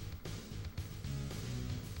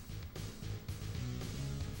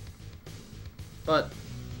 But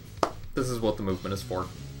this is what the movement is for.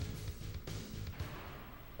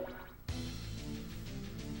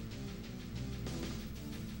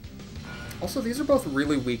 Also, these are both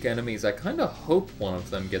really weak enemies. I kind of hope one of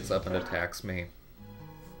them gets up and attacks me.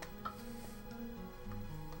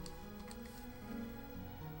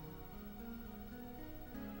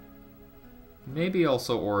 Maybe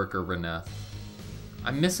also Auric or Reneth.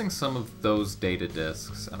 I'm missing some of those data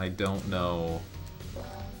discs, and I don't know...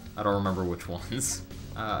 I don't remember which ones.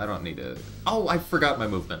 I don't need to... Oh, I forgot my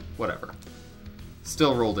movement. Whatever.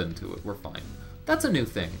 Still rolled into it. We're fine. That's a new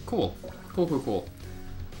thing. Cool. Cool, cool, cool.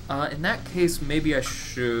 In that case, maybe I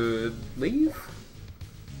should leave?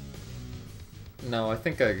 No, I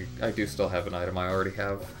think I do still have an item I already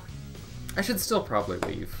have. I should still probably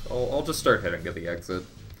leave. I'll just start heading to the exit.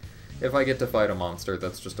 If I get to fight a monster,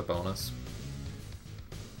 that's just a bonus.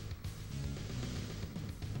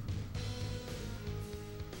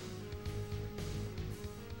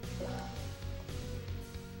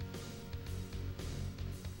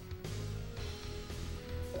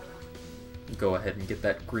 Go ahead and get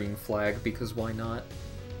that green flag, because why not?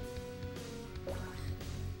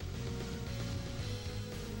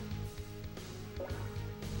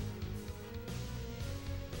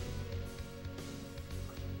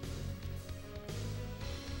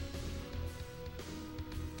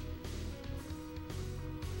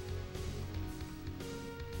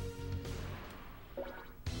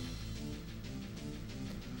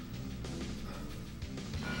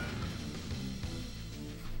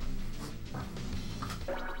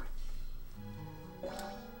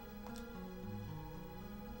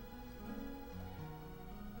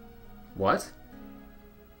 What?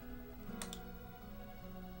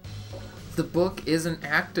 The book isn't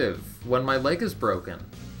active when my leg is broken.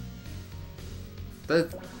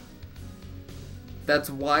 That's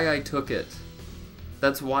why I took it.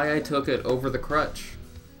 That's why I took it over the crutch.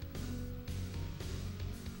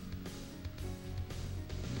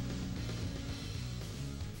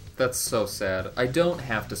 That's so sad. I don't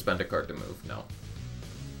have to spend a card to move, no.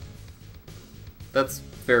 That's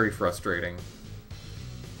very frustrating.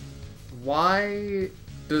 Why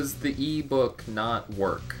does the e-book not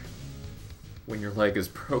work when your leg is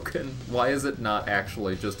broken? Why is it not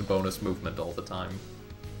actually just a bonus movement all the time?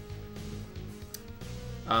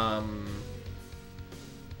 I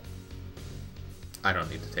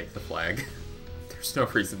don't need to take the flag. There's no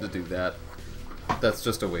reason to do that. That's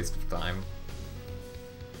just a waste of time.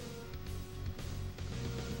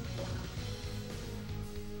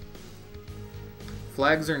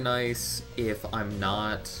 Flags are nice if I'm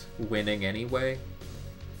not winning anyway,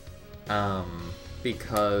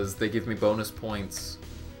 because they give me bonus points,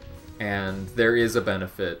 and there is a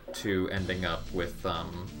benefit to ending up with the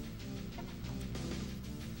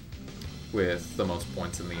most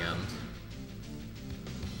points in the end.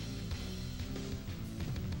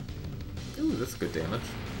 Ooh, that's good damage.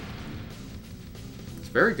 It's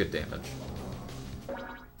very good damage.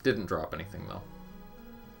 Didn't drop anything, though.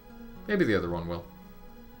 Maybe the other one will.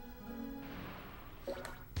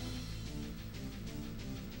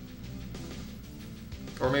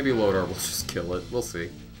 Or maybe Lodar will just kill it. We'll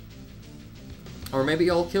see. Or maybe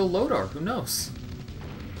I'll kill Lodar. Who knows?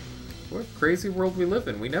 What a crazy world we live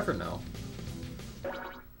in. We never know.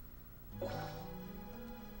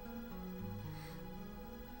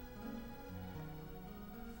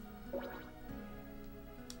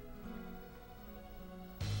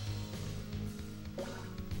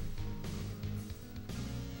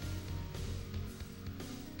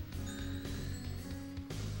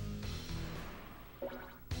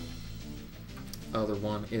 Other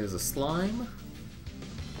one is a slime.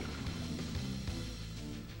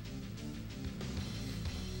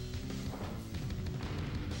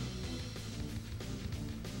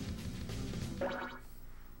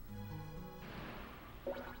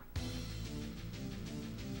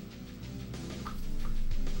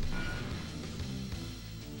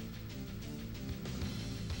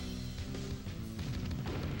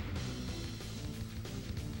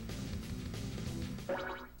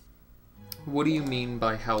 What do you mean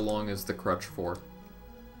by how long is the crutch for?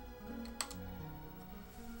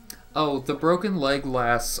 Oh, the broken leg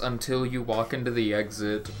lasts until you walk into the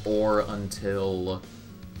exit or until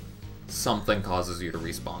something causes you to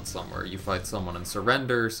respawn somewhere. You fight someone and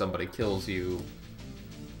surrender, somebody kills you,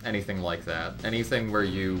 anything like that. Anything where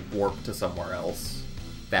you warp to somewhere else,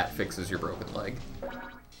 that fixes your broken leg.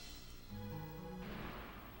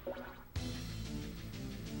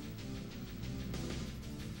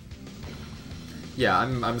 Yeah,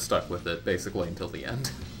 I'm stuck with it, basically, until the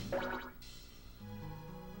end.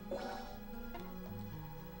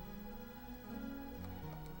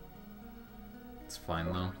 It's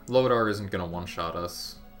fine, though. Lodar isn't gonna one-shot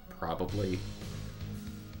us, probably.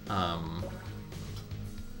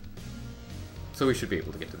 So we should be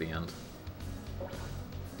able to get to the end.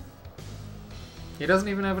 He doesn't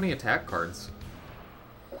even have any attack cards.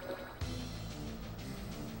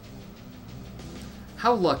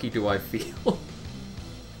 How lucky do I feel?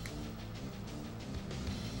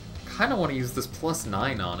 Kinda want to use this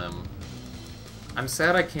 +9 on him. I'm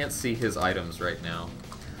sad I can't see his items right now.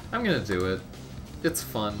 I'm gonna do it. It's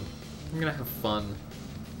fun. I'm gonna have fun.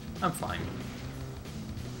 I'm fine.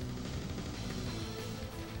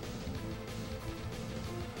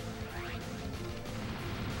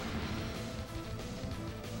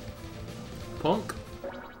 Punk.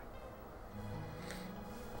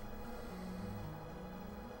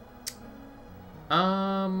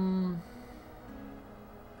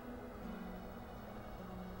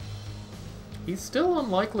 He's still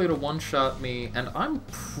unlikely to one-shot me, and I'm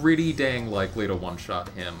pretty dang likely to one-shot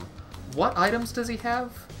him. What items does he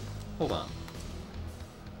have? Hold on.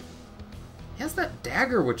 He has that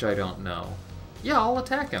dagger, which I don't know. Yeah, I'll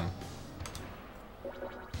attack him.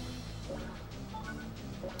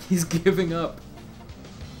 He's giving up.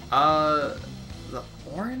 The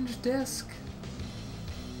orange disc?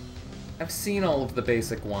 I've seen all of the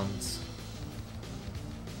basic ones.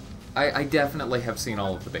 I definitely have seen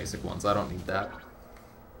all of the basic ones. I don't need that.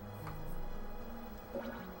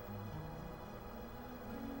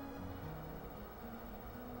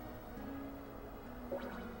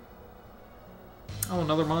 Oh,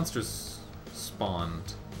 another monster's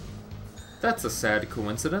spawned. That's a sad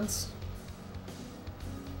coincidence.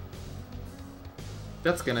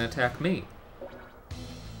 That's gonna attack me.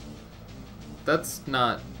 That's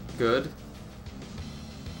not good.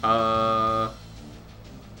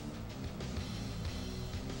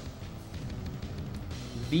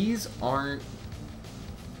 These aren't...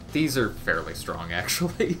 These are fairly strong,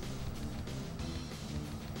 actually.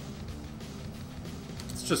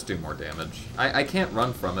 Let's just do more damage. I can't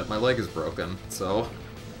run from it. My leg is broken, so...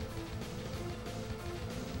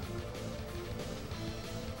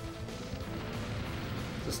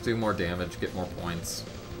 Just do more damage, get more points.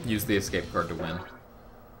 Use the escape card to win.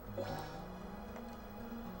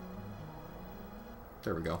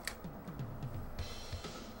 There we go.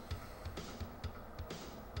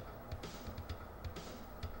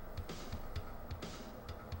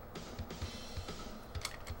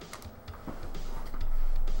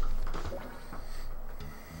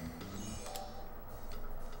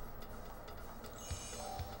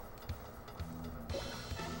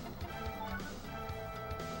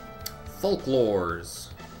 Folklores.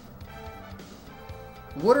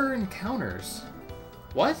 What are encounters?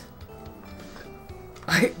 What?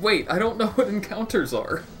 Wait, I don't know what encounters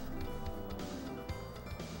are.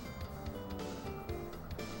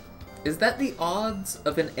 Is that the odds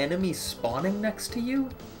of an enemy spawning next to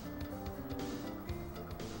you?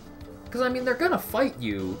 Because, I mean, they're gonna fight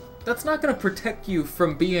you. That's not gonna protect you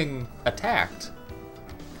from being attacked.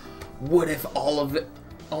 What if all of it...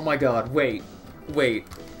 Oh my god, wait. Wait.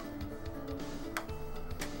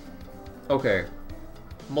 Okay.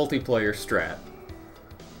 Multiplayer strat.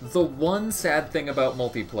 The one sad thing about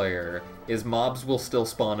multiplayer is mobs will still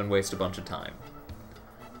spawn and waste a bunch of time.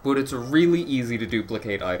 But it's really easy to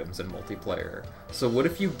duplicate items in multiplayer. So what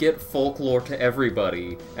if you get folklore to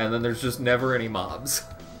everybody, and then there's just never any mobs?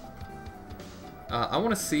 I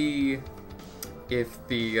want to see if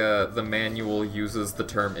the manual uses the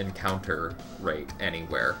term encounter rate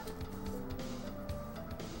anywhere.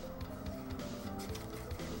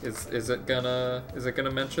 Is it gonna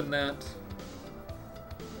mention that?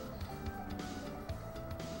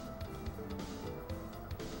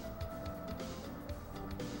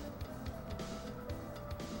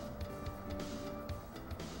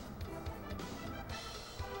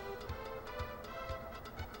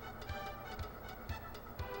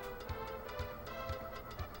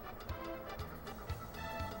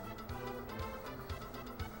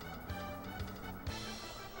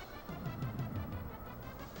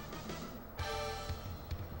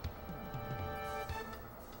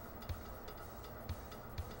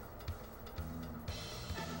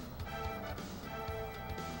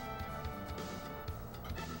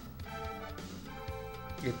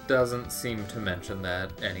 It doesn't seem to mention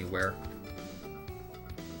that anywhere.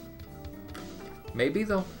 Maybe,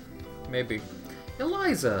 though. Maybe.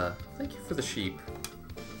 Eliza! Thank you for the sheep.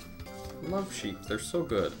 Love sheep. They're so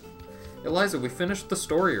good. Eliza, we finished the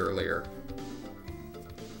story earlier.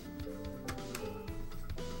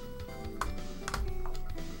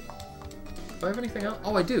 Do I have anything else?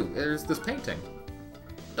 Oh, I do. There's this painting.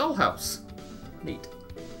 Dollhouse. Neat.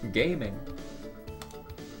 Gaming.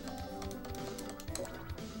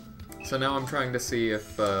 So now I'm trying to see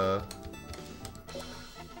if I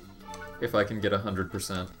can get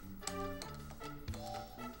 100%.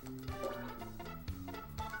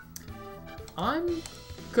 I'm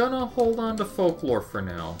gonna hold on to folklore for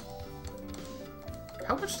now.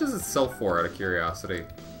 How much does it sell for, out of curiosity?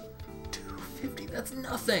 $2.50, that's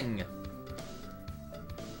nothing!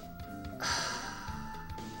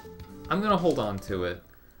 I'm gonna hold on to it.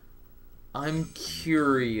 I'm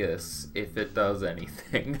curious if it does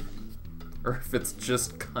anything. Or if it's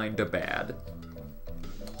just kinda bad.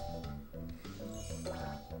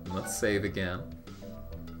 Let's save again.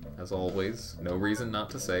 As always, no reason not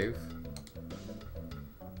to save.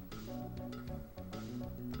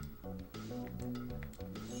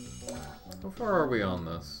 How far are we on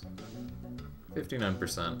this?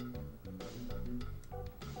 59%.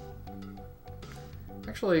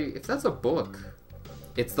 Actually, if that's a book,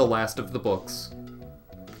 it's the last of the books.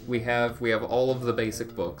 We have all of the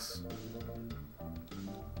basic books.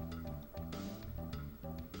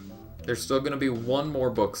 There's still going to be one more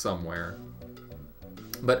book somewhere,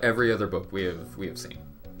 but every other book we have seen.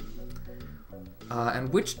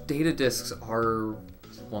 And which data disks are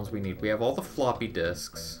the ones we need? We have all the floppy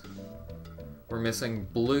disks. We're missing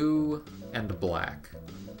blue and black,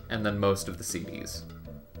 and then most of the CDs.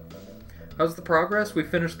 How's the progress? We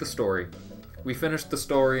finished the story. We finished the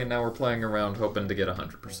story, and now we're playing around hoping to get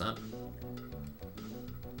 100%.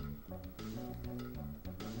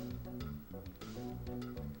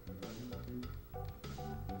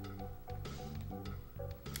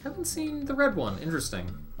 Haven't seen the red one. Interesting.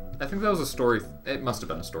 I think that was a story... It must have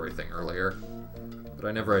been a story thing earlier, but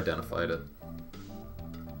I never identified it.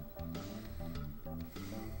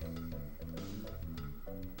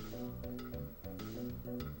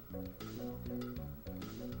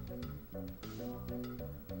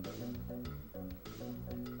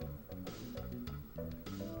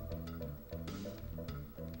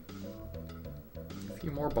 A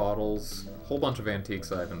few more bottles. A whole bunch of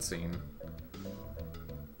antiques I haven't seen.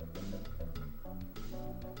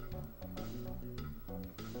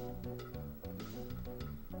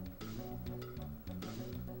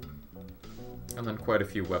 And then quite a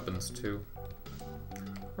few weapons, too.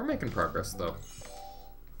 We're making progress, though.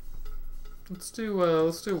 Let's do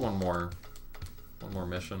one more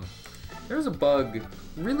mission. There's a bug,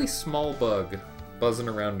 really small bug, buzzing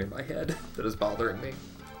around near my head that is bothering me.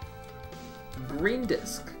 Green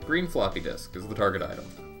disk. Green floppy disk is the target item.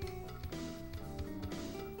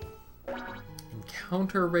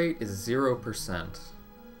 Encounter rate is 0%.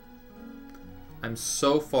 I'm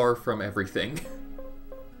so far from everything.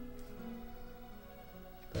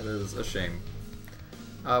 That is a shame.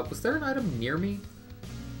 Was there an item near me?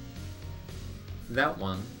 That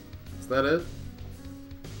one. Is that it?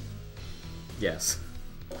 Yes.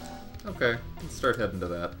 Okay, let's start heading to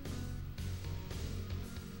that.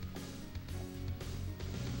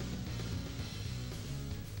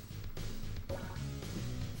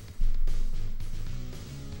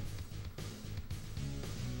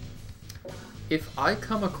 If I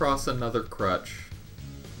come across another crutch,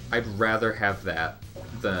 I'd rather have that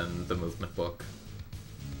than the movement book.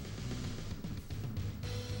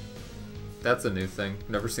 That's a new thing.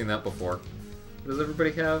 Never seen that before. What does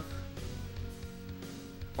everybody have?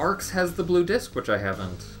 Arx has the blue disc, which I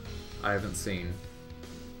haven't seen.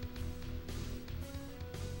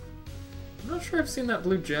 I'm not sure I've seen that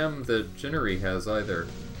blue gem that Jinnery has either.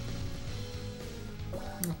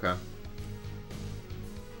 Okay.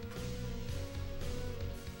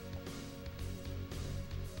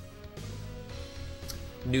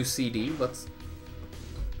 New CD, let's...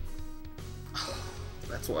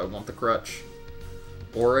 That's why I want the crutch.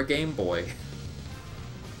 Or a Game Boy.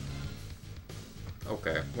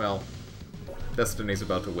 Okay, well, Destiny's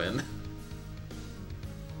about to win.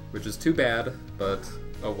 Which is too bad, but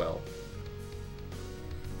oh well.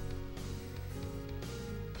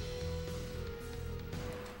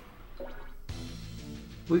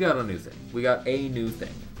 We got a new thing. We got a new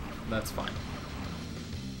thing. That's fine.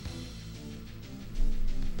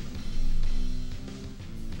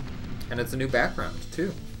 And it's a new background,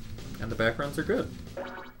 too. And the backgrounds are good.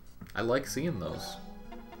 I like seeing those.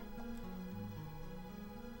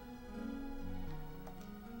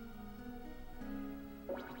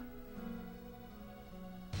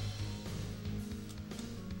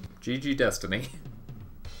 GG Destiny.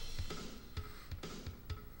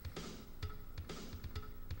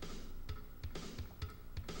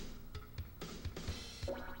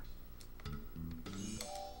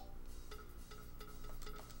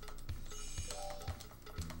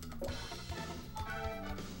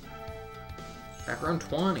 Background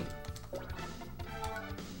 20.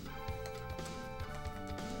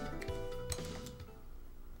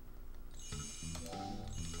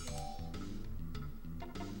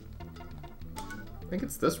 I think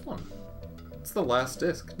it's this one. It's the last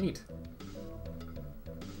disc. Neat.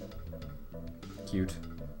 Cute.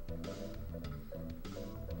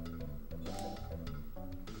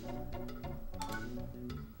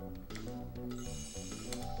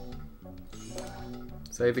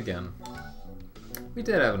 Save again. We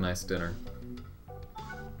did have a nice dinner.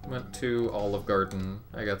 Went to Olive Garden.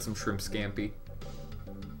 I got some shrimp scampi.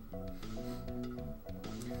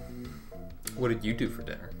 What did you do for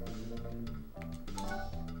dinner?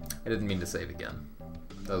 I didn't mean to save again.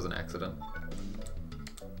 That was an accident.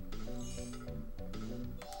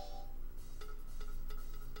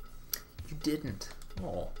 You didn't.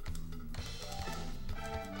 Oh.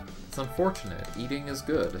 It's unfortunate. Eating is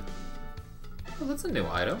good. Oh, that's a new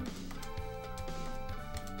item.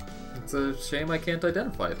 It's a shame I can't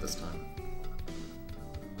identify it this time.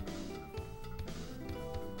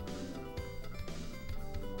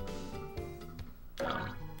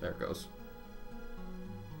 There it goes.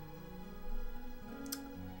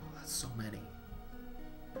 Oh, that's so many.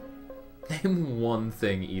 Name one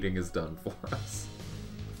thing eating has done for us.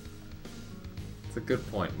 It's a good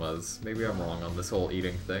point, Muzz. Maybe I'm wrong on this whole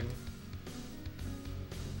eating thing.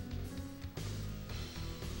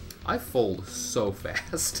 I fold so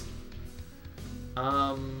fast.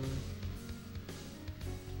 God,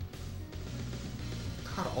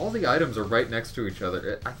 all the items are right next to each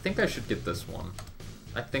other. I think I should get this one.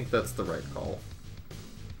 I think that's the right call.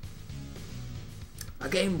 A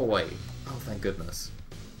Game Boy! Oh, thank goodness.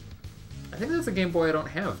 I think that's a Game Boy I don't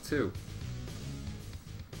have, too.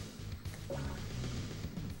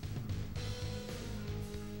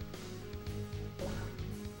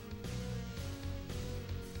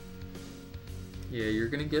 Yeah, you're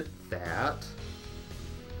gonna get that.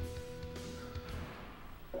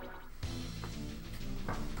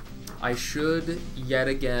 I should, yet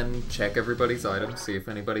again, check everybody's items, see if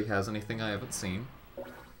anybody has anything I haven't seen.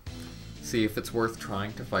 See if it's worth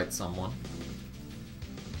trying to fight someone.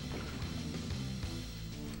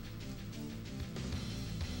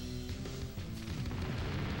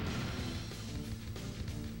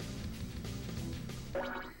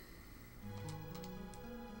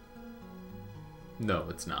 No,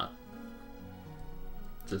 it's not.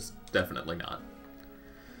 Just definitely not.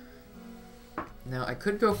 Now, I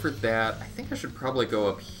could go for that. I think I should probably go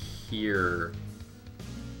up here.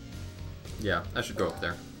 Yeah, I should go up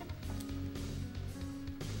there.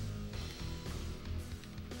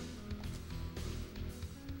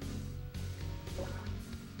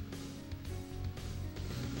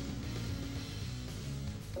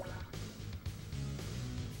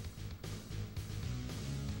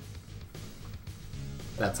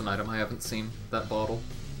 That's an item I haven't seen, that bottle.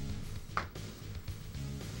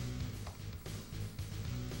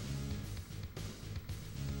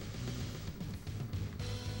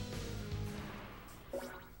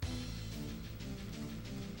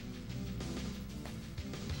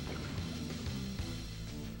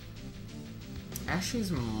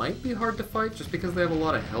 Ashies might be hard to fight just because they have a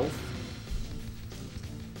lot of health.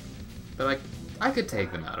 But I could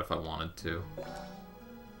take them out if I wanted to.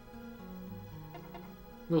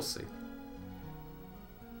 We'll see.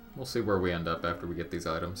 We'll see where we end up after we get these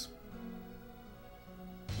items.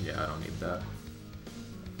 Yeah, I don't need that.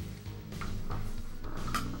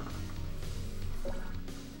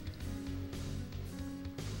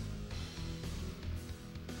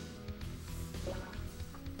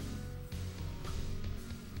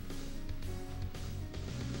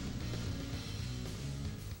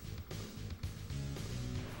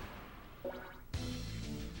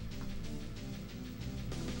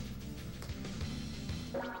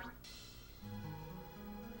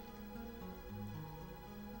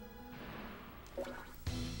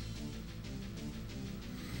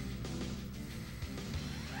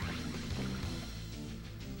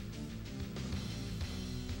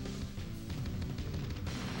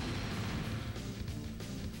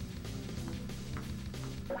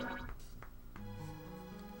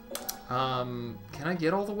 Can I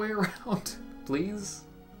get all the way around? Please?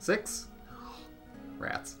 6?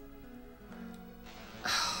 Rats.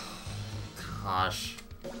 Gosh.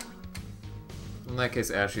 In that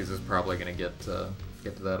case, Ashies is probably gonna get to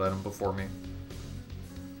that item before me.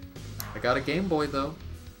 I got a Game Boy, though,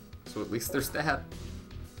 so at least there's that.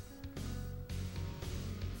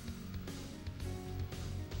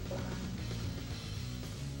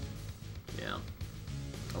 Yeah.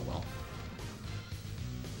 Oh well.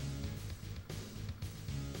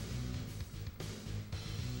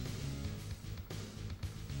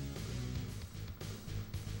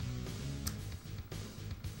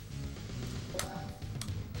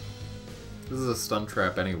 This is a stun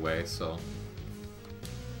trap anyway, so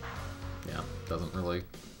yeah, doesn't really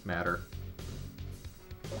matter.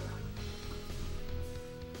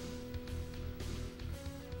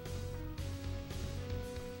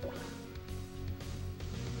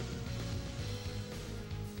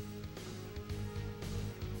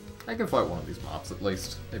 I can fight one of these mobs at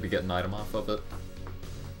least, maybe get an item off of it.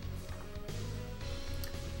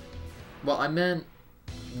 Well, I meant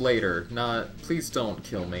later, not please don't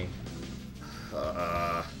kill me.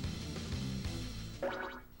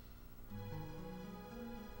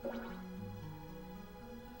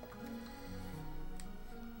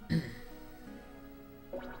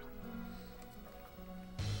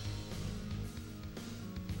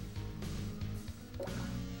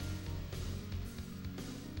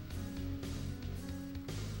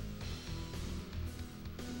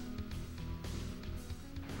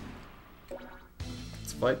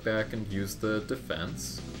 Let's fight back and use the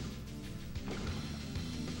defense.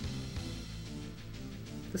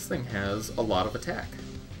 This thing has a lot of attack.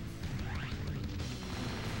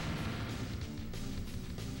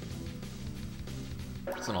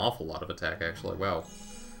 It's an awful lot of attack, actually. Wow.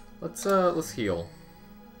 Let's heal.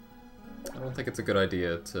 I don't think it's a good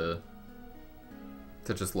idea to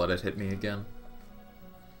just let it hit me again.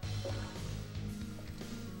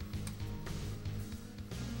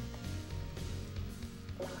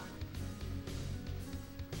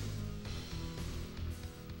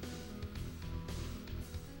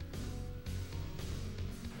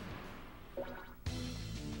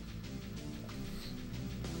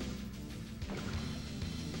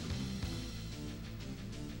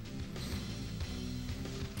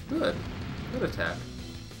 Good. Good attack.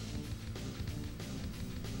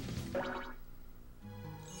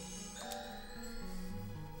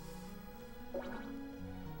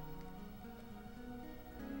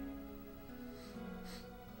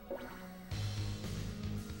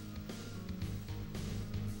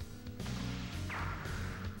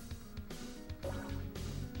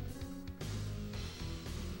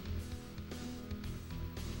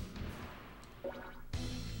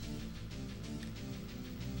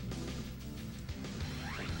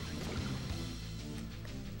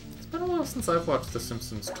 It's been a while since I've watched The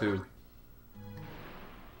Simpsons too.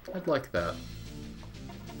 I'd like that.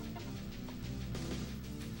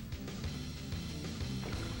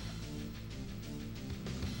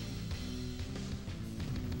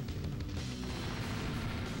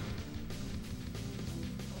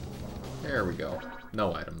 There we go.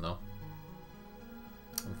 No item, though.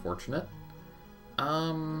 Unfortunate.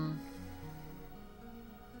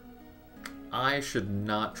 I should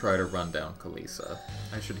not try to run down Kalisa.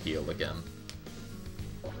 I should heal again.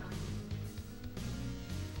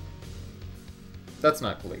 That's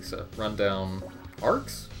not Kalisa. Run down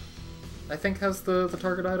Arcs, I think, has the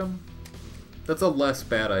target item. That's a less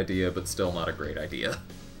bad idea, but still not a great idea.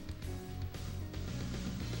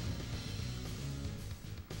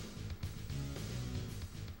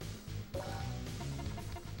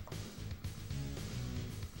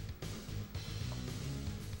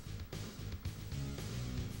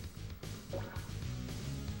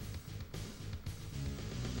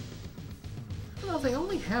 Well, they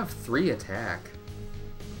only have 3 attack.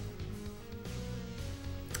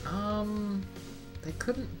 They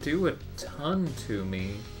couldn't do a ton to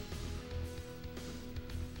me.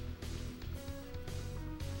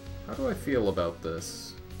 How do I feel about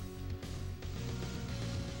this?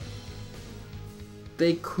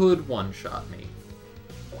 They could one-shot me.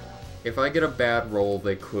 If I get a bad roll,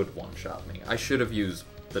 they could one-shot me. I should have used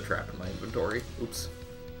the trap in my inventory. Oops.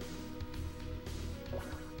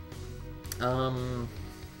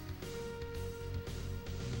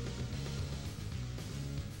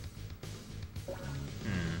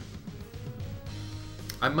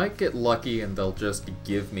 I might get lucky and they'll just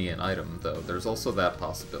give me an item, though. There's also that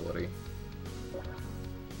possibility.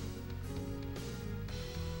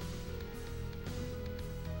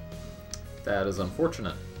 That is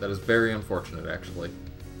unfortunate. That is very unfortunate, actually.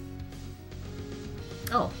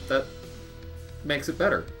 Oh, that makes it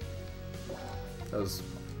better. That was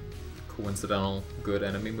coincidental good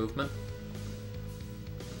enemy movement.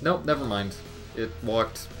 Nope, never mind. It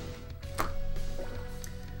walked...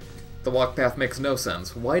 The walk path makes no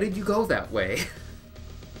sense. Why did you go that way?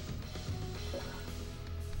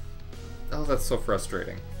 that's so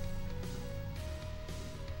frustrating.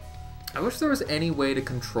 I wish there was any way to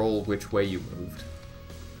control which way you moved.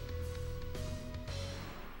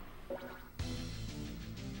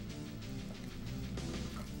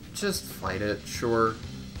 Just fight it, sure.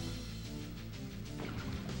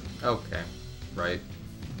 Okay, right.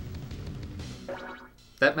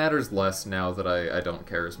 That matters less now that I don't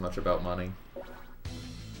care as much about money.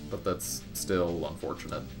 But that's still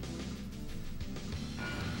unfortunate.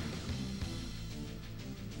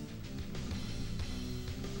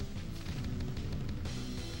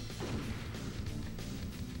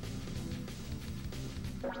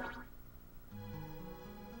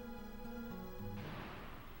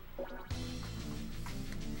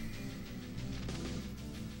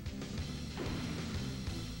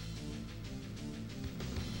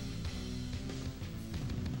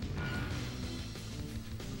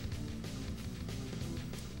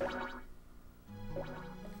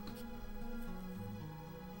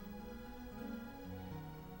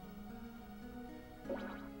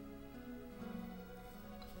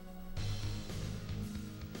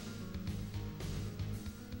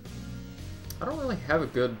 I don't really have a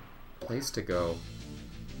good place to go.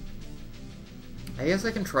 I guess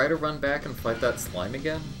I can try to run back and fight that slime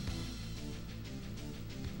again.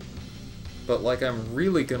 But, like, I'm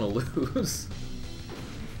really gonna lose.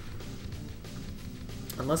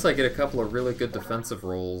 Unless I get a couple of really good defensive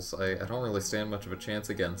rolls, I don't really stand much of a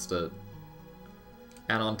chance against it.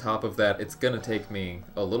 And on top of that, it's gonna take me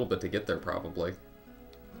a little bit to get there, probably.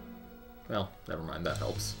 Well, never mind, that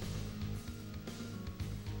helps.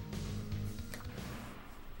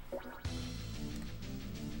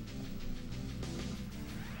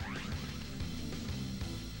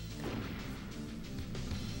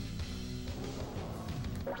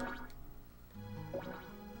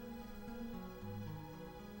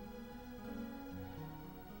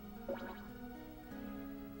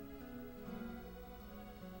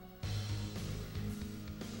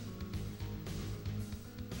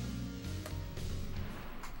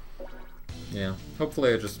 Yeah,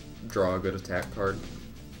 hopefully I just draw a good attack card.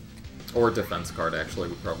 Or a defense card, actually,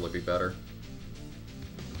 would probably be better.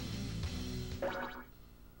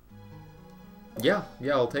 Yeah,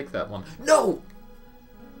 I'll take that one. No!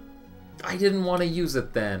 I didn't want to use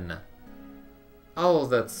it then. Oh,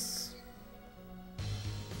 that's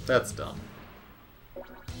dumb.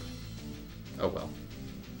 Oh well.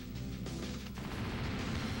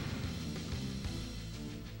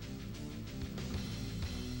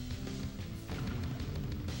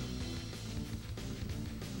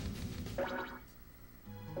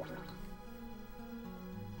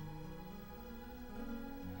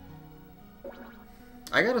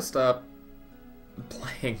 I gotta stop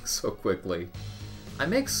playing so quickly. I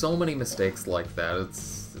make so many mistakes like that,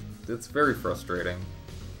 it's very frustrating.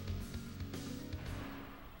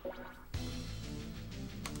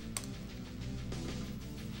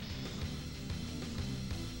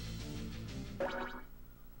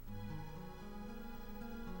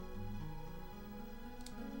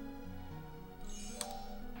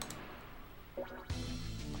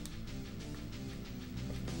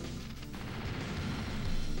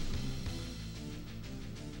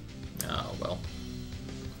 Oh, well.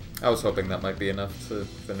 I was hoping that might be enough to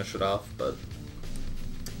finish it off, but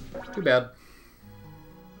too bad.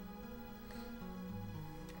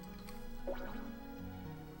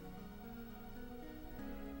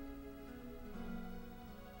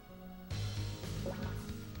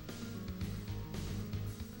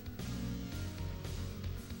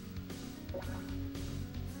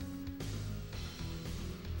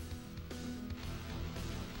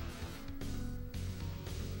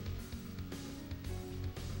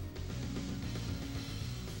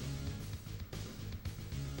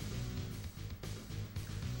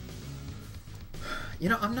 You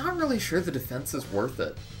know, I'm not really sure the defense is worth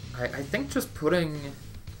it. I think just putting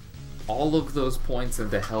all of those points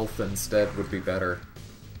into health instead would be better.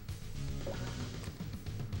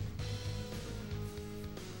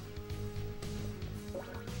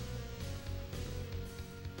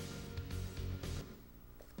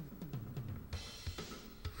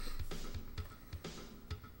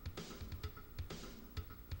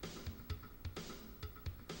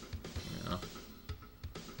 Yeah.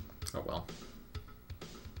 Oh well.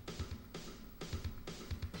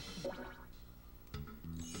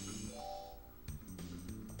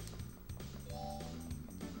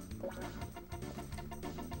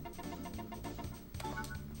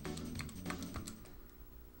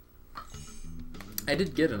 I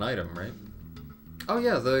did get an item, right? Oh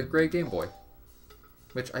yeah, the gray Game Boy.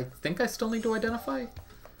 Which I think I still need to identify?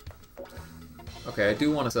 Okay, I do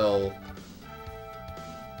want to sell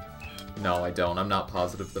No, I don't. I'm not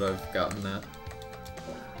positive that I've gotten that.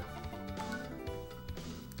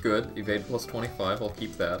 Good. Evade plus 25. I'll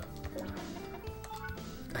keep that.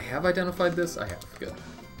 I have identified this? I have. Good.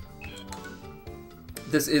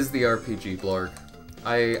 This is the RPG, Blarg.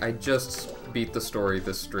 I just beat the story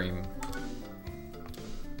this stream.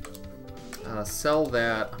 Sell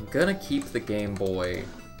that. I'm gonna keep the Game Boy.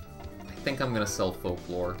 I think I'm gonna sell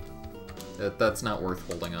Folklore. That's not worth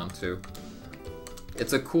holding on to.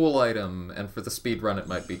 It's a cool item, and for the speedrun it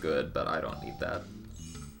might be good, but I don't need that.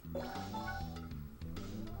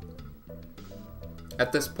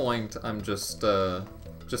 At this point, I'm just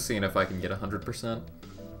seeing if I can get 100%.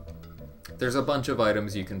 There's a bunch of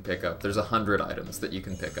items you can pick up. There's 100 items that you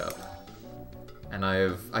can pick up. And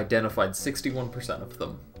I've identified 61% of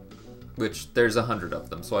them. Which, there's 100 of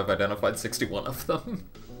them, so I've identified 61 of them.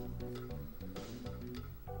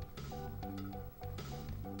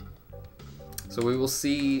 So we will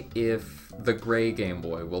see if the gray Game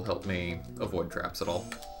Boy will help me avoid traps at all.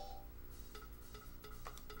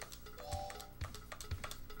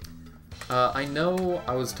 I know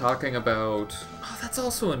I was talking about... Oh, that's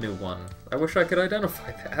also a new one. I wish I could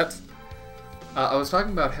identify that. I was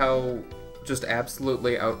talking about how just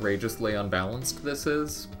absolutely outrageously unbalanced this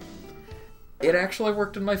is. It actually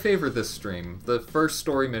worked in my favor this stream. The first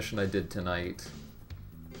story mission I did tonight,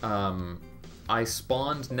 I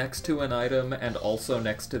spawned next to an item and also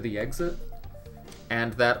next to the exit,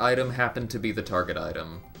 and that item happened to be the target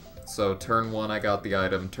item. So turn 1 I got the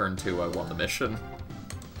item, turn 2 I won the mission.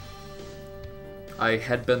 I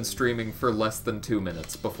had been streaming for less than 2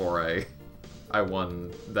 minutes before I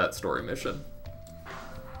won that story mission.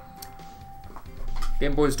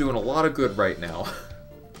 Game Boy's doing a lot of good right now.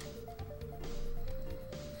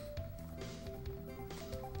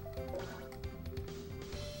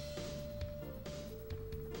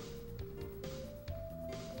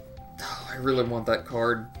 I really want that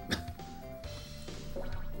card.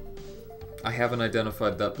 I haven't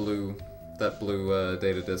identified that blue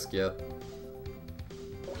data disc yet.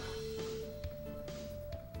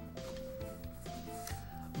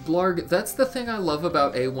 Blarg, that's the thing I love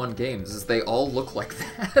about A1 games, is they all look like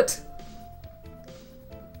that.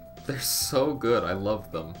 They're so good, I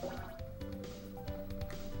love them.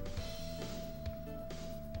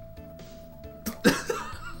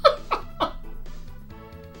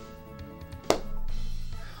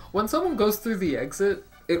 When someone goes through the exit,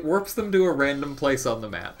 it warps them to a random place on the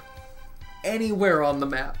map. Anywhere on the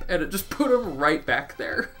map, and it just put them right back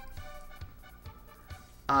there.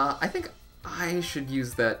 I think I should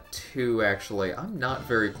use that too, actually. I'm not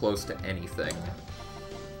very close to anything.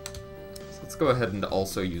 So let's go ahead and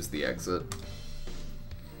also use the exit.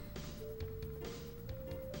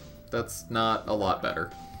 That's not a lot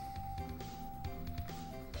better.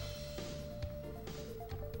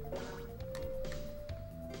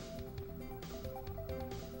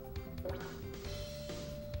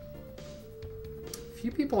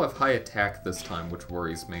 Few people have high attack this time, which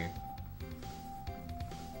worries me.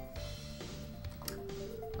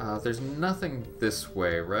 There's nothing this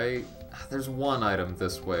way, right? There's one item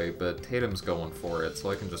this way, but Tatum's going for it,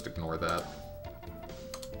 so I can just ignore that.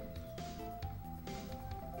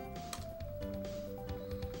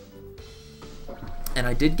 And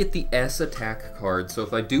I did get the S attack card, so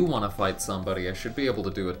if I do want to fight somebody, I should be able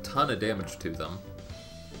to do a ton of damage to them.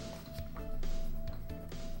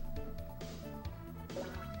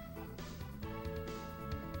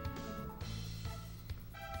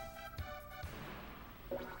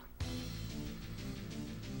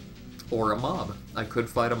 Or a mob. I could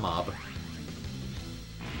fight a mob.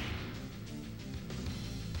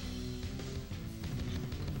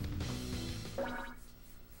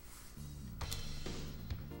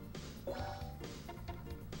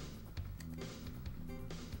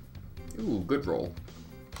 Ooh, good roll.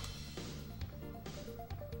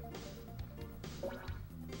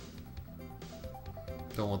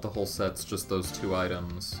 Don't want the whole sets, just those 2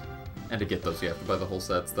 items. And to get those, you have to buy the whole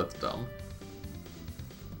sets. That's dumb.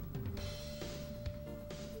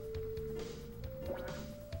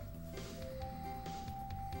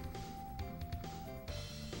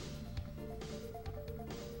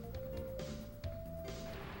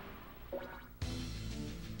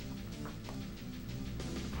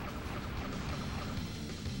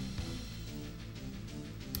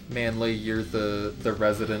 Manly, you're the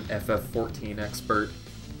resident FF14 expert.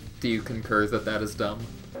 Do you concur that that is dumb?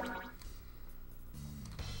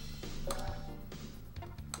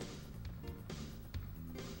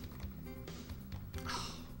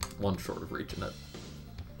 One short of reaching it.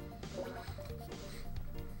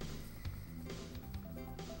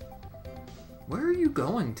 Where are you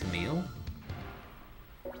going, Tamil?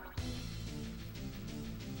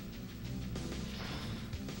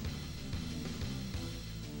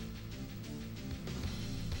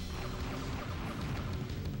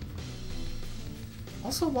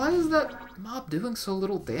 Also, why is that mob doing so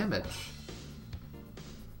little damage?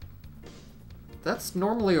 That's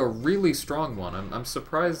normally a really strong one. I'm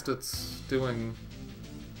surprised it's doing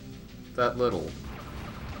that little.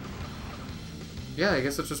 Yeah, I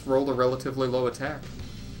guess it just rolled a relatively low attack.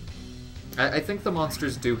 I think the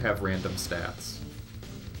monsters do have random stats.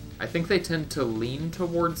 I think they tend to lean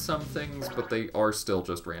towards some things, but they are still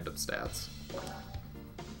just random stats.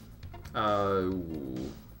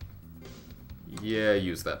 Yeah,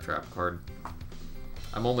 use that trap card.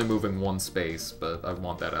 I'm only moving one space, but I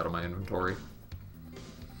want that out of my inventory.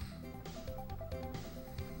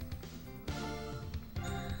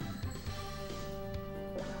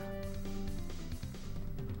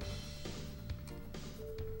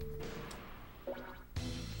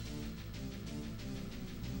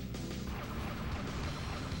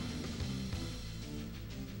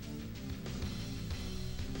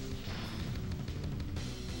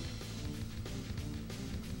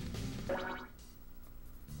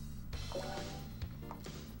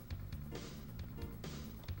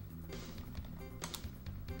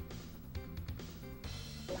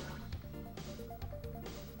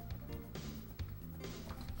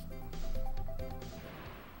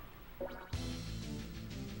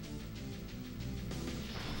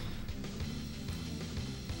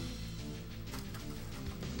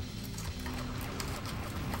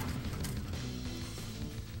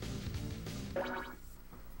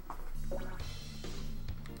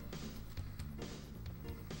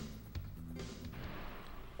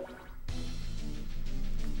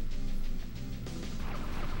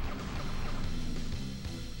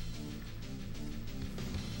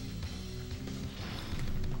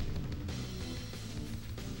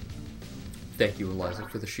 Thank you, Eliza,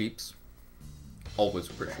 for the sheeps. Always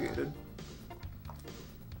appreciated.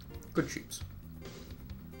 Good sheeps.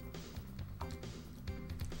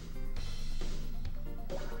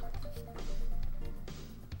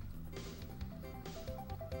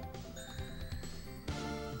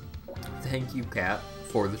 Thank you, Cat,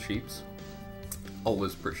 for the sheeps.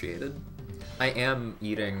 Always appreciated. I am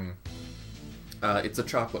eating... it's a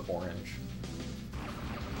chocolate orange.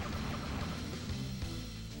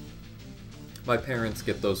 My parents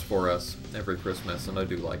get those for us every Christmas, and I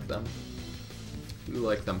do like them. I do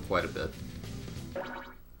like them quite a bit.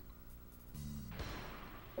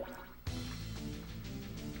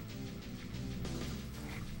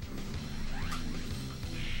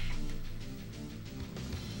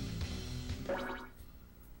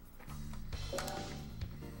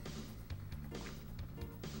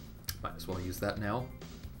 Might as well use that now.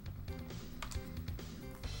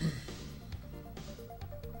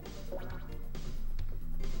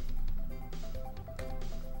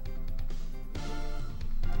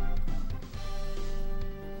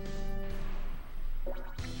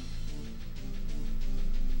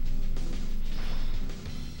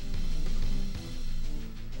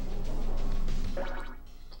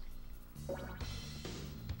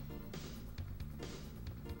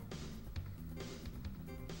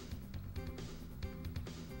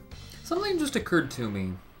 Something just occurred to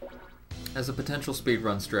me as a potential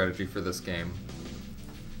speedrun strategy for this game.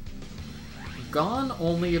 Gone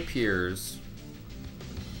only appears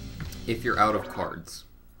if you're out of cards.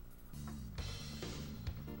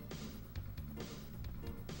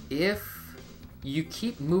 If you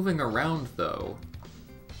keep moving around, though,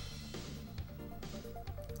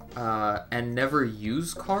 and never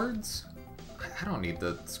use cards, I don't need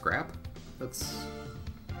the scrap.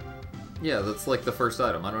 Yeah, that's like the first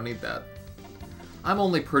item. I don't need that. I'm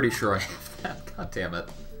only pretty sure I have that. God damn it.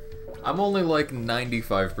 I'm only like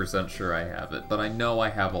 95% sure I have it, but I know I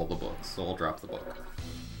have all the books, so I'll drop the book.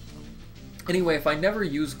 Anyway, if I never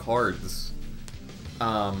use cards,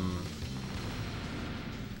 Gone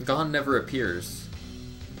never appears.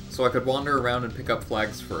 So I could wander around and pick up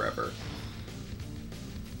flags forever.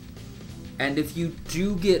 And if you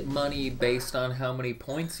do get money based on how many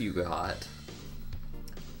points you got,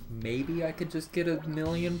 maybe I could just get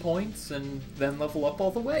 1,000,000 points and then level up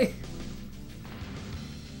all the way.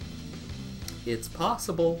 It's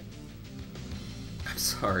possible. I'm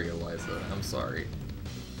sorry, Eliza. I'm sorry.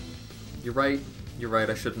 You're right. You're right.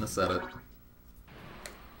 I shouldn't have said it.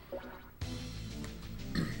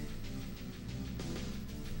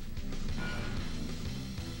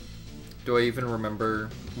 Do I even remember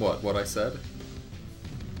what I said?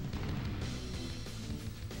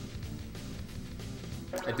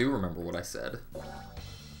 I do remember what I said.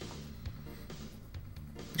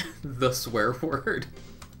 The swear word.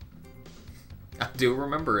 I do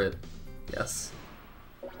remember it. Yes.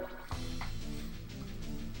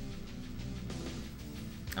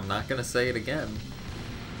 I'm not gonna say it again.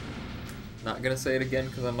 Not gonna say it again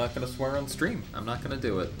because I'm not gonna swear on stream. I'm not gonna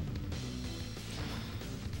do it.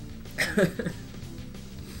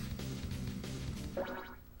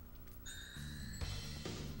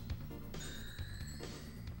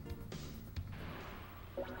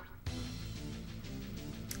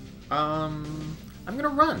 I'm gonna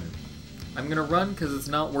run. I'm gonna run because it's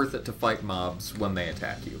not worth it to fight mobs when they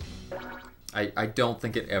attack you. I don't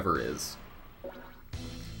think it ever is.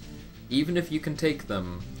 Even if you can take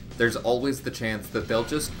them, there's always the chance that they'll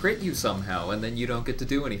just crit you somehow, and then you don't get to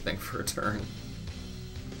do anything for a turn.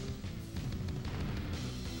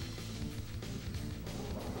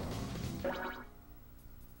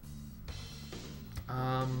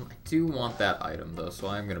 I do want that item, though, so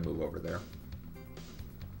I'm gonna move over there.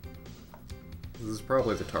 This is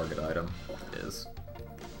probably the target item. It is.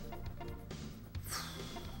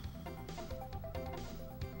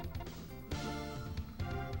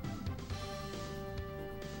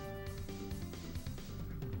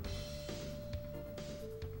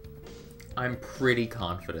 I'm pretty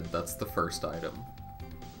confident that's the first item.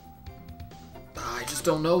 I just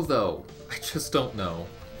don't know, though. I just don't know.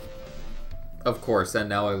 Of course, and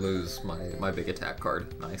now I lose my big attack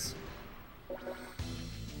card. Nice.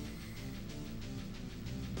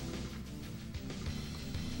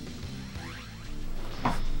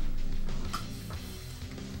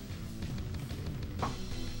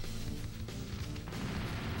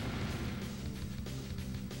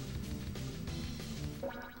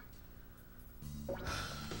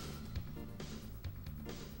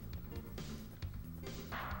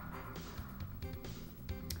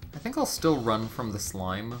 I think I'll still run from the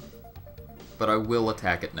slime, but I will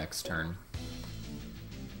attack it next turn.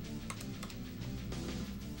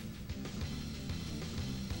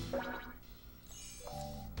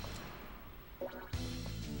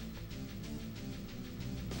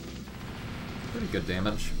 Pretty good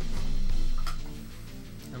damage.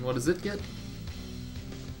 And what does it get?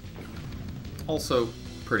 Also,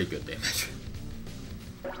 pretty good damage.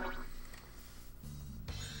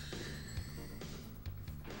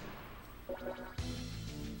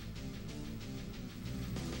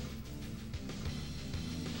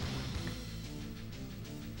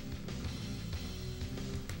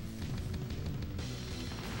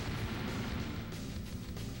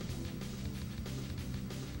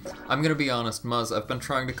 I'm gonna be honest, Muzz, I've been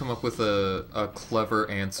trying to come up with a clever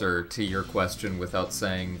answer to your question without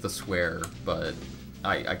saying the swear, but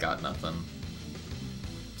I got nothing.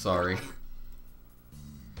 Sorry.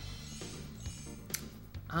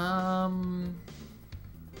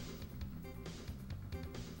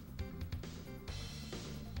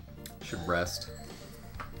 Should rest.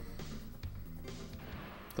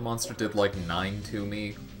 The monster did like 9 to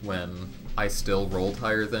me when I still rolled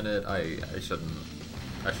higher than it. I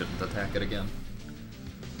shouldn't attack it again.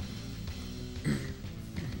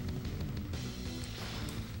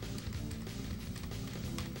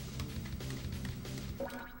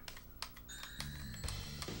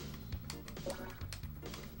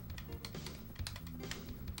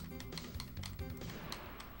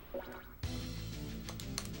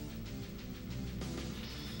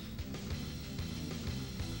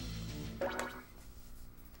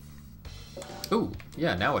 Ooh,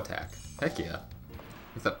 yeah, now attack. Heck yeah.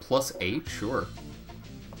 With that +8, sure.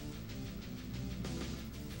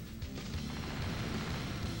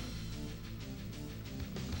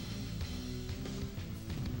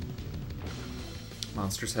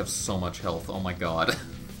 Monsters have so much health, oh my god.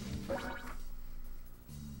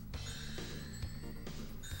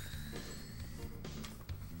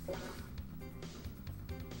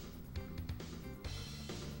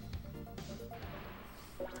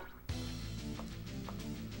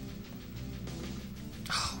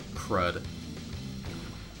 Crud.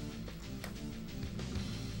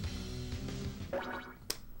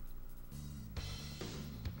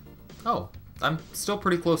 Oh, I'm still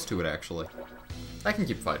pretty close to it, actually. I can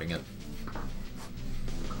keep fighting it.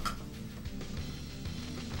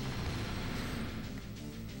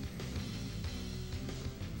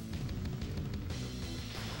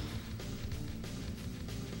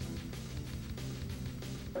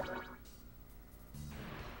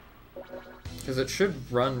 Because it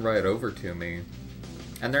should run right over to me.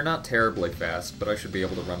 And they're not terribly fast, but I should be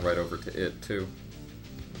able to run right over to it, too.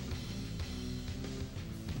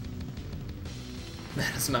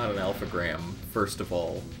 That is not an alphagram, first of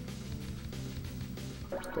all.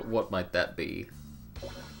 But what might that be?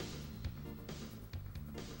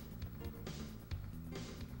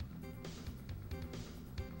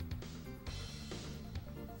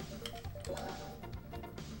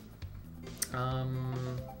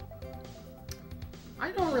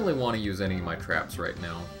 I don't really want to use any of my traps right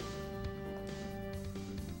now.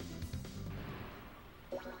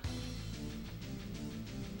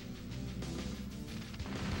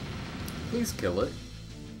 Please kill it.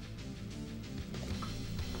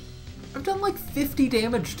 I've done like 50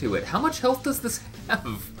 damage to it. How much health does this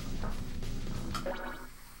have?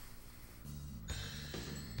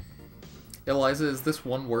 Eliza, is this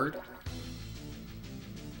one word?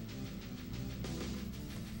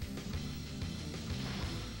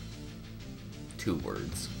 Two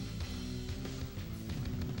words.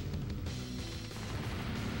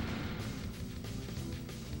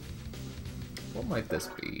 What might this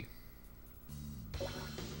be?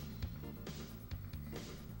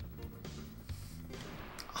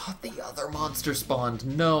 Oh, the other monster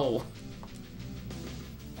spawned. No.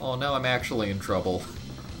 Oh, now I'm actually in trouble.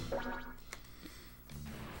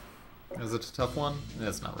 Is it a tough one?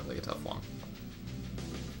 It's not really a tough one.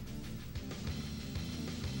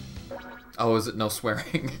 Oh, is it no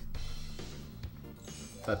swearing?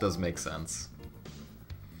 That does make sense.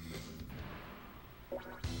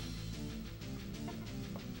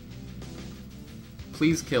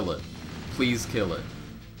 Please kill it. Please kill it.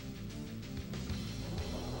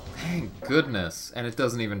 Thank goodness. And it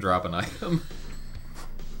doesn't even drop an item.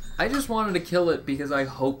 I just wanted to kill it because I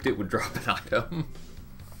hoped it would drop an item.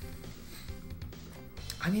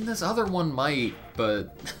 I mean, this other one might,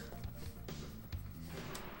 but...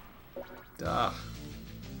 Duh.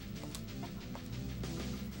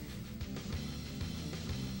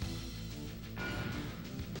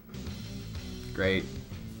 Great.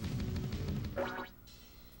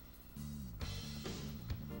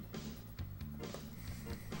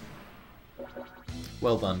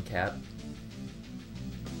 Well done, cat.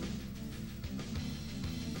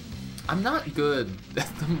 I'm not good at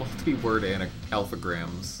the multi-word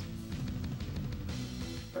alphagrams.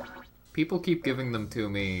 People keep giving them to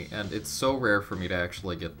me, and it's so rare for me to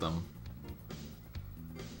actually get them.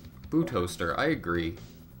 Boo Toaster, I agree.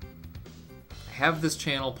 I have this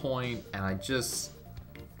channel point, and I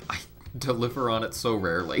deliver on it so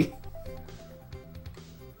rarely.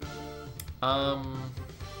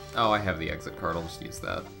 Oh, I have the exit card, I'll just use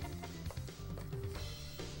that.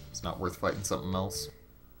 It's not worth fighting something else.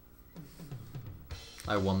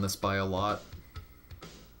 I won this by a lot.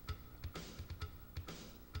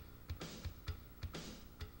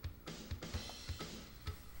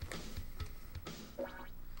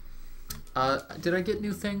 Did I get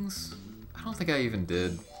new things? I don't think I even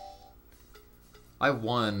did. I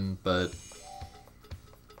won, but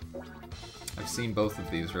I've seen both of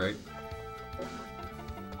these, right?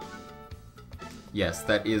 Yes,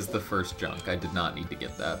 that is the first junk. I did not need to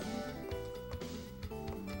get that.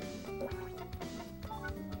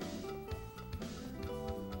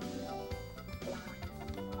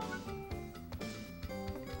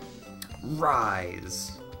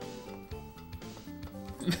 Rise.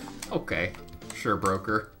 Okay, sure,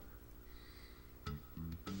 broker.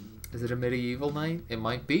 Is it a medieval knight? It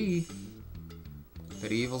might be.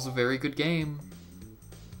 Medieval's a very good game.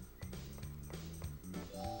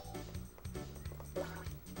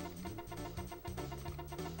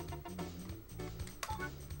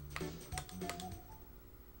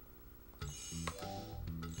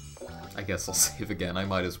 I guess I'll save again. I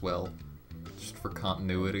might as well. Just for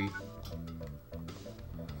continuity.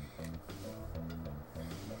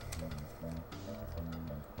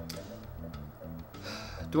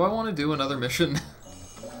 Do I want to do another mission?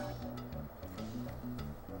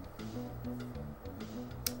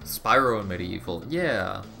 Spyro and Medieval.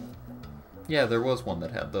 Yeah. Yeah, there was one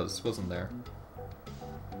that had those, wasn't there?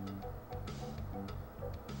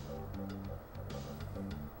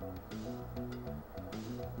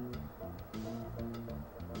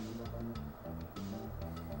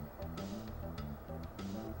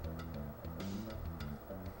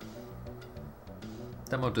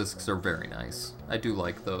 Demo discs are very nice. I do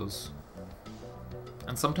like those.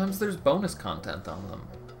 And sometimes there's bonus content on them.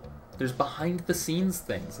 There's behind-the-scenes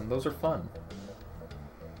things, and those are fun.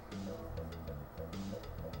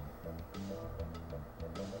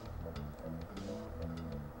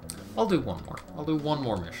 I'll do one more. I'll do one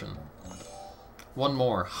more mission. One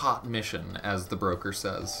more hot mission, as the broker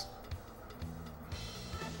says.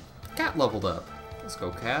 Cat leveled up. Let's go,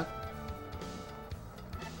 Cat.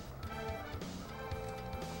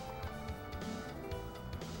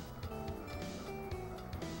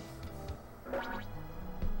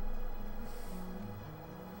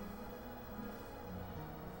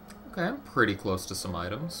 Okay, I'm pretty close to some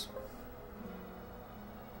items.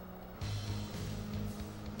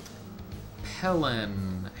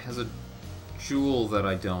 Helen has a jewel that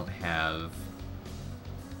I don't have.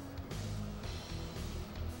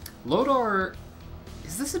 Lodar...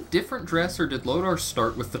 Is this a different dress, or did Lodar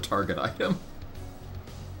start with the target item?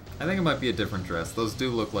 I think it might be a different dress. Those do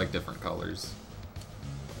look like different colors.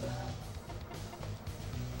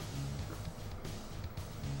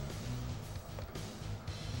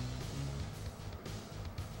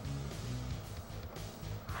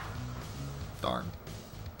 Darn.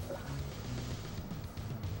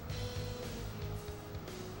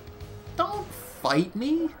 Don't fight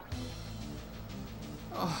me!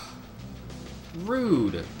 Oh,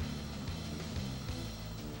 rude.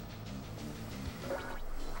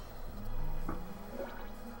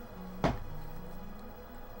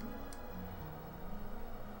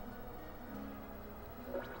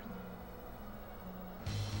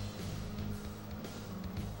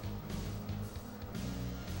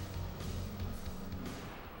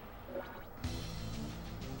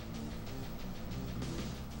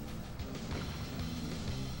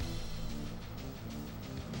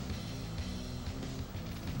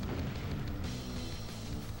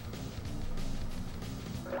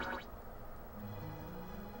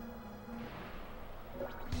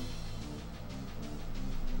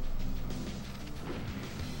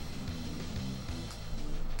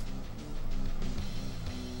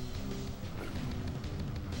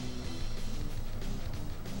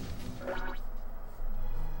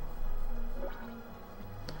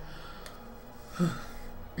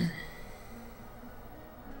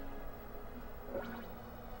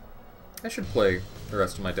 I should play the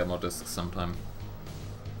rest of my demo discs sometime.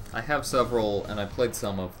 I have several, and I played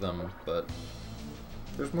some of them, but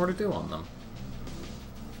there's more to do on them.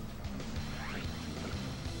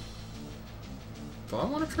 Do I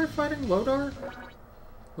want to try fighting Lodar?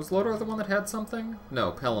 Was Lodar the one that had something?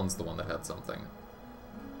 No, Pellin's the one that had something.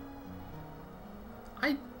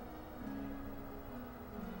 I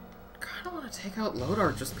kind of want to take out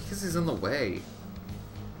Lodar just because he's in the way.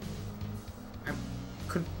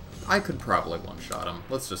 I could probably one-shot him.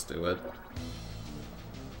 Let's just do it.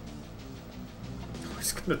 I'm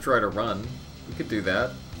just gonna try to run. We could do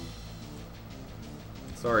that.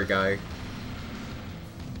 Sorry, guy.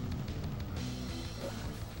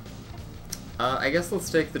 I guess let's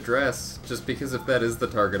take the dress, just because if that is the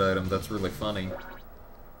target item, that's really funny.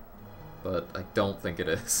 But I don't think it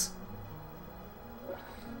is.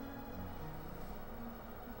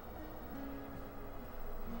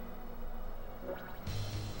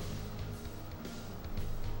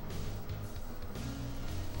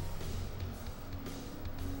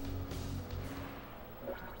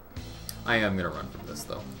 I am gonna run from this,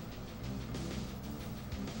 though.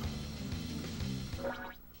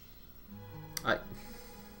 I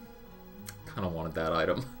kind of wanted that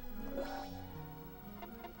item.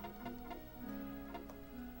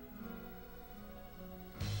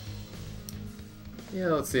 Yeah,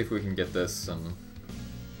 let's see if we can get this and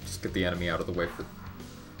just get the enemy out of the way for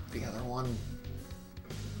the other one.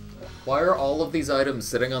 Why are all of these items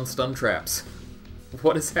sitting on stun traps?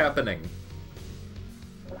 What is happening?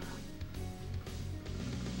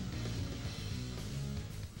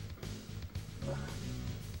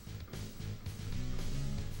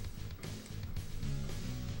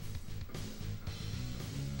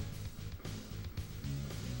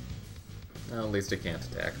 Well, at least it can't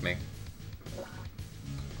attack me.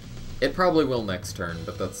 It probably will next turn,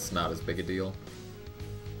 but that's not as big a deal.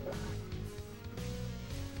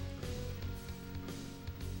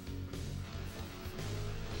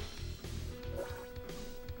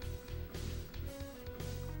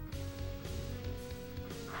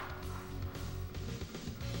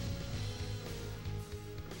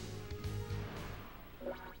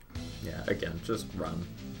 Yeah, again, just run.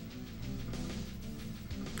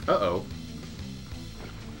 Uh-oh.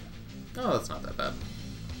 Oh, that's not that bad.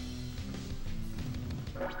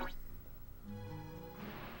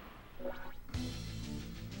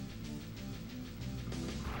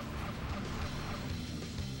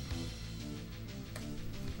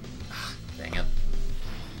 Dang it.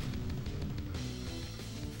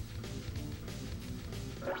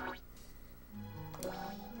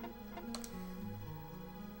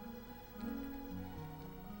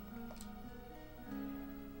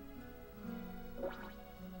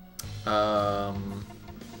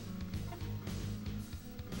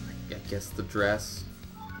 I guess the dress.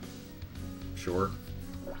 Sure.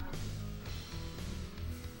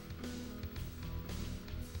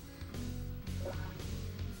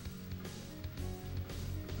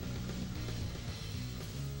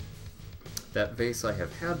 That vase I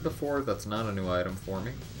have had before, that's not a new item for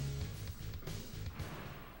me.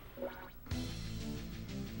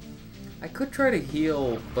 I could try to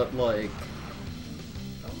heal, but like,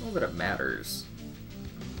 I don't know that it matters.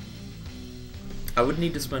 I would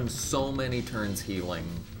need to spend so many turns healing.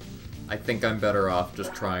 I think I'm better off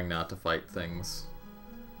just trying not to fight things.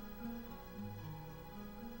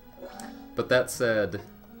 But that said,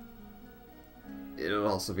 it would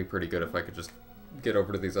also be pretty good if I could just get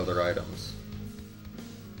over to these other items.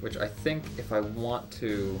 Which I think if I want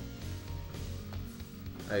to,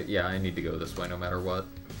 Yeah, I need to go this way no matter what.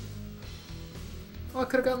 Oh, I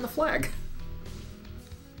could have gotten the flag.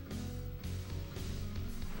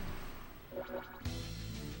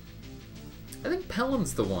 I think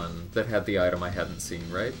Pellin's the one that had the item I hadn't seen,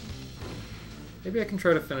 right? Maybe I can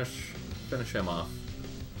try to finish him off.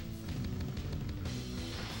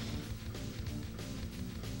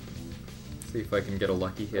 See if I can get a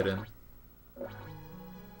lucky hit in.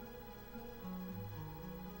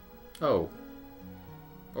 Oh.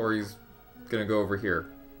 Or he's gonna go over here.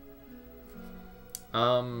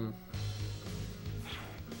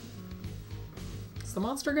 Is the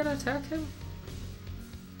monster gonna attack him?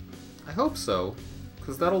 I hope so,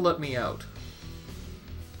 because that'll let me out.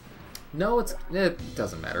 No, it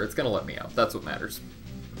doesn't matter. It's gonna let me out. That's what matters.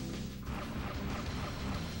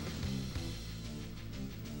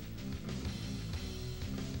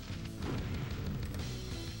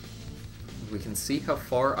 We can see how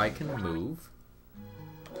far I can move.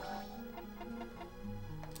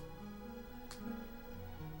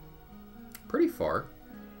 Pretty far.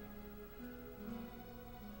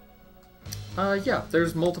 Yeah,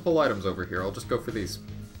 there's multiple items over here. I'll just go for these.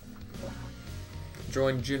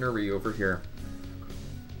 Join Jinnery over here.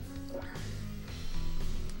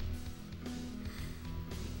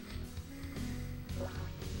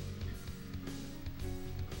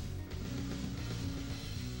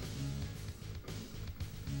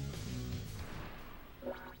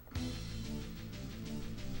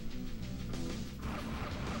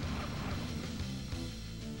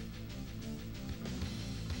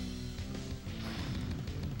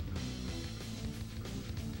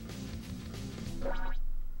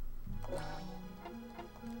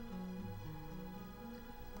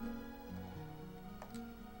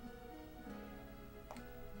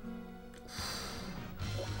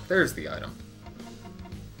 There's the item.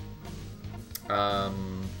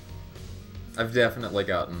 I've definitely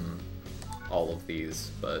gotten all of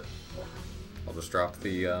these, but I'll just drop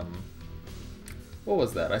the, what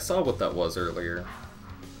was that? I saw what that was earlier.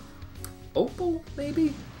 Opal,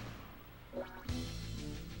 maybe?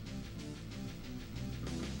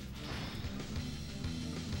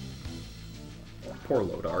 Poor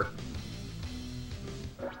Lodar.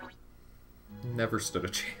 Never stood a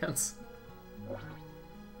chance.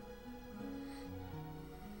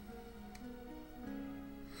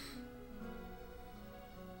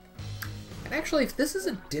 Actually, if this is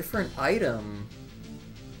a different item...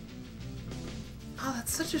 Oh,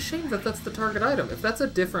 that's such a shame that that's the target item. If that's a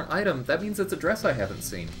different item, that means it's a dress I haven't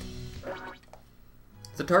seen.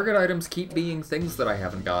 The target items keep being things that I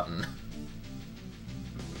haven't gotten.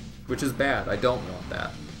 Which is bad. I don't want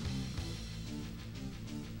that.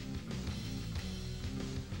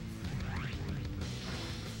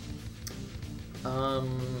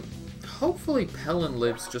 Hopefully Pellin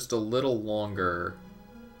lives just a little longer.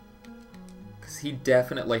 He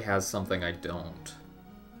definitely has something I don't.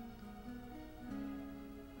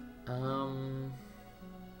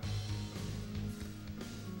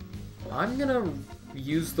 I'm gonna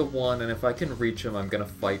use the one, and if I can reach him, I'm gonna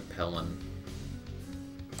fight Pellin.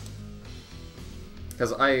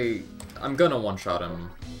 Because I'm gonna one-shot him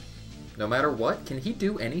no matter what. Can he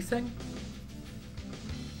do anything?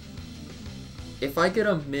 If I get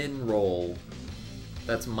a min roll,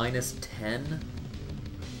 that's minus 10.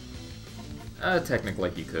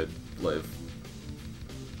 Technically he could live.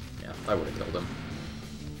 Yeah, I would have killed him.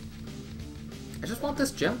 I just want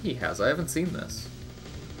this gem he has. I haven't seen this.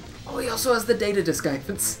 Oh, he also has the data disc I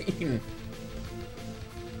haven't seen.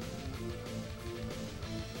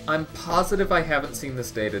 I'm positive I haven't seen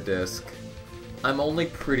this data disc. I'm only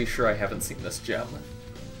pretty sure I haven't seen this gem.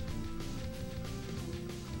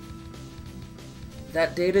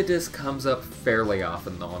 That data disc comes up fairly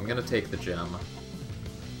often, though. I'm gonna take the gem.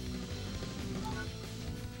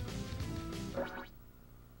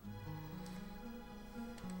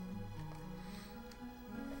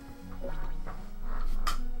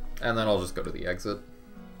 And then I'll just go to the exit.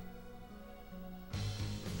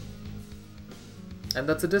 And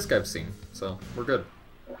that's a disc I've seen, so we're good.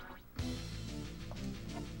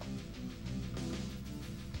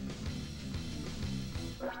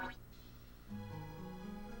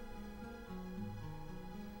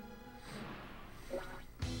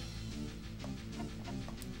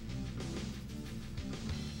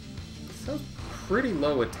 So pretty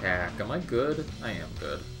low attack. Am I good? I am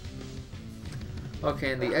good.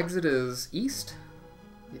 Okay, and the exit is east?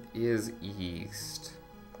 It is east.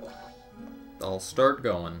 I'll start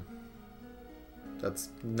going. That's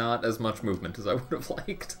not as much movement as I would have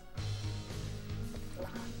liked.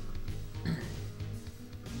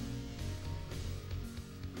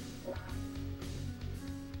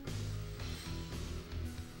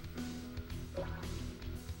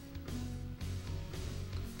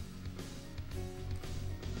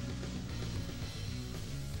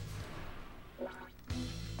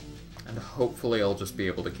 hopefully I'll just be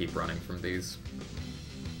able to keep running from these.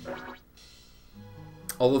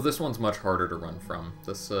 Although this one's much harder to run from.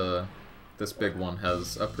 This big one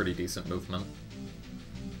has a pretty decent movement.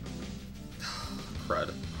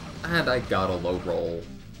 Crud. And I got a low roll.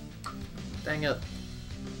 Dang it.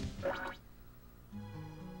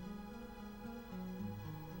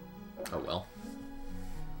 Oh well.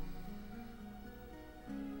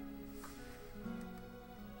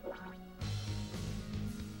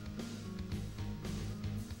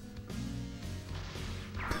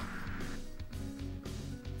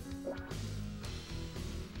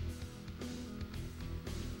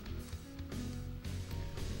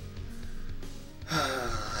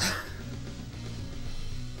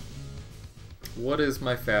 What is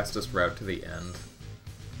my fastest route to the end?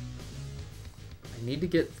 I need to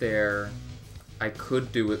get there. I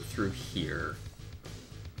could do it through here.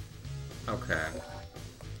 Okay.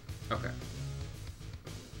 Okay.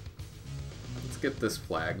 Let's get this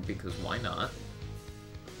flag, because why not?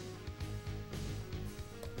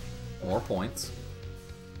 More points.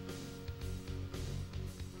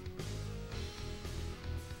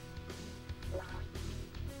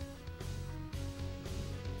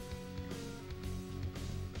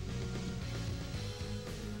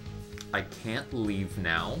 I can't leave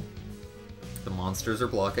now. The monsters are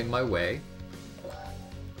blocking my way.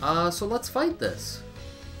 So let's fight this.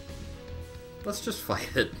 Let's just fight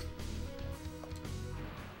it.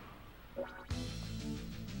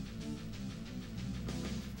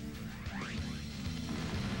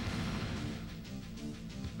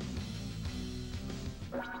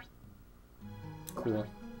 Cool.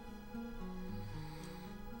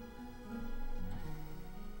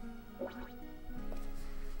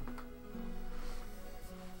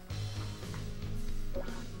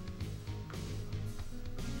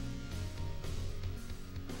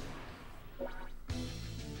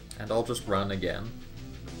 And I'll just run again.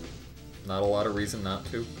 Not a lot of reason not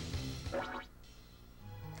to.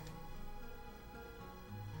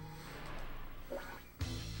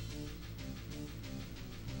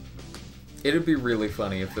 It'd be really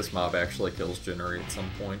funny if this mob actually kills Jinri at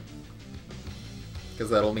some point.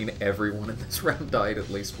 Because that'll mean everyone in this round died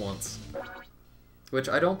at least once. Which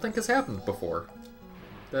I don't think has happened before.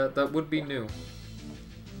 That would be new.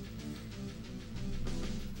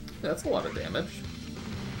 That's a lot of damage.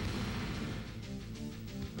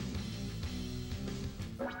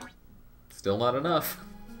 Still not enough.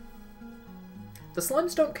 The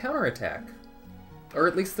slimes don't counterattack. Or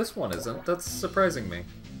at least this one isn't. That's surprising me.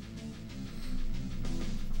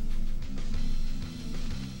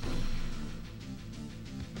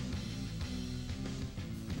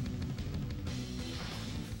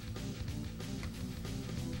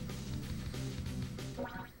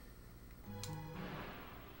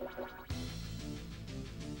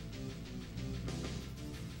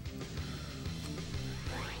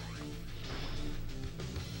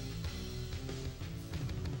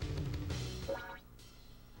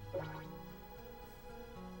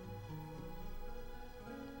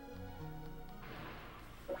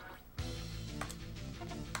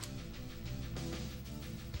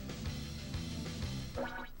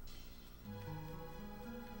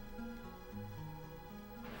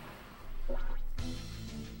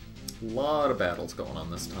 A lot of battles going on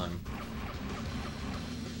this time.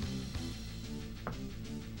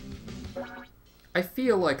 I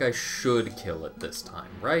feel like I should kill it this time,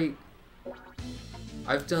 right?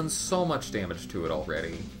 I've done so much damage to it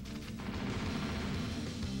already.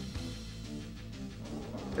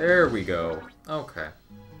 There we go. Okay.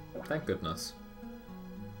 Thank goodness.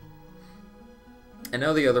 And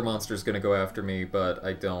now the other monster's gonna go after me, but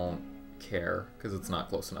I don't care, because it's not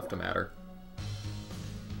close enough to matter.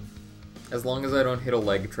 As long as I don't hit a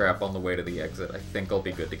leg trap on the way to the exit, I think I'll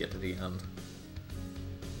be good to get to the end.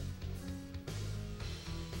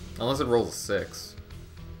 Unless it rolls a 6.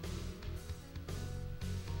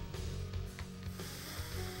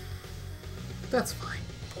 That's fine.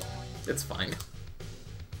 It's fine.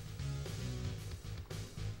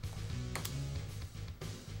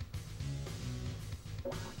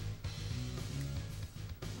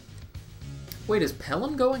 Wait, is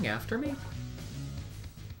Pelin going after me?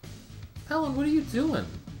 Pelin, what are you doing?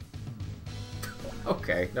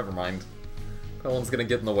 Okay, never mind. Pelin's gonna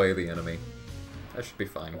get in the way of the enemy. I should be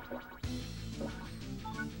fine.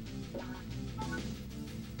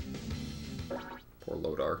 Poor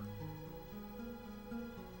Lodar.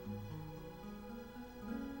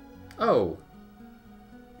 Oh.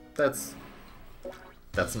 That's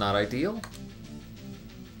not ideal.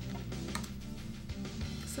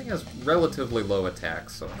 This thing has relatively low attack,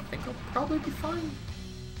 so I think I'll probably be fine.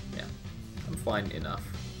 Yeah, I'm fine enough.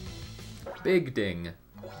 Big ding.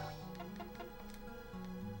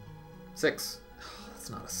 6. That's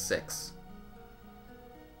not a 6.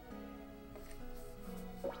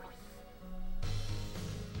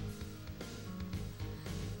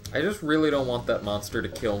 I just really don't want that monster to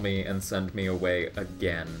kill me and send me away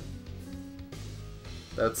again.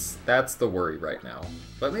 That's the worry right now.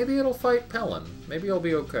 But maybe it'll fight Pelin. Maybe I'll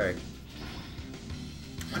be okay.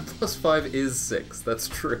 1 plus 5 is 6. That's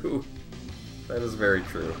true. That is very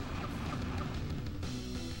true.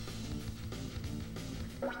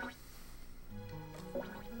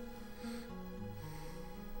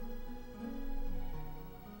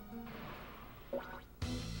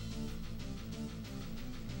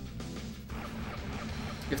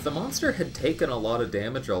 If the monster had taken a lot of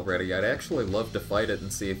damage already, I'd actually love to fight it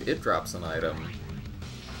and see if it drops an item.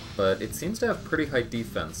 But it seems to have pretty high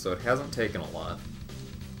defense, so it hasn't taken a lot.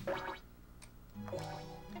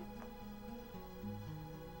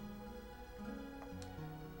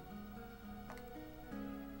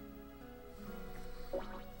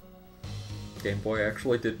 Game Boy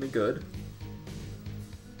actually did me good.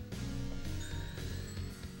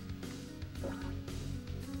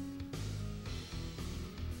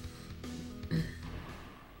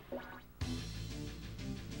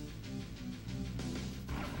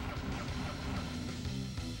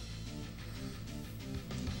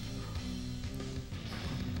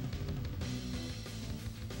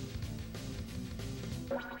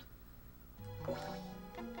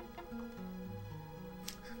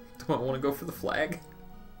 Do I want to go for the flag?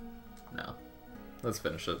 No. Let's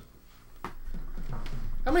finish it.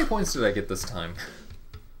 How many points did I get this time?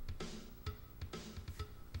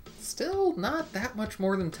 Still not that much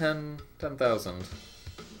more than 10,000.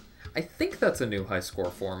 I think that's a new high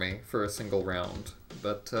score for me for a single round,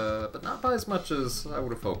 but not by as much as I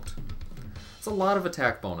would have hoped. It's a lot of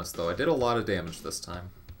attack bonus, though. I did a lot of damage this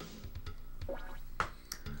time.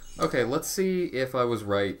 Okay, let's see if I was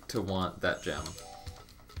right to want that gem.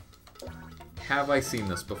 Have I seen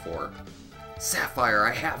this before? Sapphire,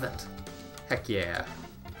 I haven't! Heck yeah.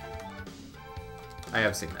 I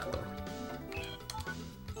have seen that, though.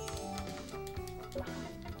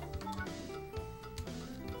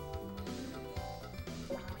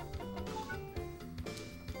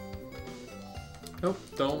 Nope,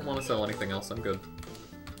 don't want to sell anything else, I'm good.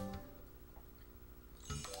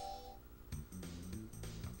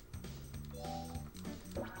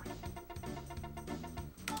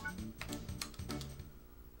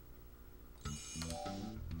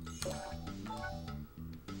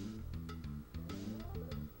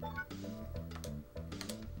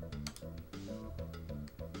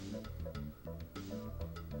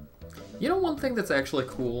 You know one thing that's actually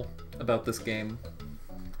cool about this game?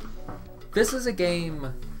 This is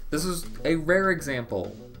a rare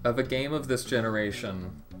example of a game of this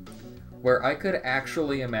generation where I could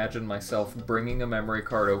actually imagine myself bringing a memory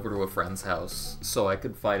card over to a friend's house so I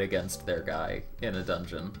could fight against their guy in a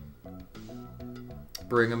dungeon.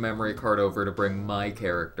 Bring a memory card over to bring my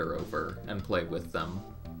character over and play with them.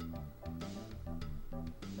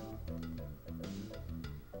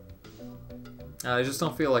 I just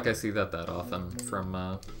don't feel like I see that often from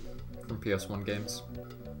PS1 games.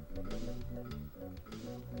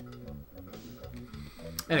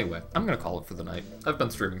 Anyway, I'm gonna call it for the night. I've been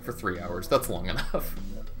streaming for 3 hours. That's long enough.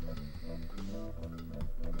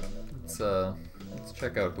 Let's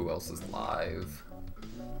check out who else is live.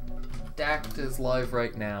 Dact is live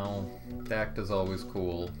right now. Dact is always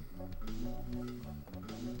cool.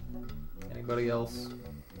 Anybody else?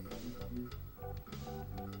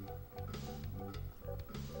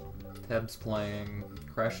 Teb's playing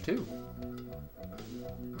Crash 2.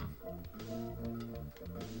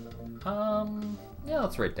 Yeah,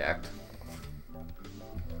 let's rate Dact.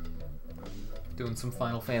 Doing some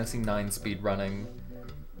Final Fantasy IX speed running,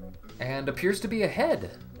 and appears to be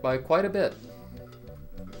ahead by quite a bit.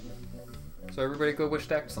 So everybody go wish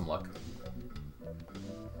Dact some luck.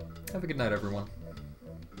 Have a good night, everyone.